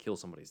door and kill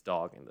somebody's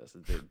dog in this.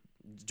 The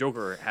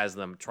Joker has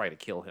them try to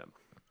kill him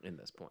in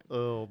this point.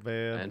 Oh,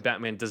 man. And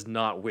Batman does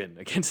not win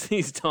against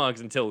these dogs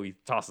until he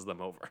tosses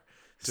them over.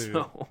 Dude.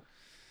 So...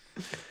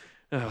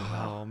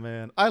 Oh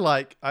man, I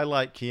like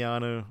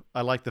Keanu. I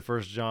like the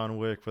first John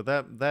Wick, but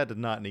that did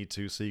not need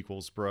 2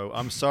 sequels, bro.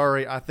 I'm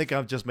sorry. I think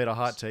I've just made a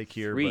hot take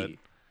here, but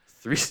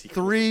 3 sequels.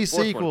 3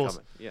 sequels.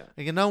 Yeah.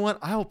 And you know what?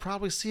 I will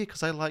probably see it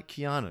because I like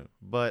Keanu.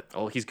 But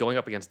he's going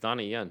up against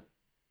Donnie Yen.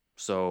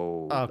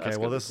 So okay,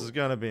 well this is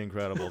gonna be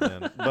incredible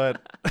then.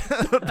 but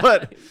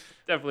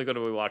definitely going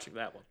to be watching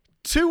that one.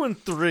 2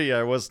 and 3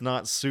 I was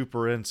not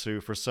super into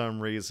for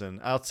some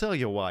reason. I'll tell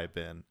you why,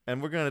 Ben. And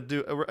we're going to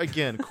do,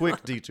 again,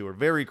 quick detour,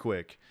 very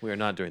quick. We are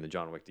not doing the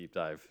John Wick deep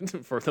dive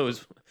for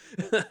those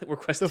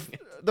requesting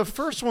the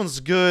first one's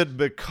good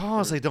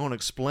because they don't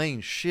explain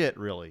shit,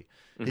 really.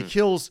 They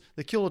kill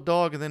a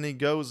dog and then he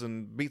goes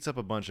and beats up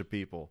a bunch of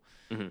people.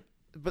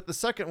 But the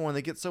second one,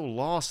 they get so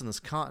lost in this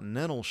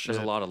continental shit.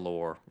 There's a lot of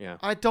lore, yeah.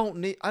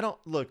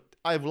 Look,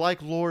 I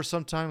like lore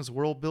sometimes,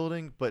 world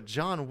building, but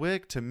John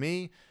Wick, to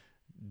me,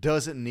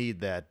 doesn't need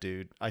that,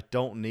 dude. I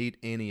don't need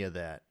any of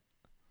that.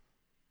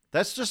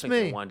 That's just me.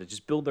 They wanted to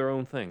just build their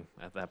own thing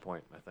at that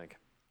point, I think.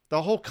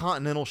 The whole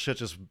continental shit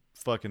just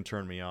fucking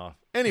turned me off.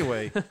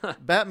 Anyway,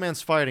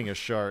 Batman's fighting a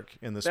shark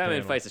in this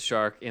Batman fights a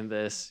shark in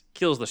this,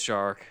 kills the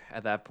shark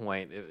at that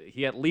point.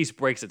 He at least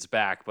breaks its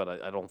back, but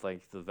I don't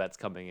think the vet's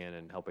coming in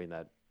and helping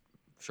that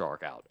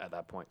shark out at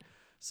that point.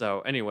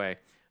 So anyway,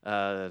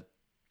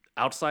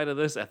 outside of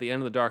this, at the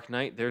end of the Dark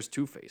Knight, there's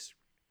Two-Face.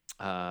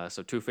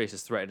 So Two-Face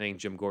is threatening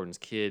Jim Gordon's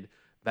kid.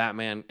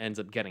 Batman ends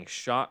up getting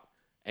shot,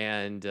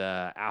 and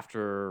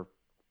after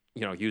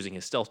using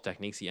his stealth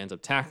techniques, he ends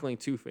up tackling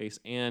Two-Face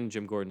and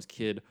Jim Gordon's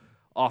kid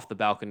off the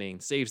balcony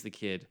and saves the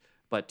kid,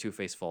 but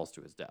Two-Face falls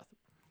to his death.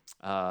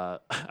 I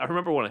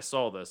remember when I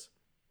saw this,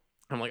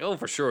 I'm like, oh,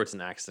 for sure it's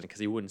an accident,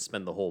 because he wouldn't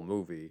spend the whole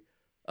movie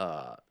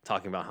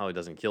talking about how he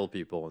doesn't kill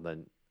people and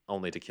then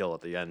only to kill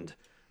at the end,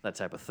 that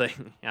type of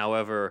thing.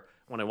 However,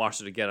 when I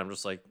watched it again, I'm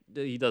just like,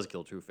 he does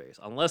kill Two-Face.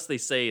 Unless they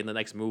say in the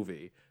next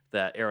movie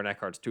that Aaron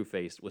Eckhart's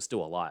Two-Face was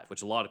still alive,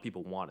 which a lot of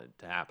people wanted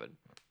to happen,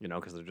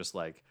 because they're just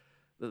like,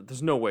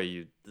 there's no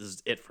way this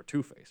is it for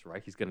Two-Face,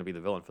 right? He's going to be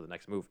the villain for the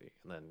next movie.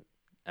 And then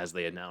as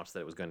they announced that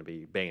it was going to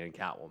be Bane and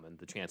Catwoman,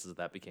 the chances of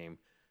that became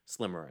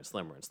slimmer and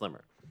slimmer and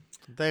slimmer.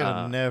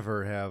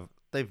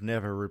 They've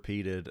never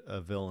repeated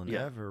a villain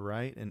ever,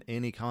 right? In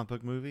any comic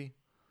book movie?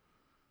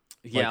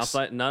 Yeah,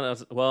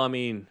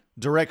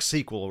 direct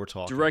sequel we're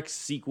talking. Direct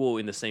sequel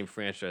in the same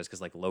franchise, because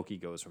like Loki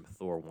goes from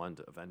Thor 1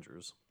 to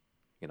Avengers,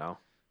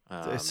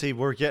 See,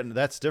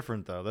 that's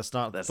different though. That's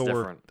Thor.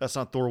 Different. That's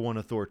not Thor 1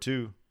 to Thor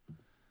 2.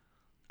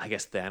 I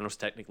guess Thanos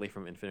technically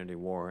from Infinity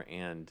War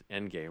and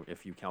Endgame,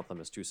 if you count them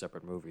as 2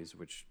 separate movies,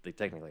 which they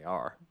technically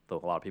are, though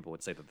a lot of people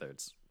would say that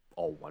it's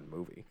all one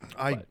movie.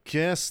 I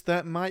guess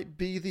that might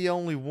be the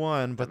only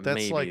one, but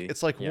that's maybe,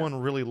 it's like yeah. one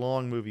really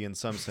long movie in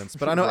some sense.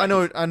 But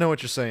Right. I know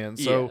what you're saying.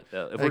 So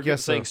if I we're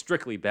guess saying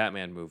strictly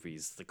Batman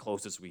movies, the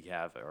closest we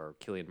have are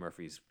Cillian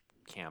Murphy's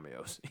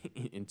cameos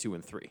in 2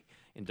 and 3,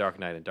 in Dark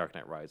Knight and Dark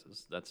Knight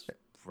Rises. That's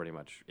pretty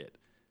much it.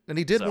 And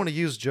he did want to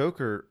use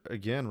Joker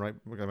again, right?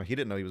 I mean, he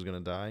didn't know he was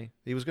going to die.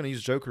 He was going to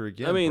use Joker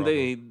again. I mean,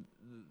 probably.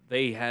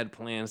 they had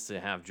plans to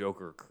have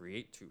Joker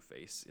create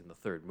Two-Face in the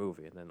third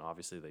movie, and then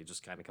obviously they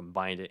just kind of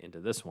combined it into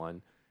this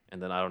one. And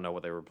then I don't know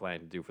what they were planning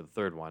to do for the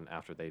third one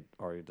after they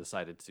already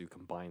decided to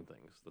combine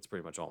things. That's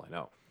pretty much all I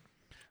know.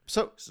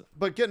 So,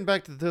 but getting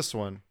back to this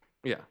one,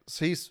 yeah.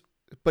 So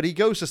he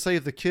goes to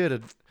save the kid,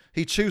 and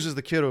he chooses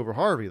the kid over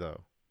Harvey,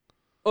 though.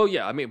 Oh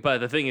yeah, I mean, but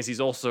the thing is,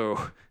 he's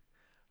also.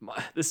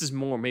 This is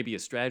more maybe a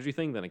strategy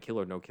thing than a kill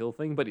or no kill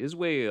thing, but his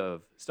way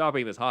of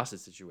stopping this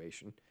hostage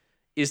situation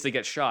is to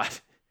get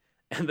shot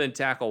and then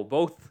tackle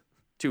both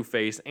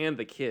Two-Face and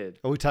the kid.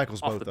 Oh, he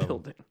tackles off both the of them.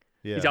 building.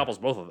 Yeah. He tackles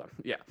both of them.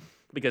 Yeah,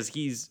 because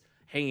he's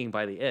hanging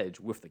by the edge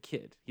with the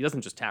kid. He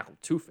doesn't just tackle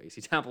Two-Face.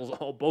 He tackles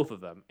both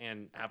of them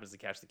and happens to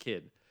catch the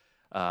kid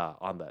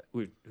on that.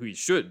 Who he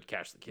should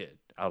catch the kid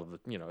out of the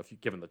if you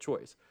give him the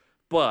choice.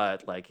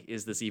 But like,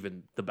 is this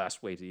even the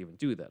best way to even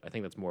do that? I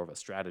think that's more of a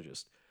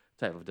strategist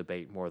type of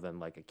debate more than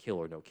like a kill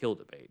or no kill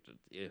debate.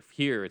 If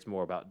here it's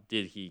more about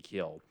did he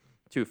kill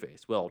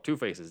Two-Face? Well,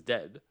 Two-Face is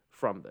dead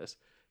from this.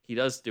 He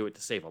does do it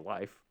to save a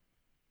life,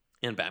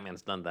 and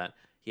Batman's done that.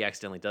 He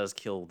accidentally does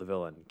kill the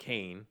villain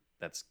Kane.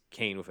 That's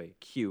Kane with a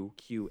Q,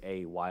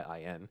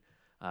 Q-A-Y-I-N.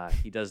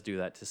 He does do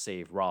that to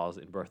save Ra's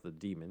in Birth of the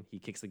Demon. He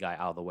kicks the guy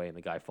out of the way, and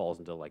the guy falls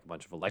into like a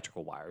bunch of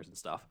electrical wires and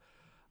stuff.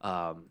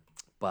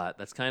 But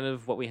that's kind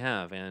of what we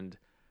have, and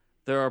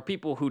there are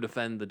people who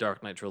defend the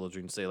Dark Knight trilogy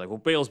and say, like, well,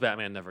 Bale's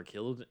Batman never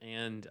killed,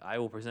 and I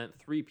will present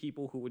 3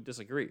 people who would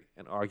disagree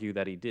and argue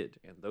that he did.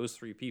 And those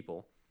 3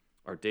 people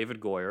are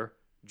David Goyer,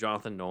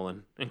 Jonathan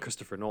Nolan, and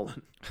Christopher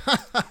Nolan.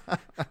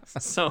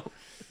 So,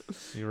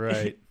 you're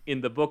right.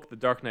 In the book, The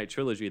Dark Knight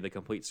Trilogy, The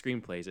Complete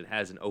Screenplays, it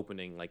has an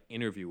opening like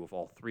interview with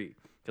all 3,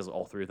 because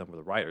all 3 of them were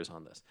the writers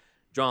on this.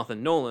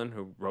 Jonathan Nolan,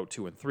 who wrote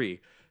 2 and 3,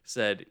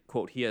 said,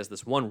 quote, he has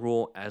this one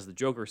rule, as the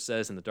Joker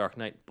says in The Dark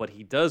Knight, but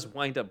he does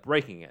wind up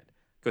breaking it.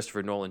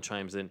 Christopher Nolan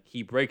chimes in,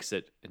 he breaks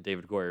it, and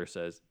David Goyer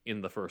says, in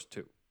the first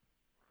 2.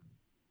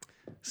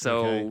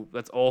 So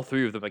That's all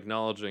 3 of them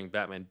acknowledging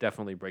Batman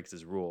definitely breaks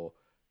his rule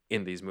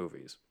in these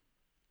movies.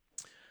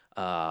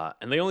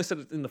 And they only said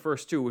it in the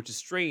first 2, which is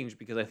strange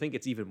because I think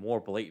it's even more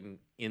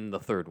blatant in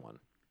the third one.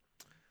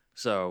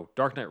 So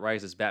Dark Knight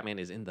Rises, Batman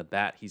is in the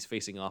Bat. He's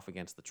facing off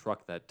against the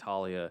truck that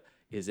Talia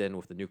is in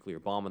with the nuclear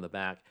bomb in the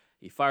back.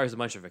 He fires a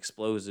bunch of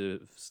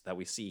explosives that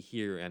we see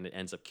here, and it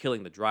ends up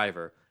killing the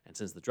driver. And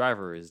since the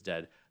driver is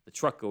dead, the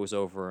truck goes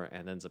over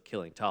and ends up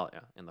killing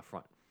Talia in the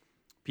front.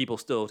 People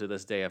still, to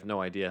this day, have no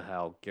idea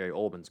how Gary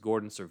Oldman's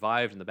Gordon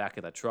survived in the back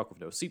of that truck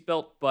with no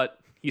seatbelt, but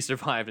he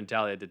survived and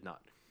Talia did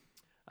not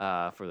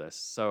for this.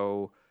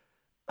 So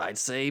I'd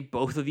say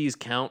both of these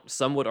count.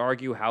 Some would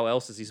argue, how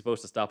else is he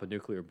supposed to stop a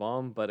nuclear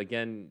bomb? But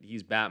again,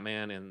 he's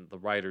Batman, and the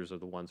writers are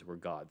the ones who are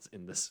gods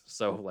in this.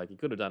 So like, he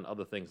could have done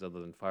other things other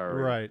than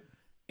firing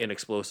an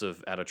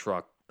explosive at a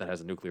truck that has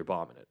a nuclear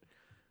bomb in it.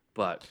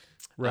 But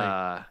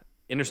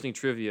interesting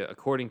trivia,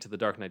 according to the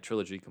Dark Knight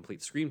Trilogy Complete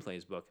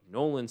Screenplays book,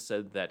 Nolan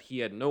said that he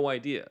had no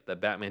idea that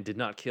Batman did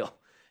not kill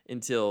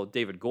until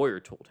David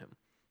Goyer told him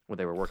when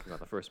they were working on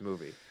the first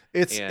movie.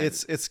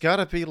 It's got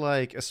to be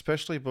like,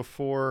 especially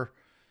before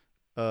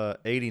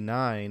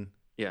 89.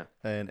 Yeah.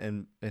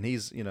 And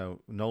he's,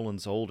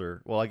 Nolan's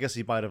older. Well, I guess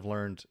he might have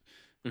learned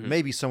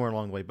maybe somewhere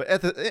along the way. But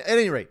at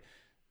any rate,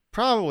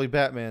 probably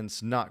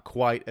Batman's not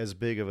quite as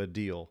big of a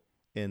deal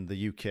in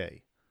the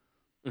UK.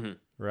 Mm-hmm.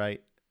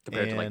 Right?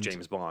 Compared to like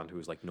James Bond,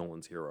 who's like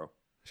Nolan's hero.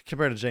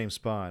 Compared to James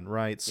Bond,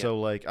 right? Yeah. So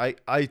like I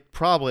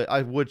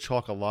would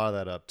chalk a lot of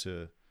that up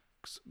to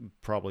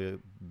probably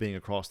being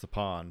across the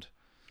pond.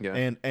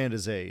 Yeah. And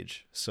his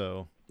age.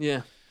 So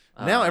yeah.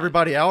 Now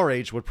everybody our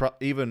age would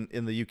even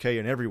in the UK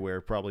and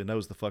everywhere probably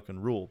knows the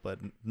fucking rule, but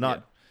not.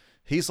 Yeah.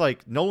 He's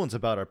like Nolan's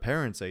about our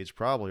parents' age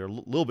probably, or a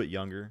little bit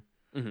younger.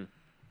 Mm-hmm.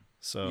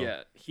 So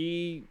yeah,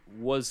 he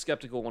was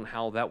skeptical on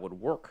how that would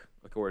work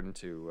according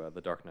to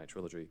the Dark Knight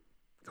Trilogy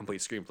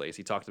Complete Screenplays.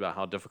 He talked about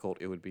how difficult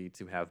it would be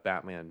to have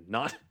Batman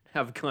not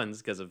have guns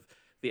because of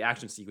the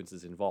action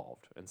sequences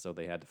involved, and so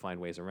they had to find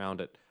ways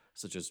around it,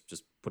 such as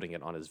just putting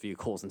it on his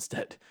vehicles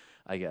instead,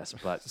 I guess.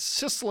 But it's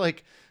just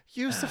like,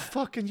 use the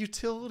fucking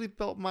utility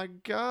belt, my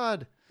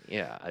God.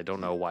 Yeah, I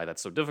don't know why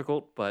that's so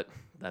difficult, but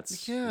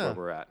that's where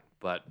we're at.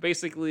 But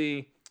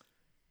basically,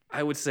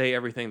 I would say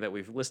everything that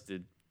we've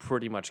listed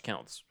pretty much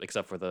counts,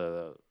 except for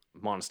the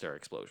monastery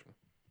explosion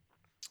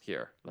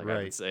here. Like,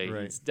 I would say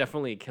he's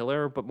definitely a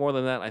killer, but more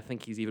than that, I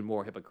think he's even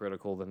more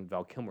hypocritical than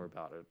Val Kilmer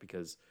about it,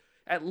 because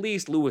at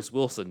least Lewis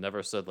Wilson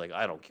never said, like,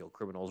 I don't kill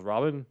criminals,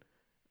 Robin.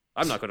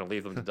 I'm not going to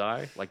leave them to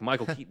die. Like,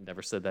 Michael Keaton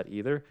never said that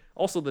either.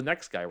 Also, the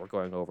next guy we're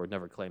going over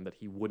never claimed that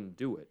he wouldn't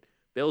do it.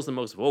 Bale's the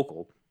most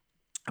vocal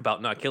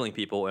about not killing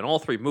people in all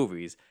 3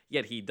 movies,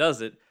 yet he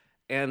does it,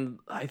 And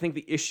I think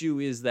the issue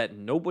is that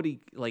nobody,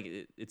 like,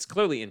 it's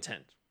clearly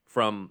intent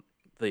from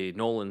the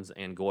Nolans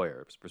and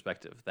Goyer's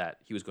perspective that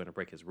he was going to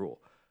break his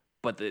rule.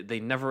 But they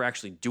never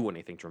actually do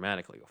anything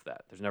dramatically with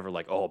that. There's never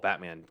like, oh,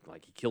 Batman,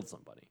 like, he killed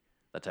somebody,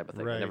 that type of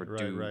thing. They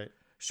never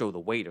show the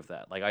weight of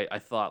that. Like, I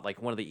thought,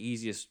 like, one of the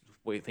easiest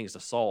things to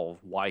solve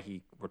why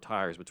he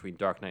retires between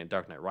Dark Knight and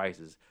Dark Knight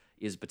Rises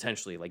is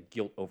potentially, like,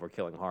 guilt over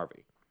killing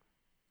Harvey.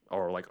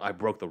 Or, like, I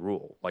broke the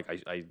rule. Like,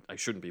 I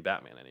shouldn't be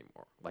Batman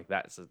anymore. Like,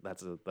 that's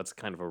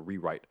kind of a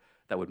rewrite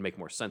that would make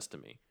more sense to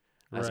me.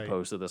 As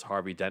opposed to this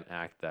Harvey Dent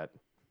Act that,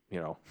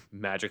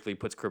 magically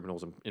puts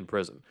criminals in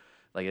prison.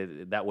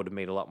 Like, that would have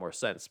made a lot more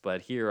sense.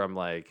 But here I'm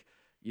like,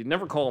 you'd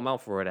never call him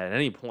out for it at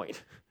any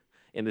point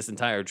in this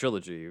entire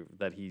trilogy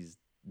that he's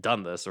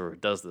done this or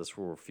does this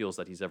or feels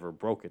that he's ever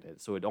broken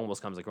it. So it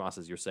almost comes across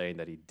as you're saying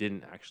that he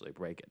didn't actually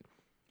break it,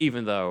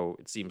 even though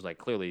it seems like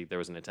clearly there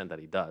was an intent that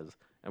he does,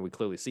 and we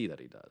clearly see that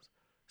he does.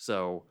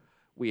 So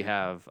we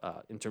have,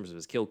 in terms of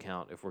his kill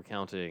count, if we're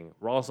counting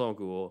Ra's al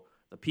Ghul,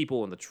 the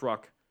people in the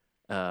truck,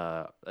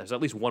 there's at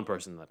least one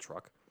person in that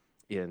truck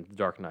in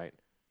Dark Knight,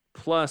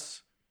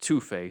 plus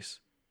Two-Face,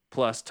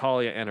 plus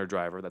Talia and her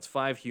driver. That's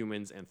 5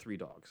 humans and 3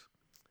 dogs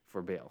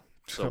for Bale.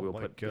 So we'll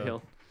put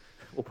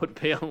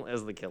Bale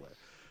as the killer.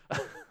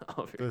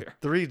 Over here.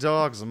 3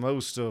 dogs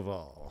most of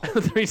all.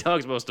 3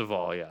 dogs most of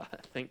all, yeah. I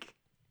think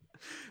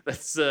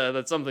that's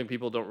something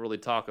people don't really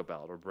talk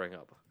about or bring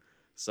up.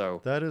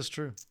 So that is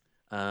true.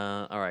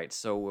 All right,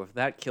 so with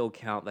that kill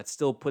count, that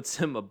still puts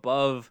him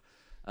above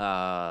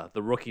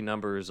the rookie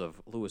numbers of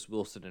Lewis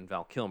Wilson and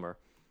Val Kilmer,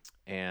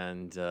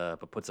 and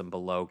but puts him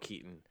below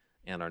Keaton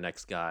and our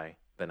next guy,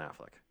 Ben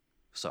Affleck.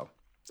 So,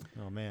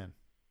 oh man,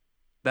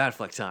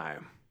 Batfleck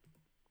time.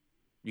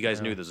 You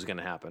guys knew this was going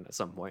to happen at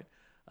some point.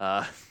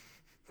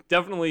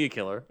 Definitely a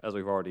killer, as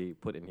we've already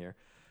put in here.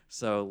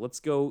 So let's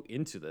go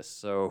into this.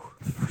 So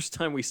the first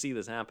time we see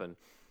this happen,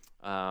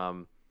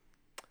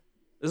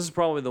 this is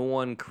probably the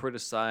one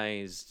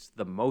criticized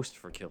the most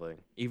for killing,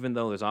 even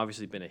though there's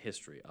obviously been a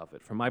history of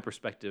it. From my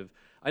perspective,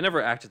 I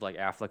never acted like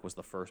Affleck was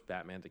the first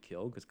Batman to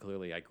kill, because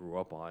clearly I grew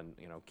up on,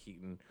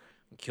 Keaton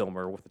and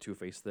Kilmer with the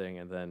Two-Face thing,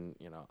 and then,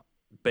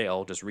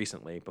 Bale just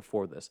recently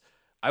before this.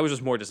 I was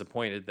just more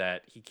disappointed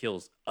that he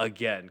kills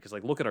again, because,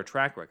 like, look at our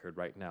track record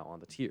right now on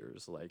the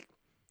tiers. Like,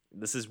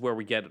 this is where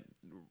we get,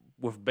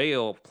 with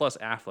Bale plus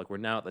Affleck, we're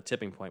now at the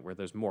tipping point where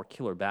there's more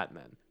killer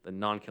Batman than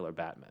non-killer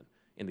Batman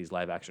in these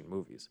live-action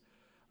movies.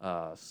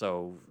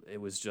 So it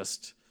was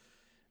just,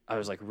 I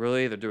was like,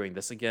 really? They're doing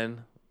this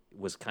again?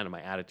 Was kind of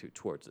my attitude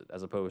towards it,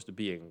 as opposed to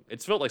being,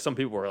 it felt like some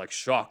people were, like,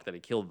 shocked that he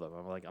killed them.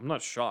 I'm like, I'm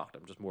not shocked.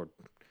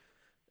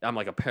 I'm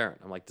like a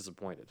parent. I'm like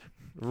disappointed.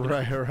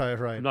 Right.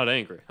 I'm not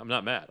angry. I'm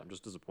not mad. I'm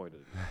just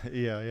disappointed.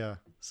 Yeah.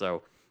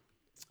 So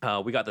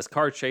we got this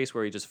car chase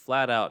where he just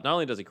flat out, not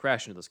only does he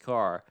crash into this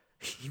car,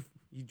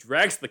 he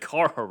drags the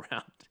car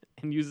around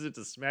and uses it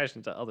to smash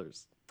into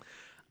others.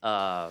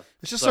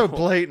 It's just so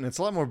blatant. It's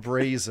a lot more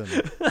brazen.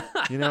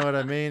 You know what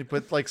I mean?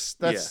 But like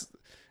that's,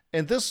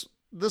 and this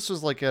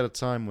was like at a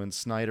time when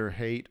Snyder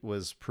hate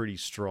was pretty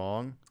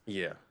strong.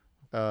 Yeah.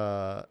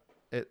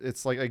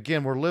 It's like,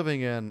 again, we're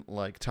living in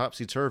like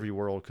topsy-turvy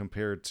world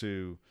compared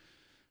to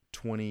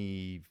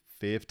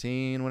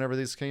 2015, whenever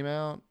these came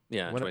out.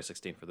 Yeah,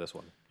 2016 for this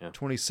one. Yeah.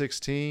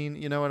 2016,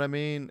 you know what I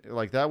mean?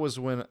 Like that was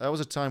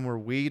a time where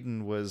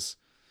Whedon was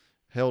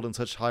held in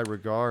such high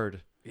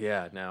regard.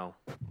 Yeah, now.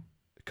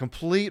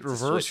 Complete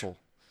reversal.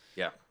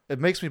 Yeah. It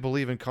makes me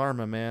believe in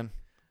karma, man.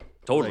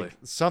 Totally. Like,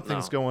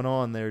 something's going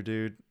on there,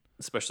 dude.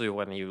 Especially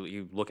when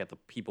you look at the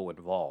people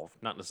involved,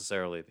 not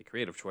necessarily the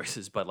creative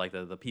choices, but like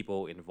the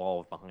people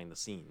involved behind the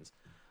scenes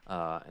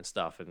and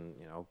stuff. And,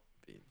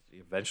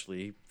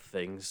 eventually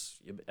things,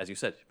 as you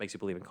said, makes you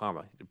believe in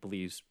karma.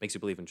 Makes you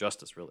believe in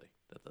justice, really,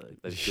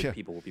 that good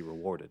people will be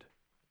rewarded.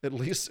 At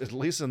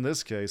least in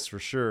this case, for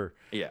sure.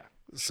 Yeah.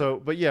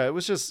 So, but yeah, it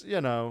was just,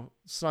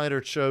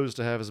 Snyder chose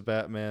to have his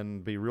Batman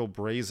be real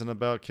brazen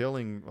about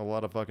killing a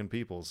lot of fucking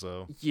people,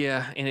 so.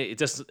 Yeah, and it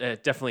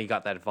definitely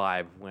got that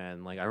vibe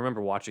when, like, I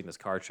remember watching this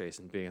car chase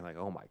and being like,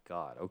 oh my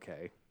God,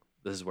 okay,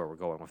 this is where we're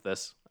going with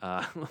this.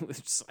 I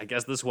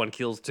guess this one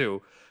kills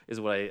too, is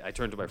what I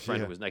turned to my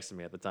friend who was next to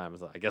me at the time. I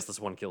was like, I guess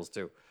this one kills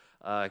too.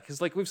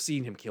 Because, like, we've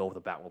seen him kill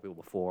the Batmobile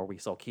before. We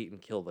saw Keaton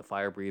kill the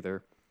fire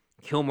breather.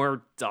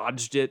 Kilmer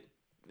dodged it.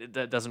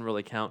 That doesn't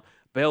really count.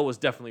 Bale was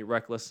definitely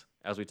reckless,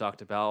 as we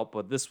talked about,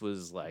 but this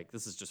is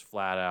just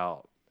flat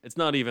out. It's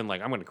not even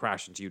like, I'm going to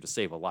crash into you to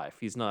save a life.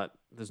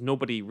 There's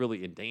nobody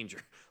really in danger.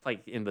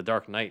 Like in the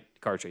Dark Knight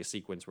car chase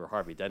sequence where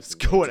Harvey Dent's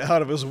going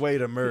out of his way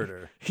to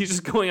murder. He's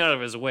just going out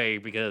of his way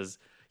because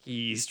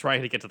he's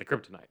trying to get to the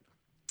kryptonite.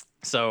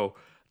 So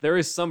there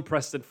is some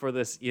precedent for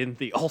this in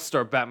the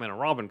All-Star Batman and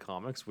Robin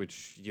comics,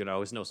 which,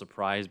 is no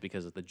surprise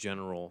because of the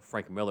general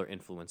Frank Miller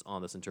influence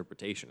on this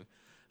interpretation.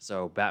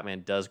 So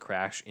Batman does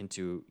crash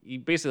he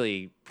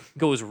basically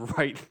goes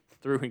right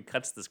through and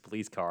cuts this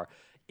police car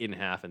in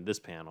half in this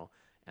panel.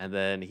 And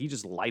then he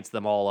just lights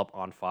them all up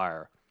on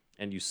fire.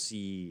 And you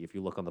see, if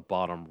you look on the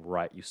bottom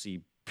right, you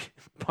see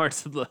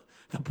parts of the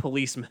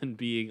policemen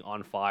being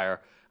on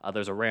fire.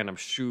 There's a random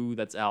shoe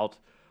that's out,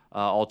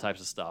 all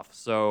types of stuff.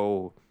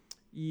 So,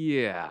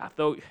 yeah,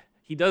 though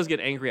he does get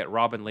angry at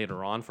Robin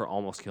later on for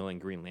almost killing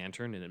Green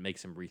Lantern, and it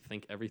makes him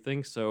rethink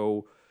everything.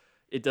 So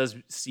it does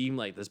seem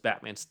like this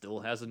Batman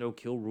still has a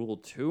no-kill rule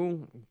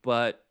too,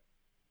 but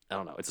I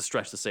don't know. It's a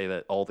stretch to say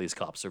that all these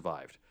cops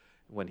survived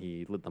when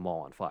he lit them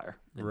all on fire.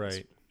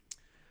 Right.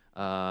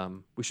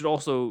 We should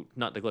also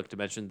not neglect to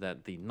mention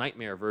that the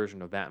Nightmare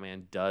version of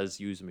Batman does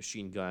use a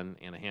machine gun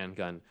and a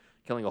handgun,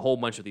 killing a whole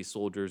bunch of these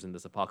soldiers in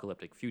this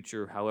apocalyptic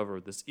future.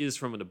 However, this is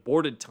from an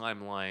aborted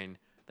timeline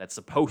that's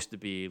supposed to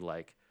be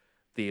like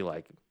the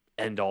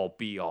end-all,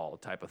 be-all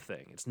type of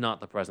thing. It's not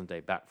the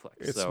present-day Batfleck.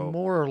 It's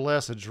more or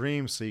less a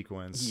dream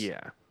sequence.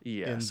 Yeah.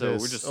 So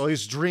we're just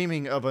he's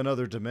dreaming of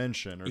another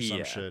dimension or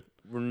some shit.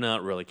 We're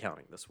not really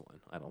counting this one.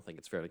 I don't think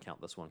it's fair to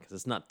count this one because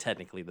it's not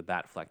technically the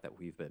Batfleck that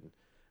we've been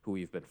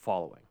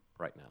following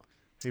right now.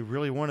 He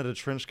really wanted a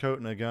trench coat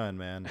and a gun,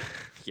 man.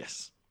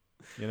 Yes.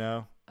 You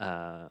know?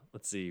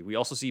 Let's see. We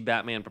also see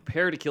Batman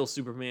prepare to kill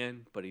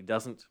Superman, but he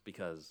doesn't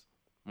because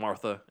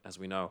Martha, as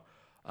we know.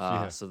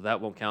 So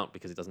that won't count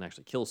because he doesn't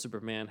actually kill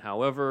Superman.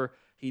 However,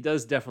 he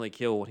does definitely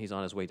kill when he's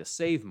on his way to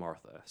save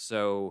Martha.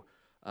 So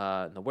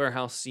in the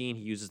warehouse scene,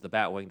 he uses the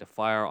Batwing to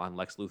fire on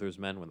Lex Luthor's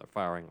men when they're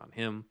firing on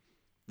him.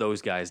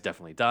 Those guys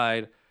definitely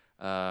died.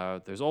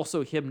 There's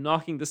also him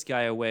knocking this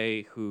guy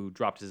away who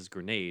dropped his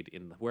grenade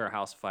in the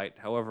warehouse fight.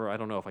 However, I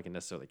don't know if I can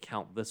necessarily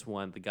count this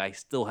one. The guy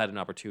still had an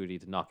opportunity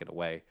to knock it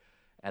away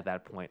at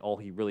that point. All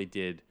he really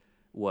did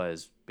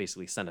was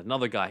basically send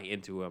another guy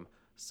into him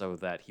so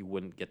that he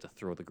wouldn't get to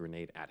throw the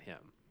grenade at him.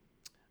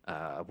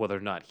 Whether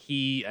or not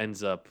he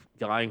ends up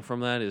dying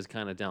from that is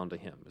kind of down to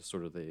him. It's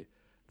sort of the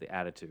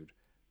attitude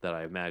that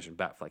I imagine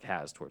Batfleck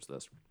has towards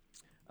this.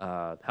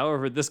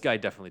 However, this guy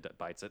definitely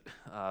bites it.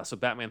 So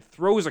Batman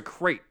throws a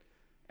crate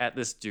at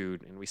this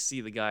dude, and we see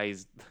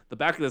the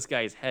back of this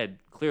guy's head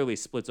clearly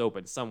splits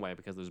open some way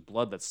because there's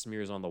blood that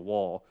smears on the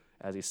wall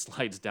as he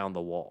slides down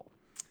the wall.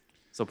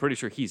 So pretty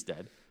sure he's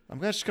dead. I'm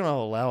just going to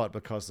allow it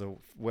because the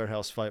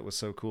warehouse fight was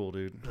so cool,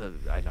 dude.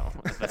 I know.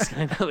 That's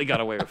how they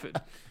got away with it.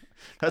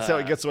 That's how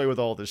he gets away with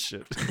all this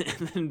shit.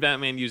 And then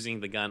Batman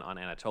using the gun on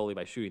Anatoly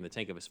by shooting the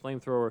tank of his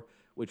flamethrower,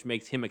 which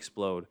makes him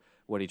explode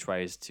when he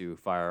tries to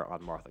fire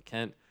on Martha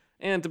Kent.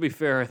 And to be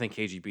fair, I think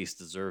KG Beast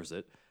deserves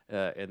it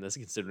in this,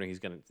 considering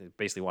he's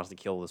basically wants to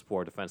kill this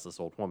poor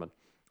defenseless old woman.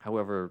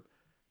 However,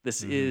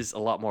 this is a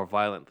lot more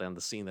violent than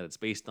the scene that it's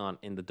based on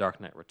in The Dark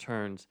Knight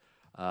Returns.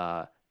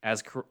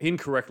 As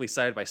incorrectly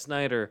cited by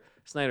Snyder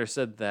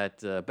said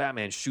that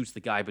Batman shoots the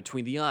guy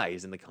between the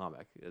eyes in the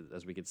comic.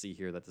 As we can see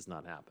here, that does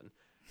not happen.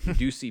 You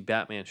do see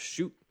Batman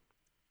shoot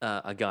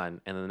a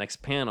gun, and in the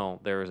next panel,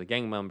 there is a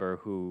gang member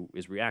who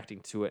is reacting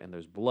to it, and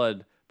there's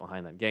blood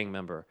behind that gang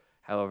member.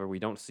 However, we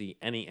don't see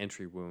any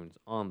entry wounds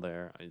on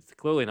there. It's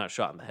clearly not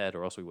shot in the head,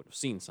 or else we would have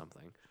seen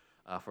something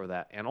for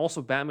that. And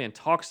also, Batman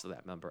talks to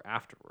that member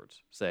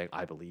afterwards, saying,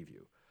 "I believe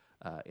you."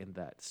 In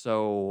that.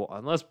 So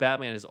unless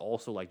Batman is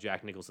also like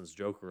Jack Nicholson's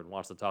Joker and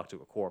wants to talk to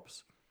a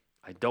corpse,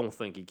 I don't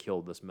think he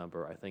killed this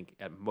member. I think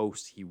at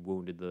most he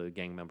wounded the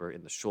gang member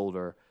in the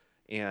shoulder.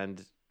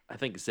 And I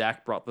think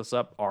Zach brought this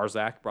up,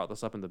 Zach brought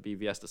this up in the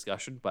BVS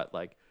discussion, but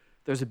like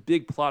there's a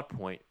big plot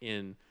point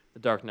in the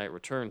Dark Knight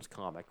Returns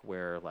comic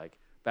where like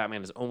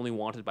Batman is only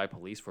wanted by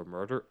police for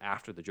murder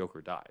after the Joker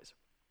dies.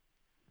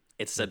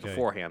 It's said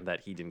beforehand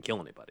that he didn't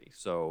kill anybody.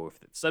 So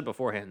if it's said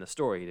beforehand in the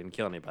story he didn't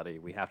kill anybody,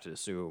 we have to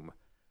assume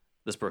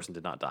this person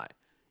did not die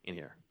in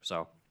here.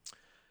 So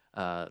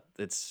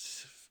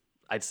it's,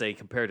 I'd say,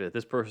 compared to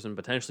this person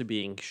potentially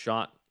being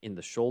shot in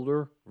the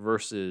shoulder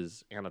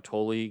versus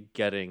Anatoly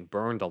getting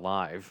burned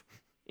alive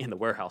in the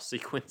warehouse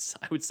sequence,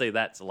 I would say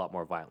that's a lot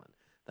more violent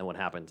than what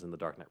happens in The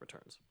Dark Knight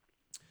Returns.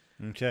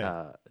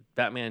 Okay.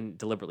 Batman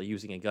deliberately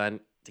using a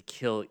gun to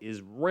kill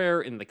is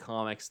rare in the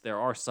comics. There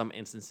are some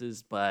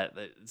instances, but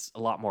it's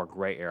a lot more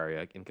gray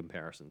area in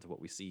comparison to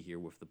what we see here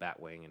with the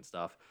Batwing and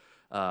stuff.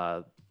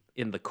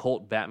 In the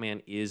cult,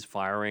 Batman is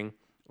firing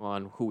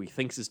on who he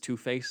thinks is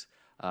Two-Face,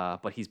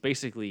 but he's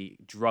basically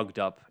drugged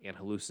up and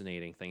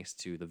hallucinating thanks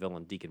to the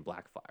villain Deacon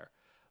Blackfire.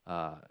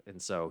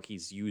 And so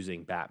he's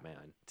using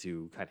Batman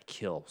to kind of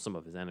kill some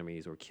of his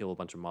enemies or kill a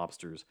bunch of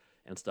mobsters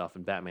and stuff.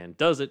 And Batman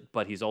does it,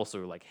 but he's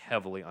also like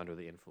heavily under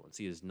the influence.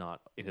 He is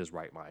not in his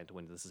right mind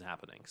when this is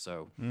happening.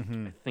 So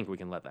I think we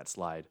can let that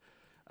slide.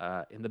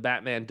 In the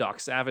Batman Doc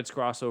Savage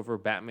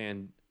crossover,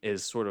 Batman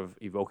is sort of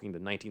evoking the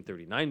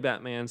 1939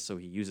 Batman, so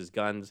he uses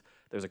guns.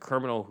 There's a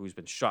criminal who's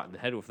been shot in the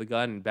head with the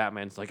gun, and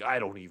Batman's like, I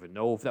don't even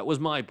know if that was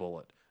my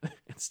bullet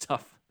and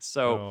stuff.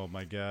 So, oh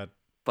my god!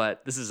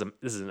 But this is an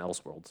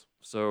Elseworlds,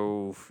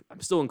 so I'm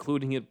still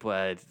including it,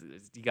 but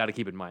you got to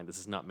keep in mind this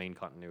is not main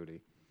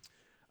continuity.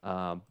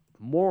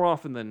 More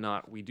often than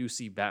not, we do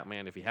see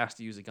Batman, if he has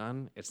to use a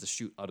gun, it's to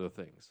shoot other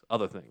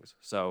things.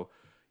 So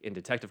in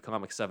Detective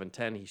Comics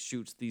 710, he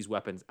shoots these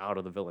weapons out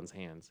of the villain's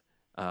hands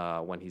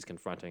when he's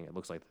confronting, it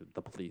looks like,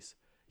 the police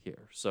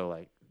here. So,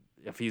 like,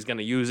 if he's going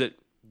to use it,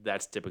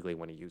 that's typically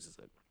when he uses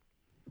it.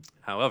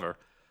 However,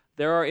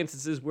 there are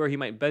instances where he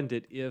might bend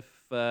it if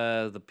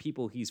the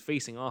people he's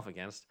facing off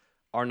against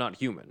are not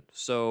human.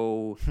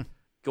 So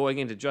going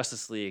into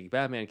Justice League,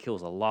 Batman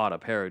kills a lot of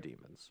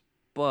parademons.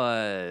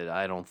 But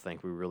I don't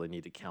think we really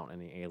need to count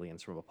any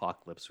aliens from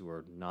Apokolips who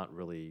are not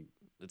really...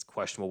 It's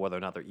questionable whether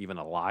or not they're even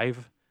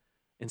alive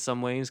in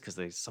some ways,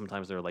 because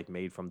sometimes they're like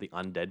made from the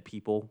undead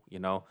people, you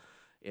know?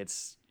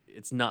 It's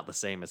not the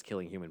same as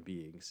killing human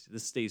beings.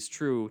 This stays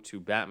true to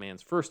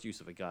Batman's first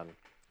use of a gun,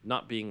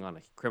 not being on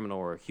a criminal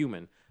or a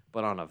human,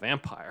 but on a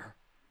vampire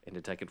in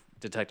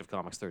Detective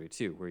Comics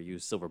 32, where he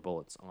used silver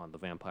bullets on the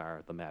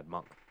vampire, the Mad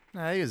Monk.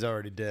 Nah, he was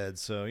already dead,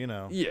 so, you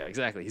know. Yeah,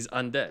 exactly. He's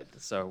undead.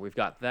 So we've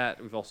got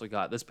that. We've also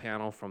got this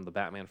panel from the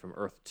Batman from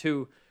Earth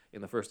 2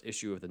 in the first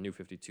issue of the New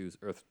 52's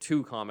Earth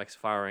 2 comics,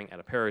 firing at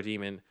a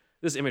parademon.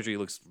 This imagery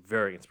looks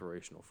very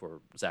inspirational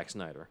for Zack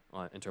Snyder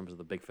in terms of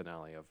the big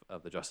finale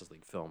of the Justice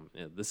League film.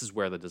 This is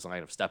where the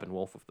design of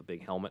Steppenwolf with the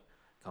big helmet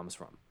comes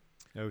from.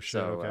 Oh,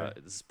 shit, so, okay.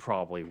 This is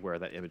probably where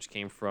that image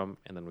came from.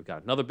 And then we've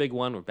got another big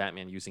one where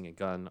Batman using a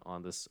gun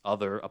on this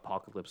other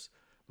Apokolips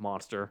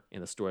monster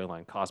in the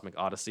storyline Cosmic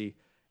Odyssey.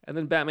 And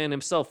then Batman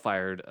himself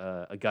fired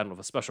a gun with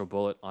a special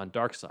bullet on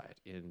Darkseid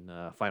in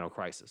Final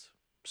Crisis.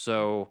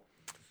 So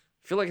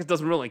I feel like it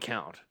doesn't really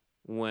count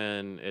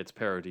when it's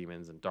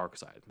parademons and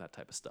Darkseid and that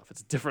type of stuff.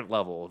 It's a different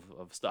level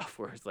of stuff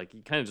where it's like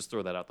you kind of just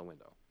throw that out the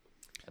window.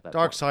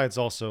 Darkseid's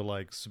also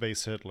like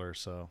Space Hitler,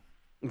 so...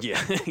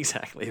 Yeah,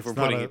 exactly. If we're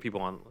putting people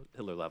on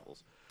Hitler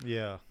levels.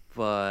 Yeah.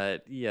 But,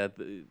 yeah,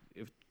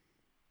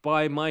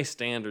 by my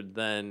standard,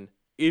 then,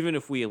 even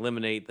if we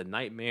eliminate the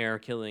Nightmare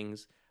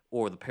killings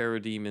or the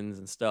parademons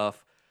and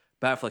stuff,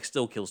 Batfleck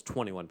still kills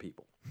 21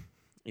 people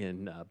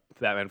in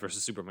Batman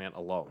vs. Superman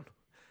alone,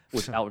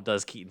 which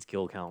outdoes Keaton's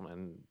kill count.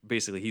 And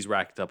basically, he's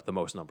racked up the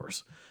most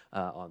numbers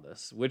on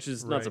this, which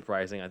is not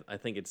surprising. I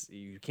think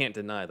you can't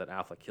deny that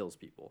Affleck kills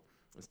people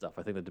and stuff.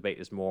 I think the debate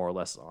is more or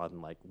less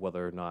on like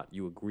whether or not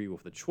you agree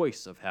with the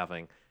choice of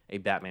having a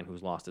Batman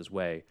who's lost his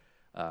way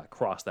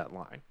cross that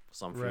line.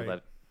 Some feel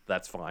that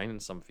that's fine,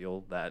 and some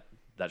feel that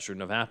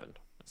shouldn't have happened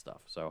and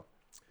stuff. So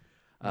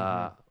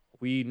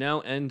we now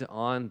end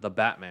on the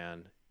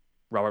Batman,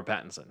 Robert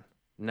Pattinson.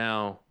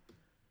 Now,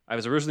 I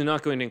was originally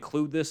not going to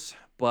include this,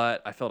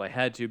 but I felt I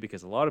had to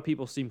because a lot of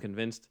people seem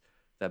convinced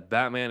that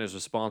Batman is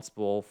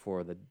responsible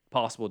for the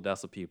possible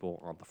deaths of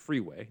people on the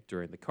freeway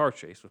during the car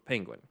chase with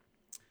Penguin.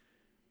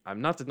 I'm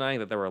not denying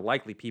that there were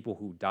likely people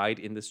who died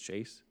in this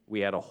chase. We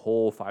had a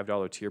whole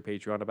 $5 tier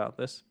Patreon about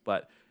this,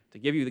 but to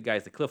give you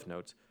the cliff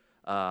notes,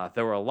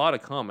 there were a lot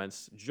of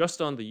comments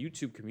just on the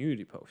YouTube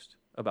community post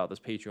about this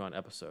Patreon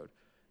episode,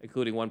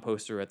 including one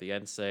poster at the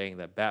end saying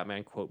that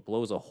Batman, quote,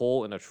 blows a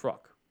hole in a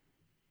truck.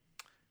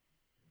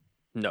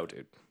 No,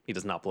 dude. He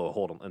does not blow a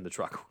hole in the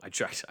truck. I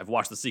checked. I've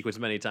watched the sequence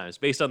many times.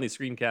 Based on these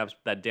screen caps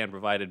that Dan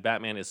provided,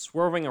 Batman is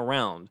swerving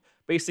around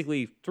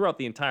basically throughout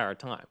the entire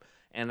time.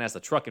 And as the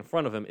truck in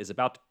front of him is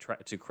about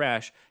to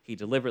crash, he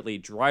deliberately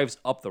drives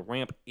up the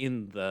ramp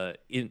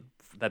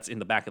that's in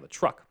the back of the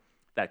truck.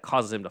 That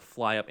causes him to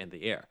fly up in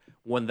the air.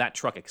 When that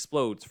truck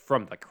explodes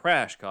from the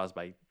crash caused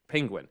by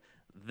Penguin,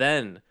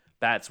 then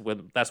that's when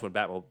the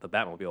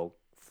Batmobile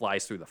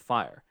flies through the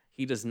fire.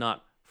 He does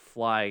not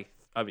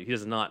he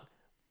does not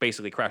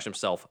basically crash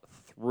himself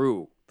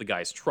through the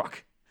guy's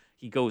truck.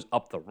 He goes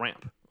up the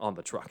ramp on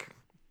the truck.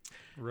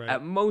 Right.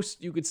 At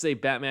most, you could say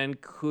Batman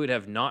could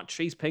have not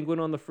chased Penguin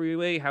on the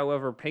freeway.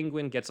 However,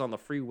 Penguin gets on the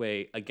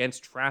freeway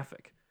against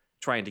traffic,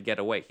 trying to get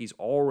away. He's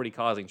already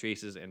causing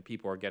chases, and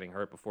people are getting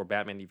hurt before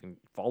Batman even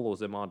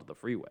follows him onto the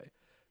freeway.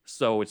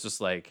 So it's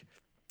just like,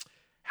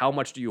 how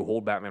much do you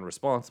hold Batman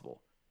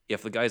responsible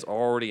if the guy's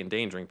already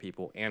endangering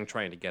people and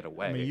trying to get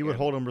away? I mean, you would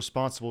hold him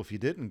responsible if you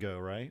didn't go,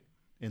 right?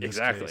 In this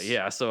case.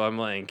 Yeah. So I'm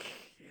like,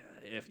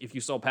 if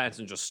you saw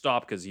Pattinson just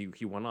stop because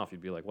he went off,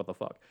 you'd be like, what the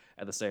fuck?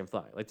 At the same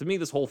time. Like, to me,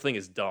 this whole thing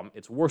is dumb.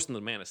 It's worse than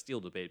the Man of Steel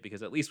debate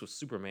because at least with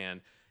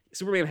Superman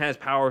has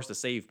powers to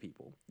save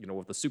people,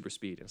 with the super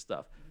speed and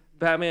stuff.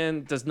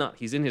 Batman does not.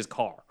 He's in his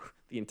car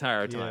the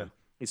entire time. Yeah.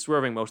 He's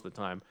swerving most of the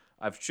time.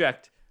 I've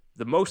checked.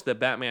 The most that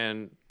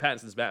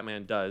Pattinson's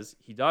Batman does,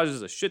 he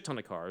dodges a shit ton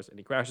of cars and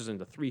he crashes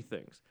into three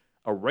things.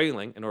 A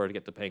railing in order to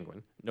get to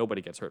Penguin.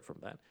 Nobody gets hurt from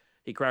that.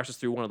 He crashes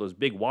through one of those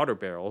big water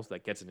barrels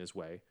that gets in his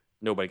way.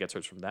 Nobody gets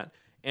hurt from that.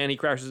 And he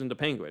crashes into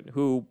Penguin,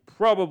 who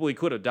probably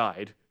could have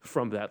died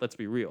from that, let's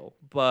be real.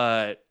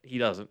 But he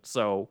doesn't,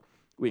 so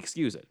we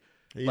excuse it.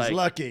 He's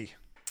lucky.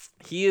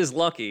 He is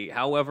lucky.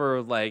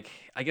 However,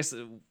 I guess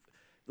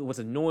what's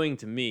annoying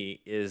to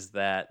me is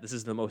that this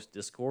is the most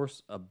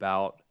discourse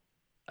about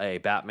a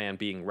Batman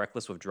being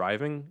reckless with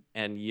driving,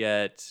 and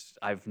yet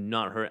I've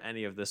not heard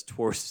any of this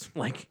towards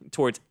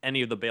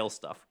any of the Bale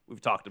stuff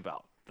we've talked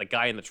about. The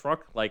guy in the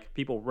truck,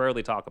 people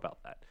rarely talk about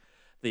that.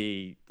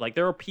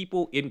 There are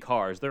people in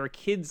cars, there are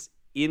kids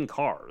in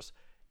cars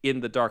in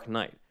The Dark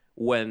Knight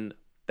when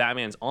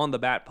Batman's on the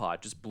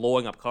Batpod just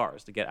blowing up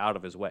cars to get out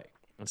of his way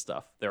and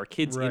stuff. There are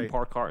kids in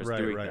parked cars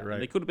doing that.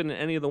 And they could have been in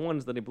any of the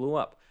ones that he blew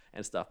up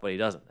and stuff, but he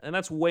doesn't. And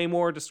that's way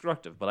more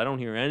destructive, but I don't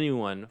hear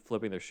anyone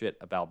flipping their shit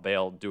about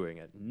Bale doing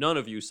it. None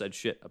of you said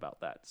shit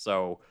about that.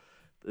 So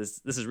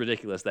this is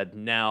ridiculous that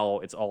now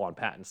it's all on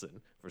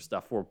Pattinson for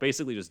stuff for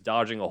basically just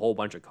dodging a whole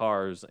bunch of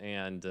cars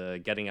and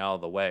getting out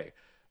of the way.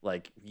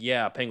 Like,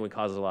 yeah, Penguin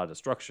causes a lot of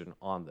destruction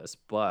on this,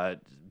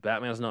 but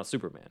Batman's not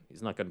Superman.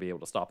 He's not going to be able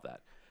to stop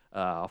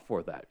that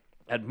for that.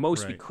 At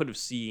most, we could have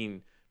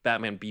seen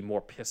Batman be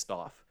more pissed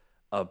off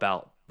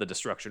about the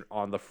destruction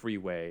on the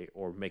freeway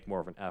or make more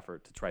of an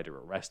effort to try to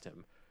arrest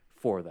him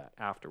for that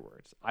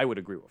afterwards. I would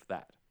agree with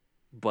that.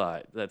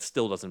 But that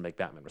still doesn't make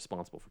Batman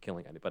responsible for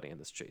killing anybody in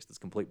this chase. That's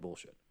complete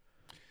bullshit.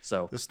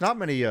 So there's not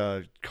many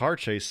car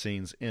chase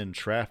scenes in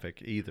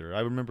traffic either. I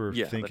remember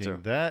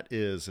thinking that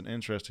is an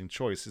interesting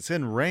choice. It's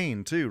in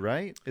rain too,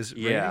 right? Is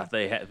it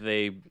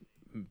raining?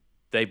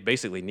 They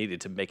basically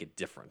needed to make it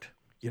different,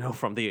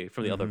 from the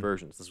other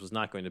versions. This was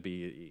not going to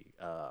be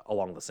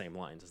along the same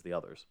lines as the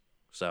others.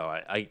 So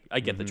I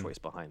get the choice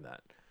behind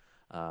that.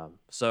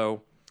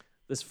 So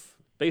this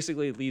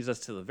basically leads us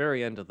to the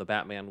very end of the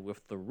Batman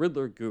with the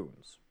Riddler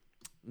goons.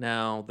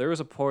 Now, there is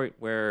a point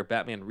where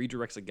Batman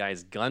redirects a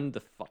guy's gun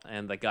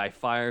and the guy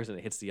fires and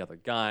it hits the other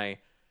guy.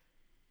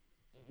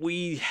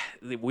 We've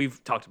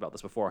talked about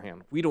this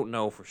beforehand. We don't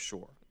know for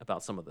sure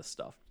about some of this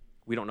stuff.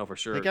 We don't know for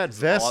sure. They got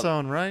vests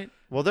on, right?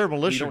 Well, they're a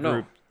militia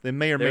group. They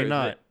may or may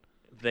not.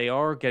 They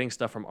are getting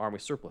stuff from Army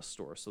surplus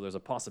stores, so there's a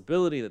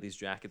possibility that these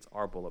jackets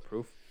are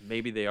bulletproof.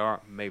 Maybe they are,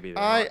 maybe they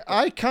aren't.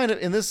 I kind of,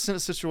 in this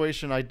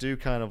situation, I do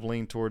kind of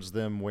lean towards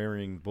them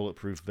wearing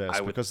bulletproof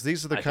vests because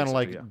these are the kind of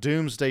like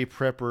doomsday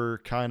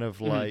prepper, kind of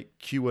like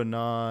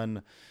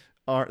QAnon.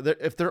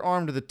 If they're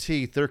armed to the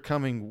teeth, they're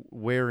coming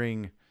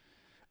wearing.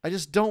 I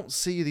just don't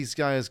see these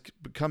guys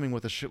coming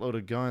with a shitload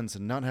of guns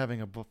and not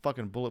having a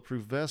fucking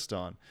bulletproof vest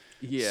on.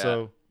 Yeah.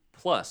 So,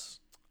 plus,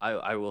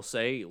 I will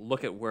say,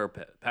 look at where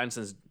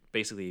Pattinson's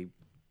basically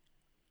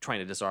trying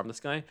to disarm this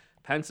guy.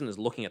 Pattinson is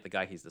looking at the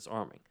guy he's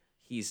disarming.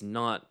 He's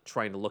not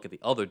trying to look at the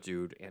other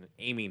dude and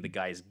aiming the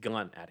guy's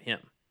gun at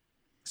him.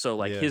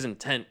 So, his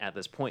intent at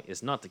this point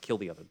is not to kill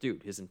the other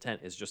dude. His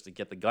intent is just to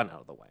get the gun out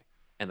of the way.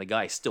 And the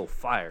guy still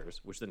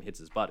fires, which then hits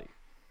his buddy.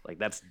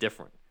 That's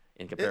different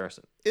in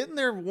comparison. Isn't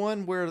there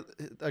one where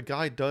a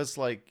guy does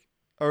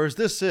or is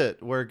this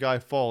it where a guy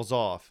falls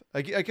off?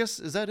 I guess,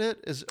 is that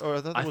it?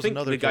 I think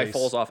the guy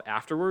falls off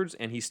afterwards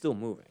and he's still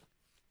moving.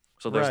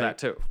 So there's that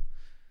too.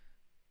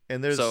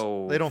 And they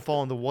don't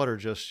fall in the water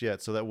just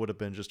yet, so that would have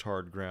been just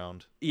hard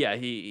ground. Yeah,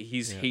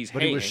 he's but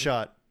hanging. He was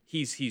shot.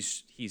 He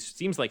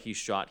seems like he's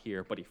shot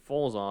here, but he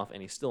falls off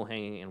and he's still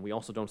hanging, and we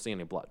also don't see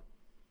any blood.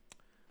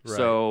 Right,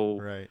 so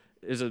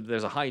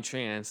there's a high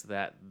chance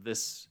that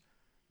this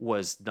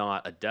was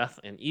not a death,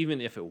 and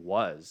even if it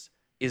was,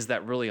 is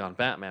that really on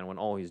Batman when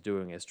all he's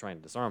doing is trying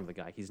to disarm the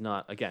guy? He's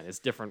not. Again, it's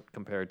different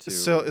compared to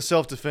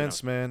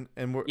self-defense, man.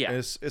 And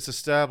it's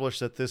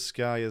established that this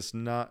guy is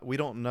not. We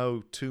don't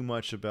know too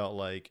much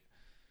about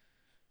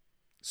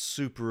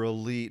super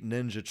elite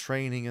ninja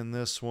training in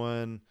this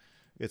one.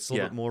 It's a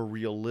little bit more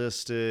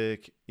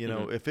realistic.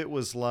 If it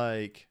was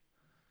if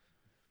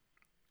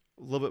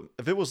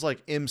it was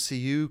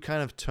MCU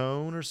kind of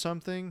tone or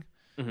something,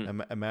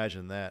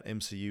 imagine that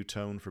MCU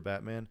tone for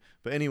Batman.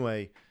 But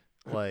anyway,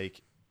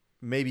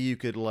 maybe you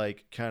could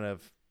kind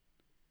of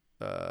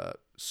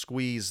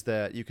squeeze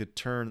that. You could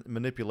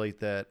manipulate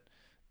that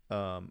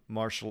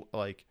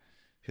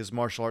his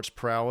martial arts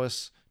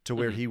prowess to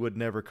where he would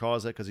never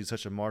cause that because he's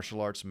such a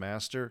martial arts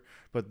master.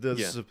 But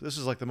this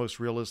is the most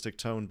realistic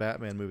tone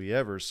Batman movie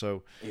ever.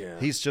 So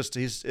he's just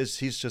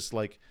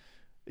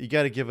you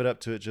got to give it up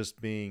to it just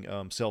being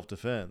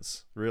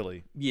self-defense,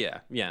 really.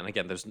 Yeah, and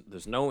again,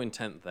 there's no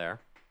intent there,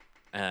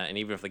 and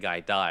even if the guy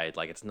died,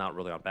 it's not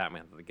really on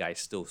Batman. The guy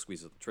still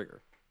squeezes the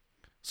trigger.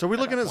 So we're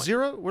looking at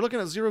zero. We're looking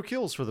at 0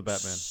 kills for the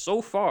Batman.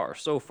 So far.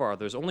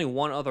 There's only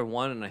one other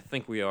one, and I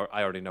think I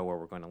already know where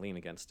we're going to lean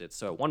against it.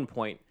 So at one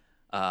point,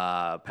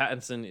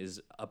 Pattinson is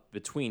up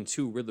between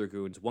two Riddler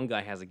goons. One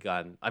guy has a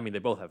gun. I mean, they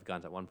both have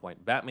guns at one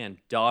point. Batman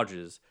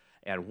dodges,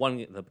 and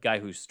the guy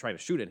who's trying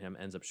to shoot at him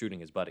ends up shooting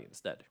his buddy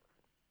instead.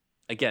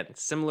 Again,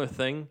 similar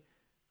thing.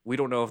 We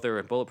don't know if they're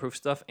in bulletproof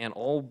stuff, and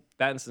all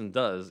Pattinson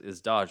does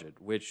is dodge it.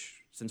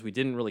 Which, since we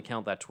didn't really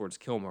count that towards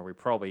Kilmer, we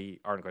probably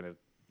aren't going to.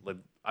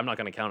 I'm not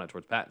going to count it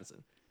towards Pattinson.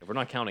 If we're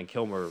not counting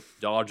Kilmer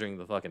dodging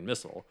the fucking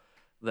missile,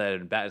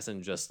 then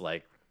Pattinson just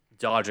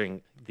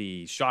dodging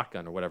the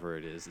shotgun or whatever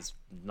it is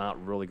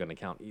not really going to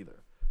count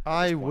either.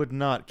 I would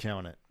not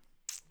count it.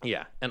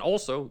 Yeah, and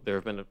also there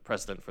have been a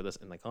precedent for this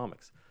in the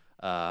comics.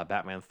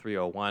 Batman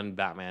 301,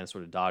 Batman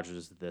sort of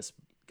dodges this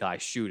guy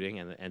shooting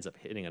and ends up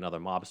hitting another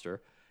mobster.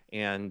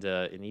 And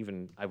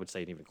I would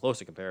say an even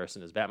closer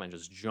comparison is Batman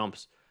just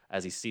jumps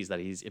as he sees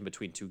that he's in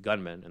between two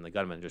gunmen, and the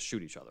gunmen just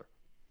shoot each other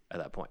at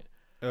that point.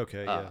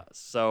 Okay, yeah.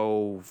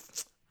 So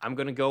I'm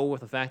going to go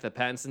with the fact that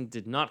Pattinson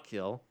did not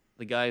kill.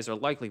 The guys are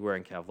likely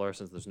wearing Kevlar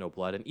since there's no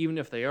blood. And even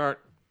if they aren't,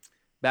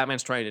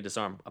 Batman's trying to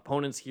disarm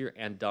opponents here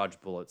and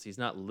dodge bullets. He's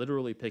not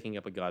literally picking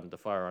up a gun to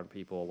fire on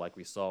people like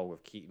we saw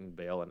with Keaton,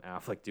 Bale, and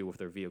Affleck do with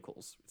their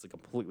vehicles. It's a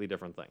completely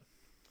different thing.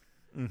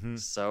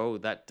 So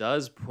that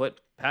does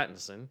put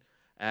Pattinson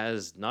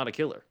as not a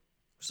killer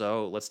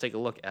So let's take a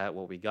look at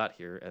what we got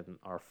here and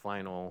our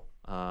final,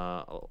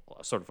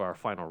 sort of our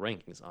final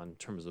rankings on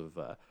terms of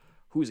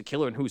who's a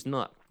killer and who's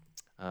not.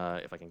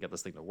 If I can get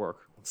this thing to work,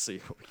 let's see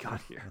what we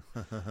got here.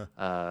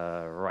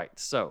 Right,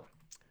 so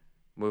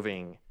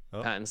moving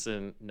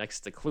Pattinson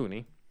next to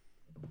Clooney.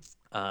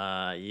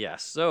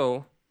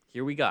 So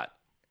here we got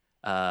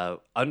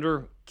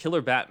under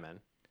Killer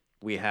Batman,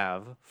 we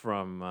have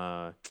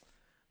from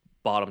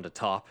bottom to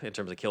top in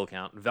terms of kill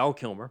count, Val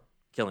Kilmer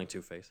killing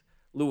Two-Face,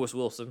 Lewis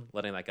Wilson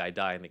letting that guy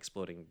die in the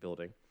exploding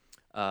building,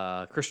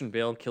 Christian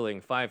Bale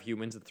killing 5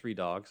 humans and 3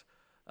 dogs,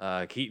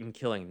 Keaton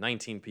killing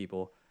 19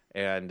 people,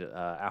 and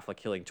Affleck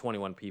killing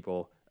 21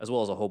 people, as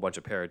well as a whole bunch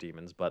of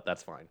parademons, but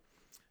that's fine.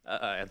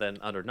 And then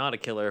under Not a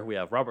Killer, we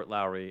have Robert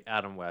Lowry,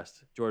 Adam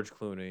West, George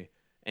Clooney,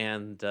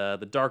 and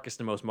the darkest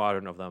and most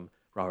modern of them,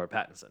 Robert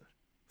Pattinson.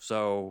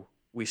 So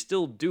we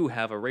still do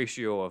have a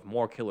ratio of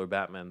more Killer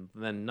Batman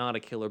than Not a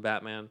Killer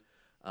Batman.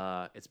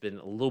 It's been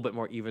a little bit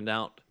more evened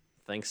out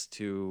thanks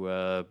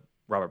to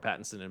Robert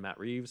Pattinson and Matt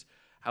Reeves.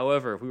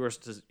 However, if we were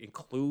to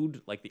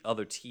include like the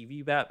other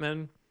TV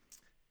Batman,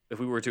 if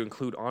we were to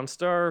include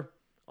OnStar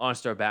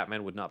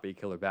Batman would not be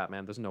Killer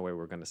Batman. There's no way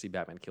we're going to see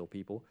Batman kill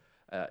people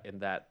in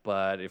that.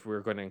 But if we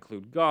were going to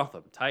include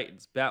Gotham,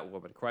 Titans,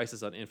 Batwoman,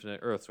 Crisis on Infinite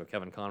Earths with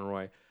Kevin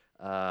Conroy,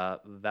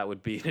 that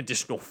would be an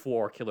additional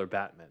 4 Killer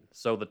Batman.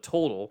 So the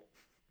total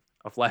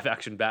of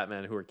live-action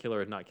Batman who are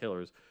killer and not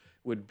killers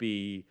would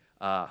be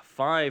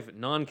 5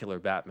 non-killer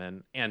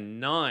Batman and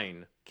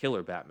 9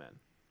 killer Batman.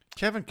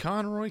 Kevin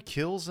Conroy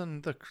kills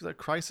in the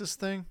Crisis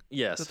thing?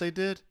 Yes. That they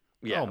did?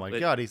 Yeah. Oh my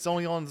God, he's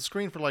only on the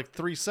screen for like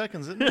 3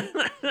 seconds, isn't he?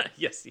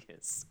 Yes, he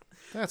is.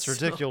 That's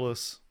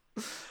ridiculous.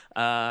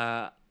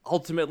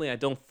 Ultimately, I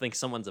don't think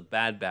someone's a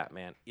bad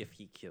Batman if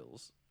he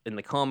kills. In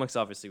the comics,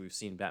 obviously, we've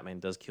seen Batman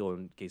does kill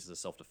in cases of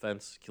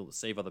self-defense, kill to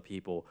save other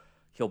people,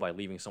 kill by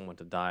leaving someone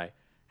to die.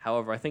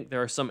 However, I think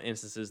there are some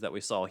instances that we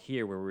saw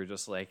here where we were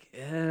just like,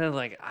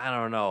 I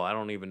don't know. I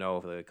don't even know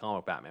if the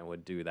comic Batman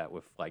would do that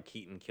with like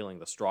Keaton killing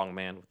the strong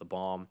man with the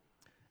bomb,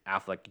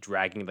 Affleck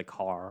dragging the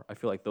car. I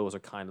feel like those are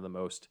kind of the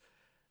most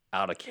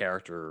out of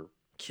character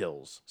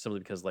kills, simply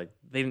because like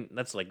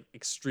that's like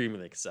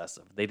extremely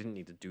excessive. They didn't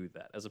need to do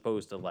that, as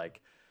opposed to like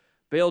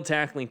Bale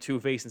tackling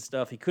Two-Face and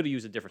stuff. He could have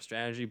used a different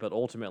strategy, but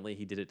ultimately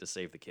he did it to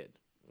save the kid.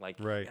 Like,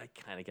 right. I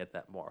kind of get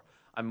that more.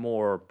 I'm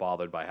more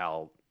bothered by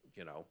how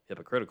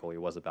hypocritical he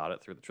was about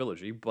it through the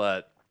trilogy,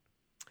 but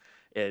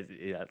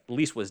it at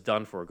least was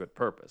done for a good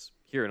purpose.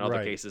 Here in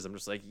other cases, I'm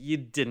just like, you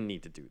didn't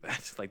need to do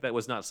that. Like, that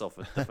was not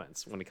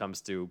self-defense when it comes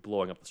to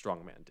blowing up the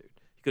strongman dude.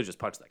 You could have just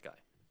punched that guy.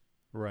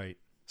 Right.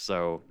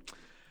 So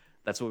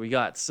that's what we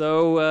got.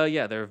 So,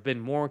 there have been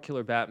more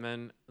Killer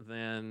Batman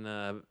than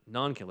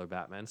non-Killer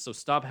Batman. So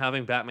stop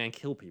having Batman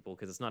kill people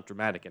because it's not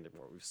dramatic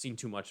anymore. We've seen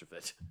too much of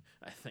it,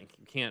 I think.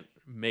 You can't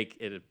make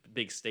it a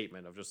big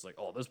statement of just like,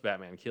 oh, this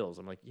Batman kills.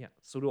 I'm like, yeah,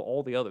 so do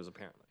all the others,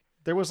 apparently.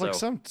 There was like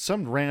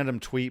some random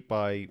tweet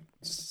by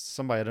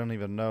somebody I don't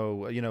even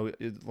know.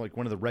 Like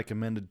one of the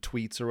recommended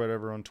tweets or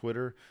whatever on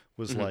Twitter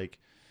was like,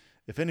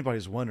 if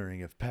anybody's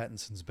wondering if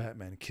Pattinson's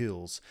Batman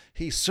kills,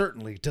 he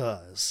certainly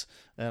does.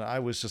 And I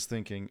was just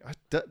thinking,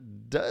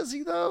 does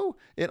he though?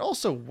 And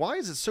also, why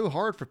is it so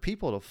hard for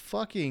people to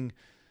fucking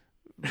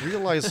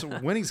realize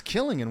when he's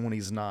killing and when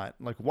he's not?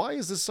 Like, why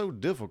is this so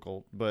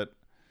difficult? But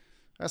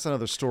that's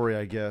another story,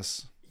 I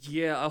guess.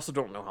 Yeah, I also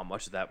don't know how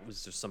much of that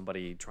was just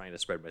somebody trying to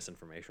spread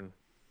misinformation.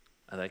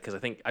 Because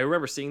I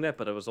remember seeing that,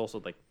 but it was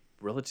also like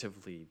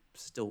relatively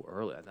still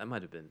early. I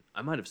might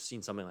have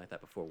seen something like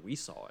that before we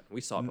saw it.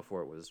 We saw it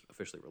before it was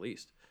officially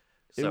released.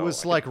 So it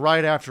was like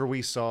right after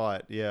we saw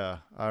it. Yeah,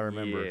 I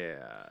remember.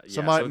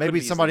 Yeah.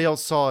 Somebody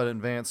else saw it in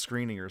advanced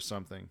screening or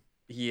something.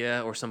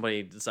 Yeah, or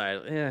somebody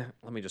decided,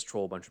 let me just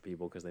troll a bunch of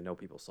people because they know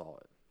people saw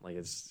it. Like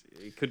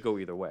it could go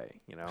either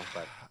way,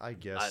 But I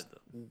guess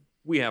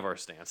we have our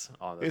stance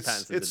on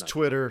this. It's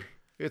Twitter.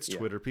 It's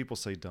Twitter. People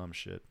say dumb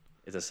shit.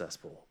 It's a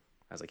cesspool,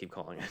 as I keep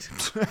calling it.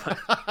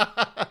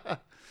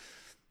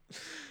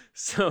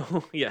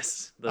 So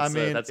yes,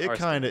 that's it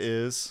kind of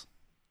is.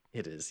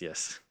 It is,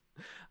 yes.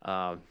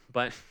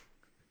 But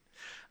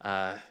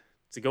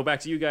to go back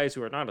to you guys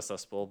who are not a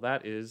cesspool,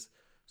 that is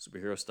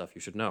superhero stuff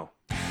you should know.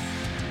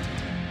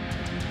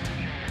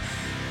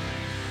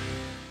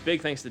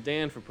 Big thanks to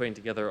Dan for putting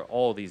together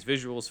all these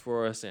visuals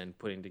for us and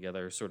putting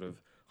together sort of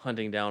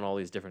hunting down all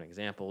these different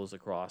examples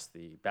across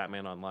the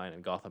Batman Online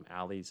and Gotham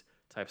Alleys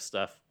type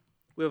stuff.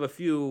 We have a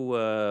few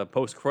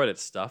post-credit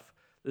stuff.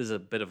 This is a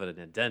bit of an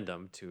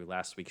addendum to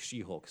last week's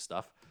She-Hulk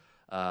stuff.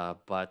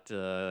 But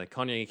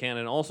Kanye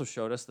Cannon also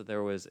showed us that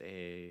there was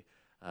a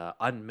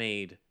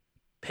unmade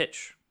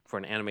pitch for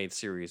an animated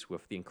series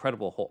with The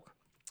Incredible Hulk.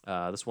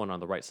 This one on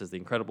the right says The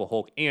Incredible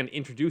Hulk and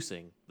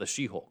introducing the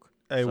She-Hulk.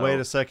 Hey, wait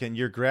a second.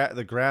 The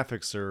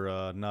graphics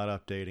are not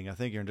updating. I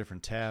think you're in a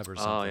different tab or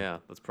something. Oh, yeah.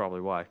 That's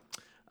probably why.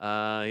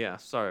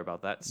 Sorry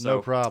about that. So,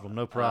 no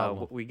problem.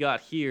 What we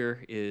got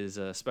here is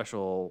a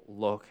special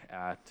look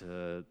at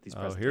these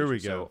presentations. Oh, here we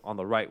go. So on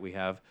the right, we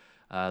have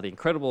The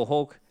Incredible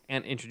Hulk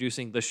and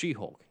introducing the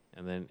She-Hulk.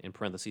 And then in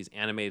parentheses,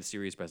 animated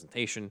series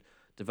presentation.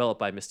 developed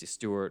by Misty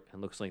Stewart,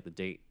 and looks like the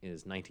date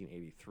is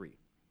 1983.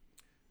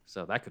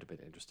 So that could have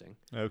been interesting.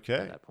 Okay.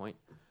 At that point.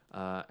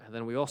 And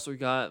then we also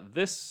got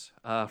this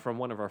from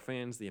one of our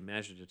fans, the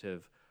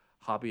imaginative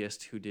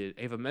hobbyist who did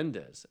Eva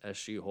Mendes as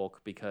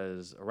She-Hulk,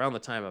 because around the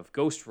time of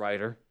Ghost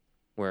Rider,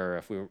 where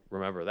if we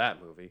remember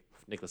that movie,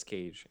 Nicolas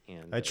Cage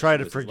and I try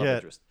to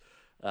forget.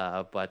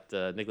 But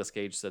Nicolas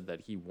Cage said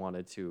that he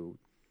wanted to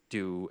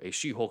do a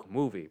She-Hulk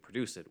movie,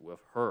 produce it with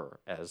her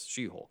as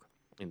She-Hulk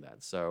in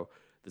that. So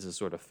this is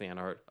sort of fan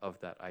art of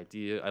that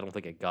idea. I don't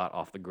think it got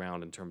off the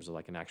ground in terms of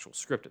like an actual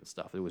script and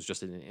stuff. It was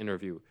just in an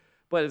interview,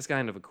 but it's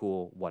kind of a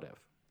cool what if.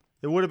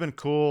 It would have been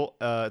cool.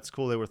 It's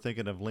cool they were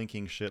thinking of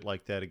linking shit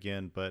like that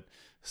again. But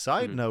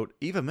side note,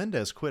 Eva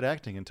Mendes quit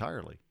acting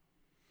entirely.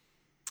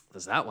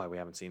 Is that why we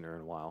haven't seen her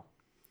in a while?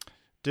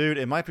 Dude,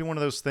 it might be one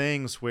of those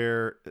things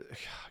where,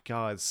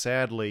 God,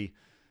 sadly,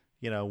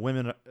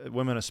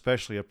 women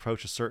especially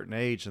approach a certain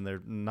age and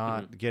they're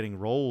not getting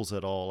roles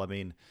at all. I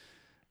mean,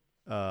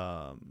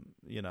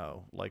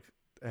 like,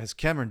 has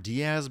Cameron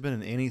Diaz been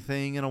in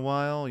anything in a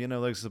while?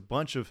 There's a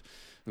bunch of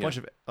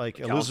like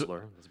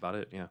Elizabeth. That's about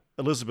it. Yeah.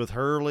 Elizabeth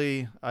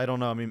Hurley. I don't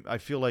know. I mean, I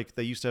feel like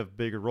they used to have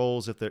bigger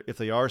roles. If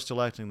they are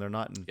still acting, they're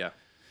not in. Yeah.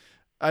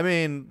 I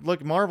mean,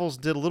 look, Marvel's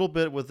did a little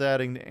bit with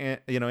that, and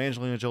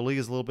Angelina Jolie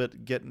is a little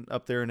bit getting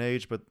up there in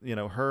age, but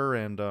her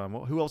and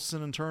who else is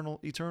in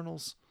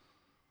Eternals?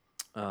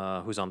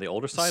 Who's on the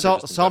older side?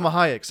 Salma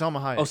Hayek.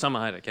 Oh,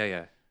 Salma Hayek.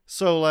 Yeah.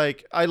 So,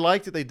 like, I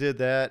like that they did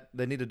that.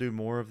 They need to do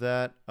more of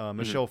that.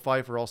 Michelle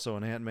Pfeiffer also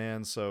in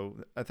Ant-Man, so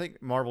I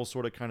think Marvel's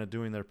sort of kind of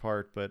doing their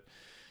part. But,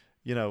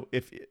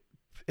 if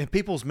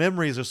people's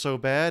memories are so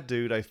bad,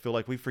 dude, I feel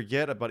like we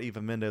forget about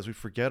Eva Mendes. We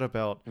forget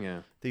about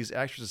these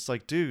actresses. It's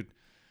like, dude,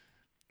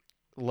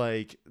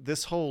 like,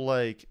 this whole,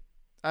 like,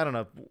 I don't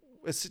know.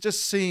 It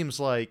just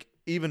seems like,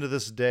 even to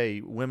this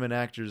day, women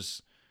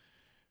actresses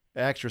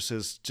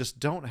just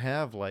don't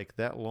have, like,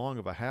 that long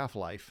of a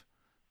half-life,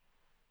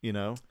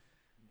 Yeah.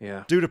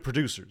 Due to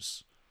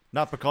producers,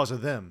 not because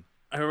of them.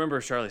 I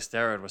remember Charlize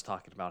Theron was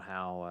talking about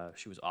how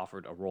she was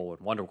offered a role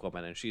in Wonder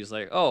Woman, and she's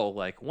like, "Oh,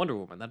 like Wonder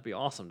Woman, that'd be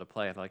awesome to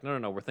play." And they're like,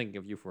 "No, we're thinking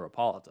of you for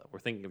Hippolyta. We're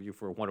thinking of you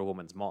for Wonder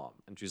Woman's mom."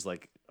 And she's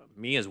like,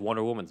 "Me as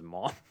Wonder Woman's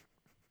mom?"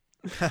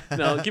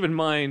 Now, keep in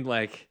mind,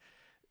 like,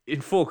 in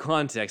full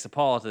context,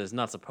 Hippolyta is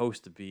not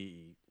supposed to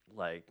be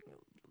like.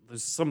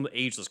 There's some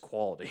ageless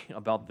quality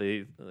about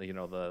the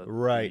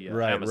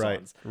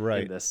Amazons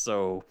in this,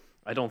 so.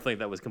 I don't think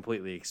that was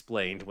completely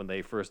explained when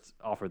they first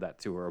offered that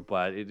to her,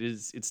 but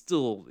it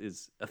still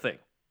is a thing,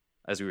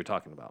 as we were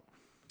talking about.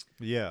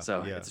 Yeah.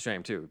 So it's a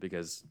shame too,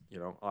 because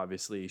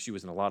obviously she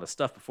was in a lot of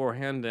stuff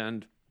beforehand,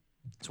 and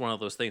it's one of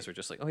those things where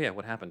just like, oh yeah,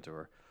 what happened to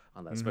her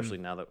on that? Especially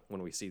now that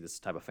when we see this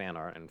type of fan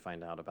art and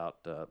find out about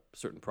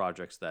certain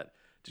projects that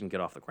didn't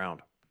get off the ground.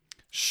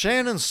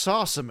 Shannon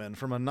Sossamon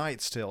from A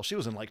Knight's Tale. She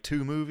was in like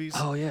 2 movies.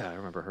 Oh, yeah. I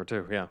remember her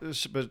too. Yeah.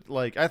 But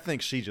like, I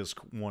think she just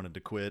wanted to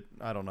quit.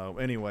 I don't know.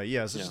 Anyway,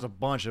 it's just a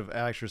bunch of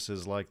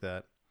actresses like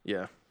that.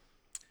 Yeah.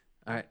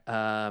 All right.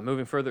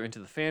 Moving further into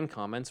the fan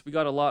comments, we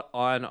got a lot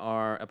on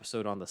our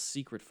episode on the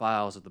Secret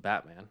Files of the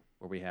Batman,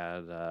 where we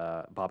had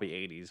Bobby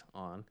 80s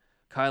on.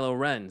 Kylo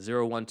Ren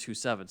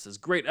 0127 says,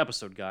 "Great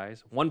episode,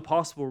 guys. One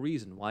possible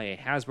reason why a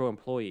Hasbro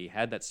employee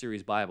had that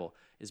series Bible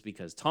is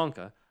because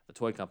Tonka, the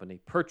toy company,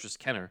 purchased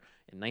Kenner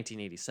in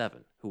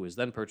 1987, who was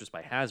then purchased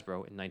by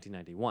Hasbro in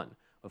 1991,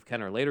 with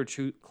Kenner later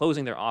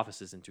closing their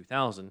offices in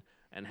 2000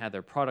 and had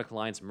their product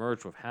lines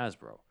merged with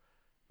Hasbro."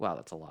 Wow,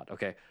 that's a lot.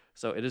 Okay,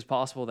 so it is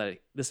possible that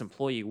this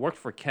employee worked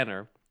for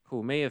Kenner,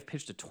 who may have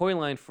pitched a toy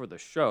line for the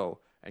show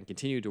and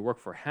continued to work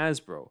for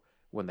Hasbro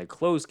when they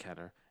closed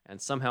Kenner and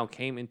somehow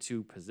came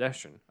into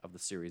possession of the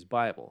series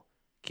Bible.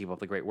 Keep up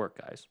the great work,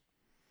 guys.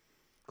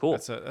 Cool.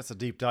 That's a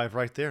deep dive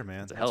right there, man.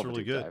 That's a hell of a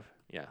really good dive.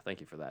 Yeah,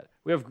 thank you for that.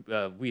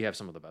 We have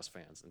some of the best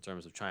fans in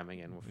terms of chiming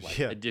in with like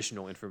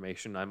additional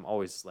information. I'm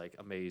always like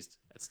amazed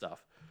at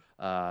stuff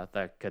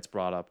that gets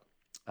brought up.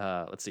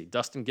 Let's see.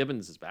 Dustin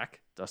Gibbons is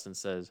back. Dustin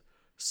says,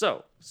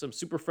 "So, some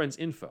Super Friends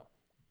info.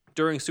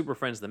 During Super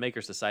Friends, the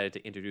makers decided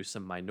to introduce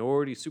some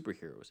minority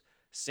superheroes.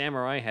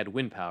 Samurai had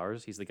wind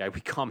powers. He's the guy we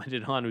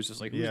commented on who's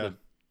just like, who's the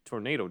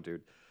tornado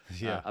dude?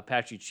 Yeah.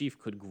 Apache Chief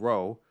could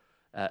grow.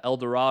 El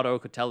Dorado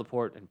could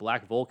teleport, and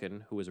Black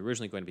Vulcan, who was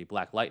originally going to be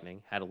Black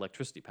Lightning, had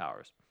electricity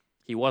powers.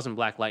 He wasn't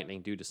Black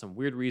Lightning due to some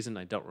weird reason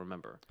I don't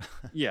remember."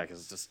 Yeah,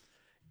 because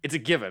it's a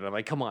given. I'm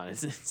like, come on,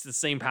 it's the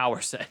same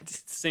power set,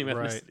 it's the same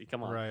ethnicity.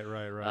 Come on.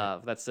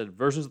 Right. That said,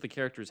 versions of the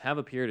characters have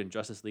appeared in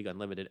Justice League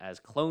Unlimited as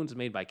clones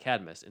made by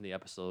Cadmus in the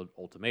episode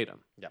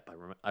Ultimatum. Yep,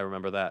 I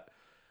remember that.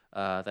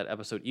 That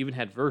episode even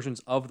had versions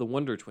of the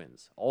Wonder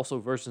Twins. Also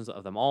versions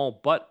of them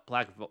all, but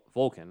Black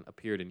Vulcan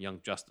appeared in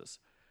Young Justice.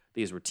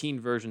 These were teen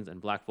versions,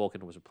 and Black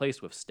Vulcan was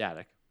replaced with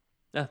Static.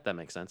 That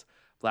makes sense.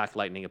 Black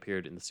Lightning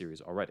appeared in the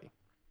series already.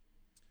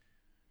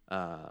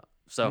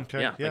 Thanks a lot,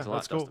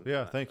 that's cool.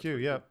 Dustin, thank you.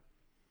 Yeah.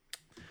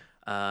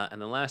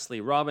 And then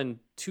lastly,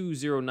 Robin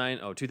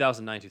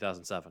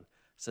 2009-2007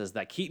 says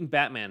that Keaton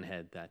Batman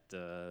head that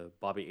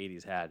Bobby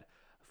 80s had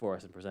for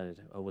us and presented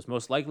was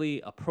most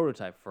likely a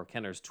prototype for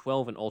Kenner's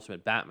 12 and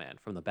Ultimate Batman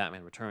from the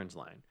Batman Returns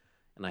line.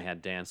 And I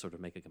had Dan sort of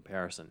make a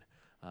comparison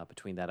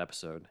between that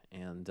episode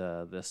and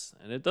this.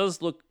 And it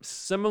does look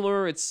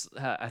similar. It's,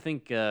 I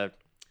think,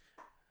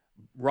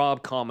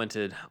 Rob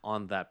commented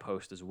on that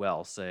post as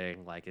well,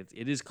 saying like it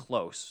is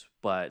close,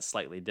 but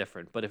slightly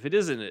different. But if it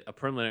isn't a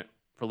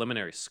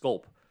preliminary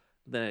sculpt,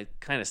 then it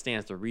kind of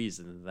stands to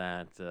reason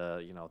that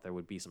there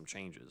would be some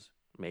changes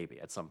maybe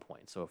at some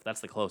point. So if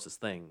that's the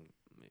closest thing,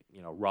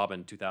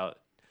 Robin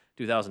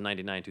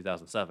 2099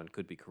 2007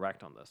 could be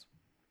correct on this.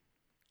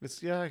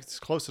 It's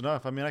close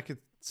enough. I mean, I could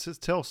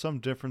tell some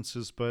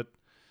differences, but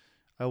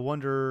I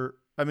wonder.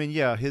 I mean,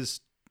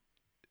 his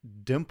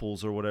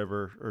dimples or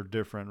whatever are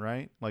different,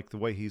 right? Like the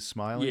way he's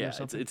smiling. Yeah, or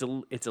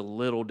something? it's a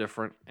little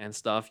different and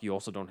stuff. You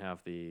also don't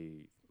have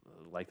the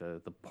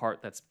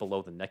part that's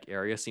below the neck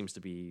area seems to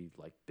be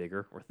like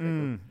bigger or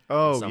thicker.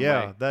 Oh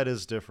yeah, way. That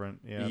is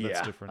different. Yeah,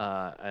 that's different.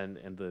 And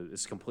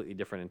it's completely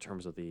different in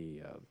terms of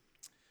the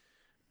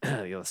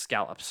the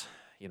scallops.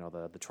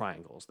 The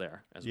triangles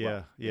there as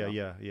well.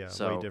 Yeah.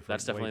 So way different,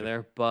 that's definitely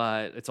there.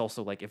 But it's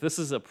also like if this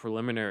is a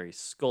preliminary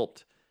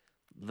sculpt,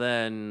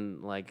 then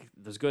like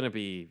there's going to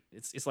be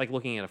it's like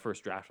looking at a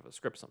first draft of a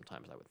script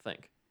sometimes, I would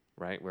think,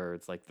 right? Where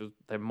it's like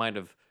they might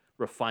have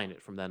refined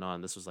it from then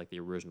on. This was like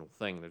the original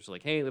thing. They're just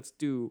like, hey, let's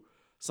do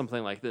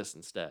something like this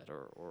instead,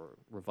 or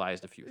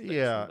revised a few things.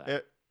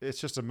 Yeah,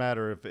 it's just a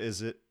matter of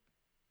is it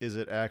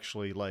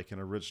actually like an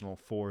original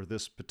for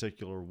this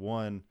particular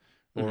one,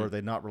 or are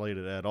they not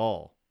related at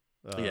all?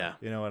 You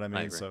know what I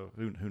mean? So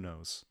who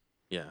knows?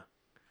 Yeah.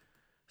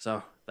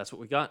 So that's what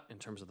we got in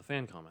terms of the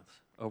fan comments.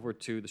 Over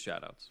to the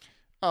shout-outs.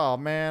 Oh,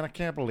 man, I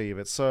can't believe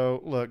it.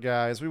 So, look,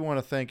 guys, we want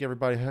to thank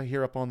everybody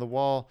here up on the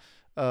wall,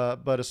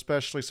 but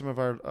especially some of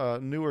our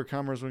newer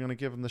comers. We're going to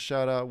give them the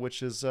shout-out,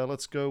 which is,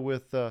 let's go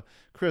with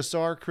Chris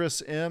R.,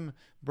 Chris M.,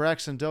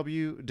 Braxton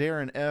W.,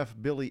 Darren F.,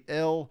 Billy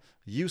L.,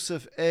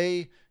 Yusuf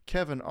A.,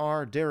 Kevin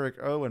R., Derek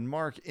O., and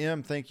Mark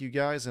M. Thank you,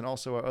 guys, and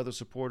also our other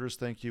supporters.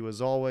 Thank you,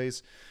 as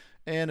always.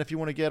 And if you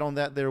want to get on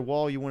that there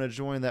wall, you want to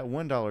join that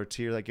 $1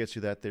 tier, that gets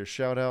you that there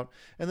shout out.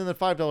 And then the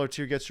 $5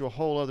 tier gets you a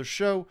whole other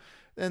show.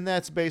 And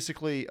that's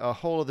basically a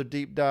whole other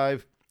deep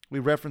dive. We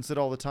reference it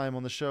all the time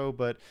on the show,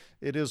 but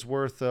it is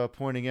worth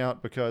pointing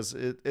out because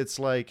it's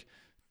like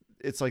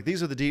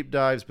these are the deep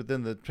dives, but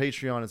then the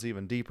Patreon is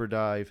even deeper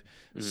dive.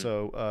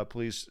 So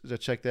please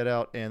check that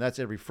out. And that's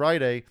every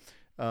Friday.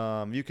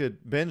 You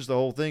could binge the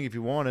whole thing if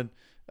you wanted,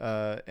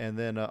 and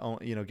then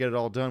get it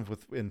all done for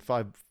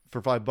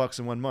 $5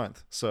 in 1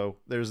 month. So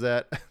there's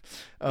that.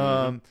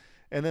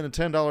 And then a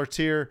 $10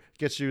 tier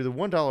gets you the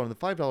 $1 and the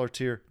 $5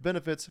 tier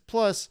benefits,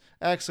 plus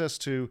access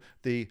to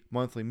the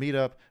monthly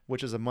meetup,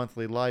 which is a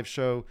monthly live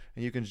show.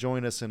 And you can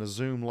join us in a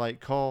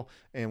Zoom-like call.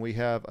 And we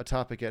have a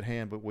topic at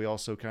hand, but we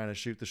also kind of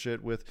shoot the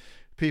shit with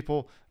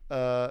people,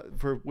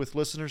 with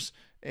listeners.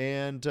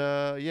 And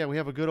we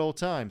have a good old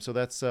time. So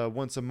that's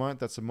once a month.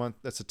 That's a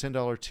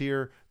 $10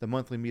 tier, the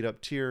monthly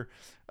meetup tier.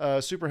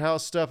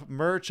 Superhouse Stuff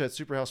merch at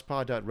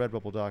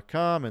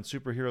superhousepod.redbubble.com and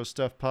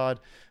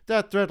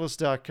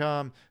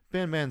superherostuffpod.threadless.com.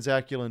 Ben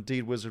Manzacula and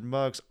Deed Wizard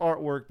mugs.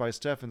 Artwork by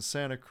Stefan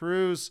Santa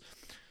Cruz.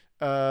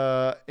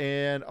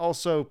 And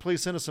also,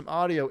 please send us some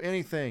audio,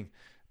 anything,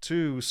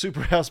 to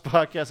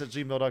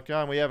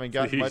superhousepodcast@gmail.com. We haven't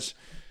gotten much.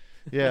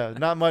 Yeah,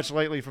 not much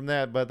lately from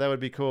that, but that would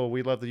be cool.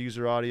 We love the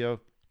user audio.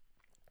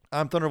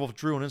 I'm Thunderwolf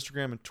Drew on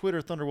Instagram and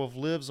Twitter. Thunderwolf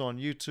lives on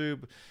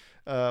YouTube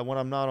when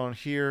I'm not on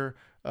here.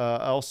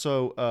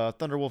 Also,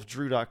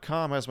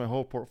 ThunderwolfDrew.com has my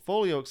whole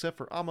portfolio except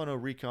for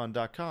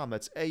AmanoRecon.com.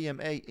 That's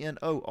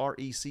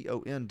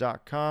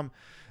AMANORECON.com.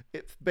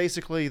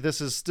 Basically, this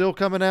is still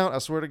coming out, I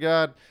swear to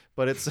God,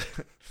 but it's,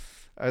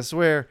 I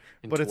swear.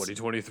 In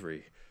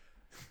 2023.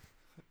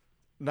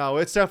 No,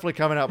 it's definitely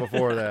coming out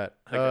before that.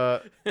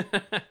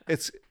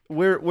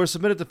 We're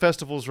submitted to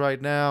festivals right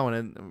now,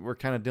 and we're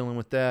kind of dealing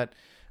with that.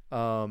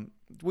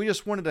 We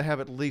just wanted to have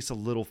at least a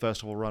little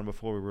festival run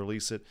before we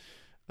release it.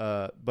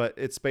 But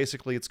it's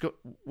basically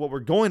what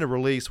we're going to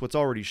release. What's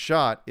already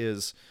shot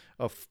is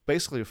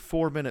basically a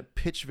 4-minute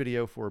pitch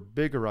video for a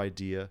bigger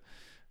idea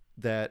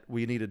that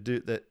we need to do.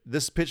 That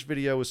this pitch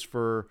video is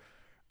for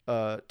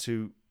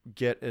to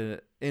get an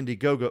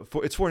Indiegogo.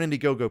 It's for an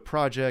Indiegogo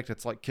project.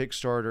 It's like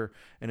Kickstarter,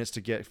 and it's to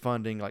get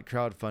funding, like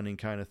crowdfunding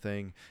kind of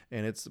thing.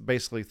 And it's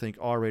basically think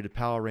R-rated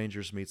Power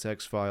Rangers meets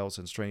X-Files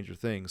and Stranger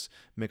Things.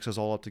 Mix us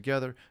all up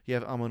together. You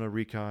have Amano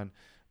Recon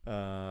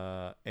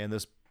and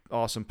this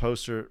awesome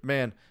poster.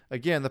 Man,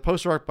 again, the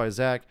poster art by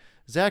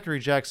Zachary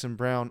Jackson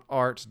Brown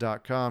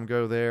Art.com.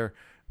 Go there.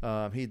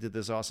 He did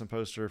this awesome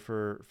poster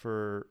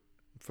for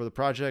the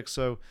project,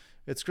 so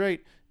it's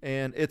great.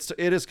 And it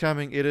is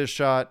coming. It is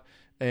shot.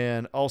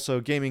 And also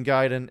Gaming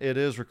Gaiden, it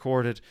is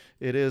recorded.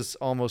 It is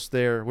almost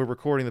there. We're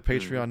recording the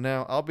Patreon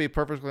now. I'll be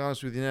perfectly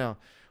honest with you now.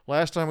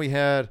 Last time we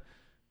had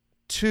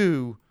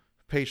 2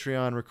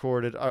 Patreon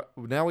recorded.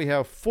 Now we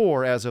have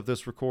 4 as of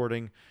this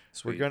recording.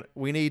 Sweet.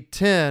 We need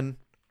 10.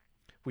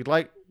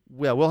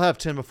 We'll have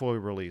 10 before we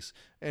release.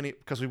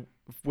 Because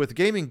with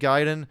Gaming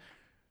Gaiden,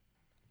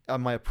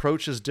 my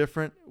approach is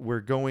different. We're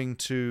going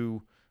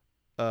to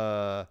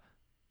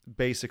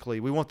basically,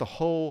 we want the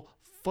whole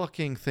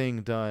fucking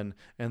thing done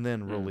and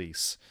then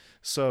release.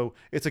 So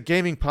it's a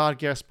gaming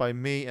podcast by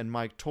me and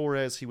Mike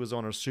Torres. He was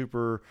on our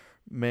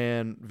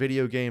Superman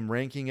video game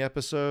ranking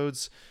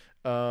episodes.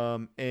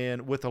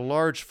 And with a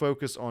large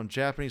focus on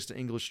Japanese to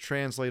English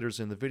translators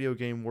in the video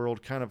game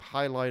world, kind of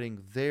highlighting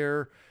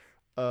their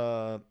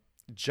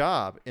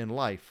job in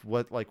life.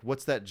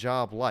 What's that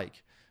job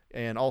like?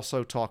 And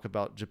also talk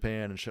about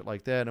Japan and shit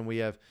like that. And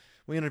we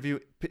interview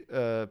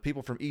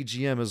people from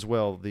EGM as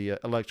well, the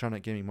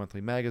Electronic Gaming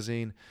Monthly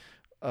magazine.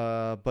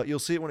 But you'll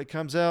see it when it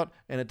comes out,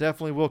 and it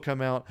definitely will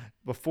come out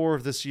before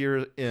this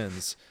year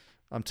ends.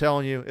 I'm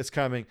telling you, it's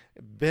coming.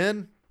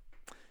 Ben?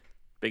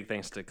 Big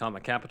thanks to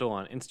Comic Capital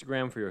on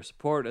Instagram for your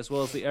support, as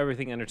well as the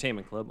Everything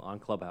Entertainment Club on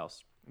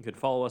Clubhouse. You can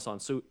follow us on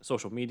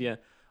social media,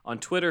 on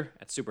Twitter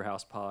at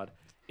SuperhousePod,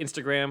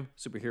 Instagram,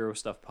 Superhero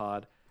Stuff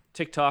Pod,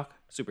 TikTok,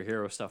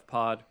 Superhero Stuff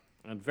Pod,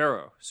 and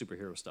Vero,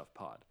 Superhero Stuff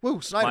Pod. Woo,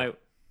 Snyder.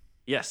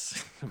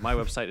 My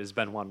website is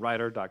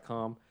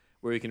ben1writer.com,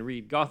 where you can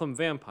read Gotham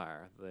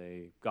Vampire,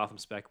 the Gotham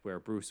spec where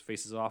Bruce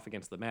faces off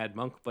against the Mad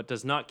Monk, but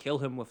does not kill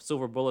him with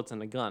silver bullets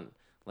and a gun,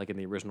 like in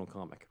the original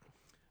comic.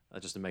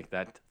 Just to make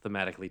that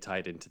thematically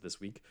tied into this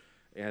week.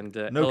 And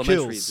no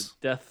Elementary, kills.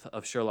 The Death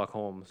of Sherlock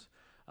Holmes,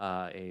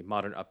 a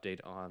modern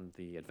update on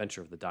the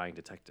adventure of the Dying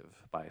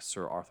Detective by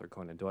Sir Arthur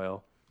Conan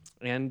Doyle.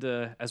 And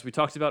as we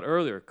talked about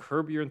earlier,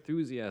 Curb Your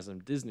Enthusiasm,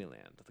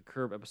 Disneyland, the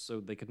Curb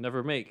episode they could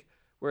never make,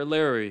 where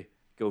Larry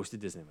goes to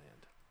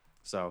Disneyland.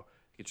 So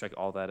you can check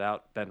all that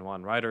out,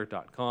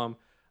 ben1writer.com.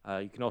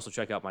 You can also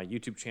check out my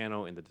YouTube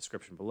channel in the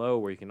description below,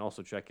 where you can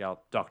also check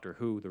out Doctor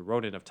Who, The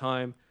Ronin of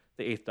Time.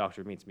 The Eighth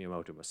Doctor meets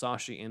Miyamoto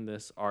Musashi in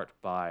this, art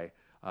by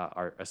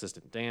our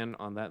assistant Dan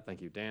on that.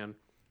 Thank you, Dan.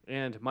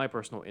 And my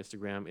personal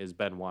Instagram is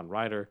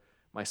ben1writer.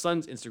 My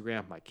son's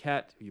Instagram, my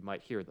cat, who you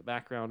might hear in the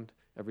background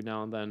every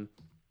now and then,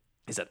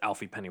 is at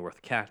Alfie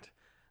Pennyworth Cat.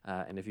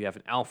 And if you have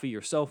an Alfie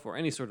yourself or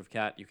any sort of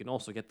cat, you can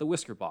also get the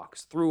Whisker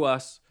Box through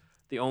us,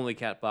 the only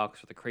cat box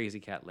for the crazy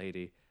cat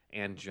lady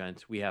and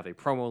gent. We have a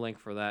promo link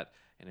for that.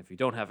 And if you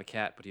don't have a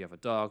cat, but you have a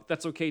dog,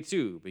 that's okay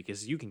too,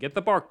 because you can get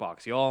the Bark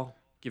Box, y'all.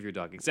 Give your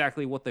dog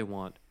exactly what they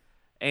want.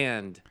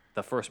 And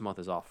the first month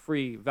is off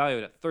free,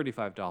 valued at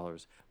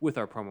 $35 with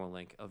our promo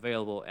link,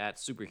 available at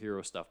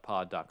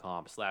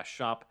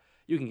superherostuffpod.com/shop.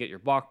 You can get your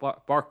Bark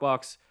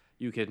Box.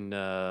 You can,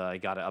 I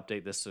got to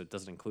update this so it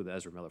doesn't include the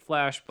Ezra Miller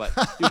Flash, but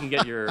you can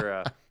get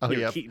your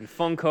Keaton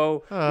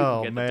Funko. You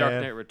can get the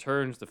Dark Knight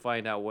Returns to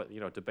find out what,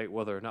 debate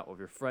whether or not with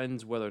your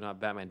friends, whether or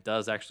not Batman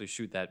does actually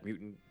shoot that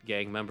mutant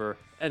gang member,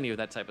 any of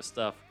that type of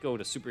stuff. Go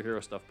to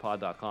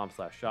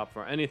superherostuffpod.com/shop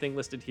for anything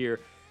listed here,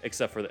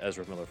 except for the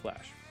Ezra Miller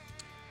Flash.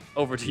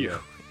 Over to you,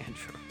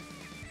 Andrew.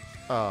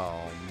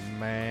 Oh,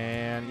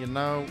 man.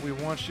 We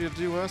want you to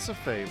do us a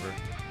favor.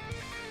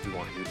 We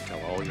want you to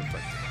tell all your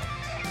friends.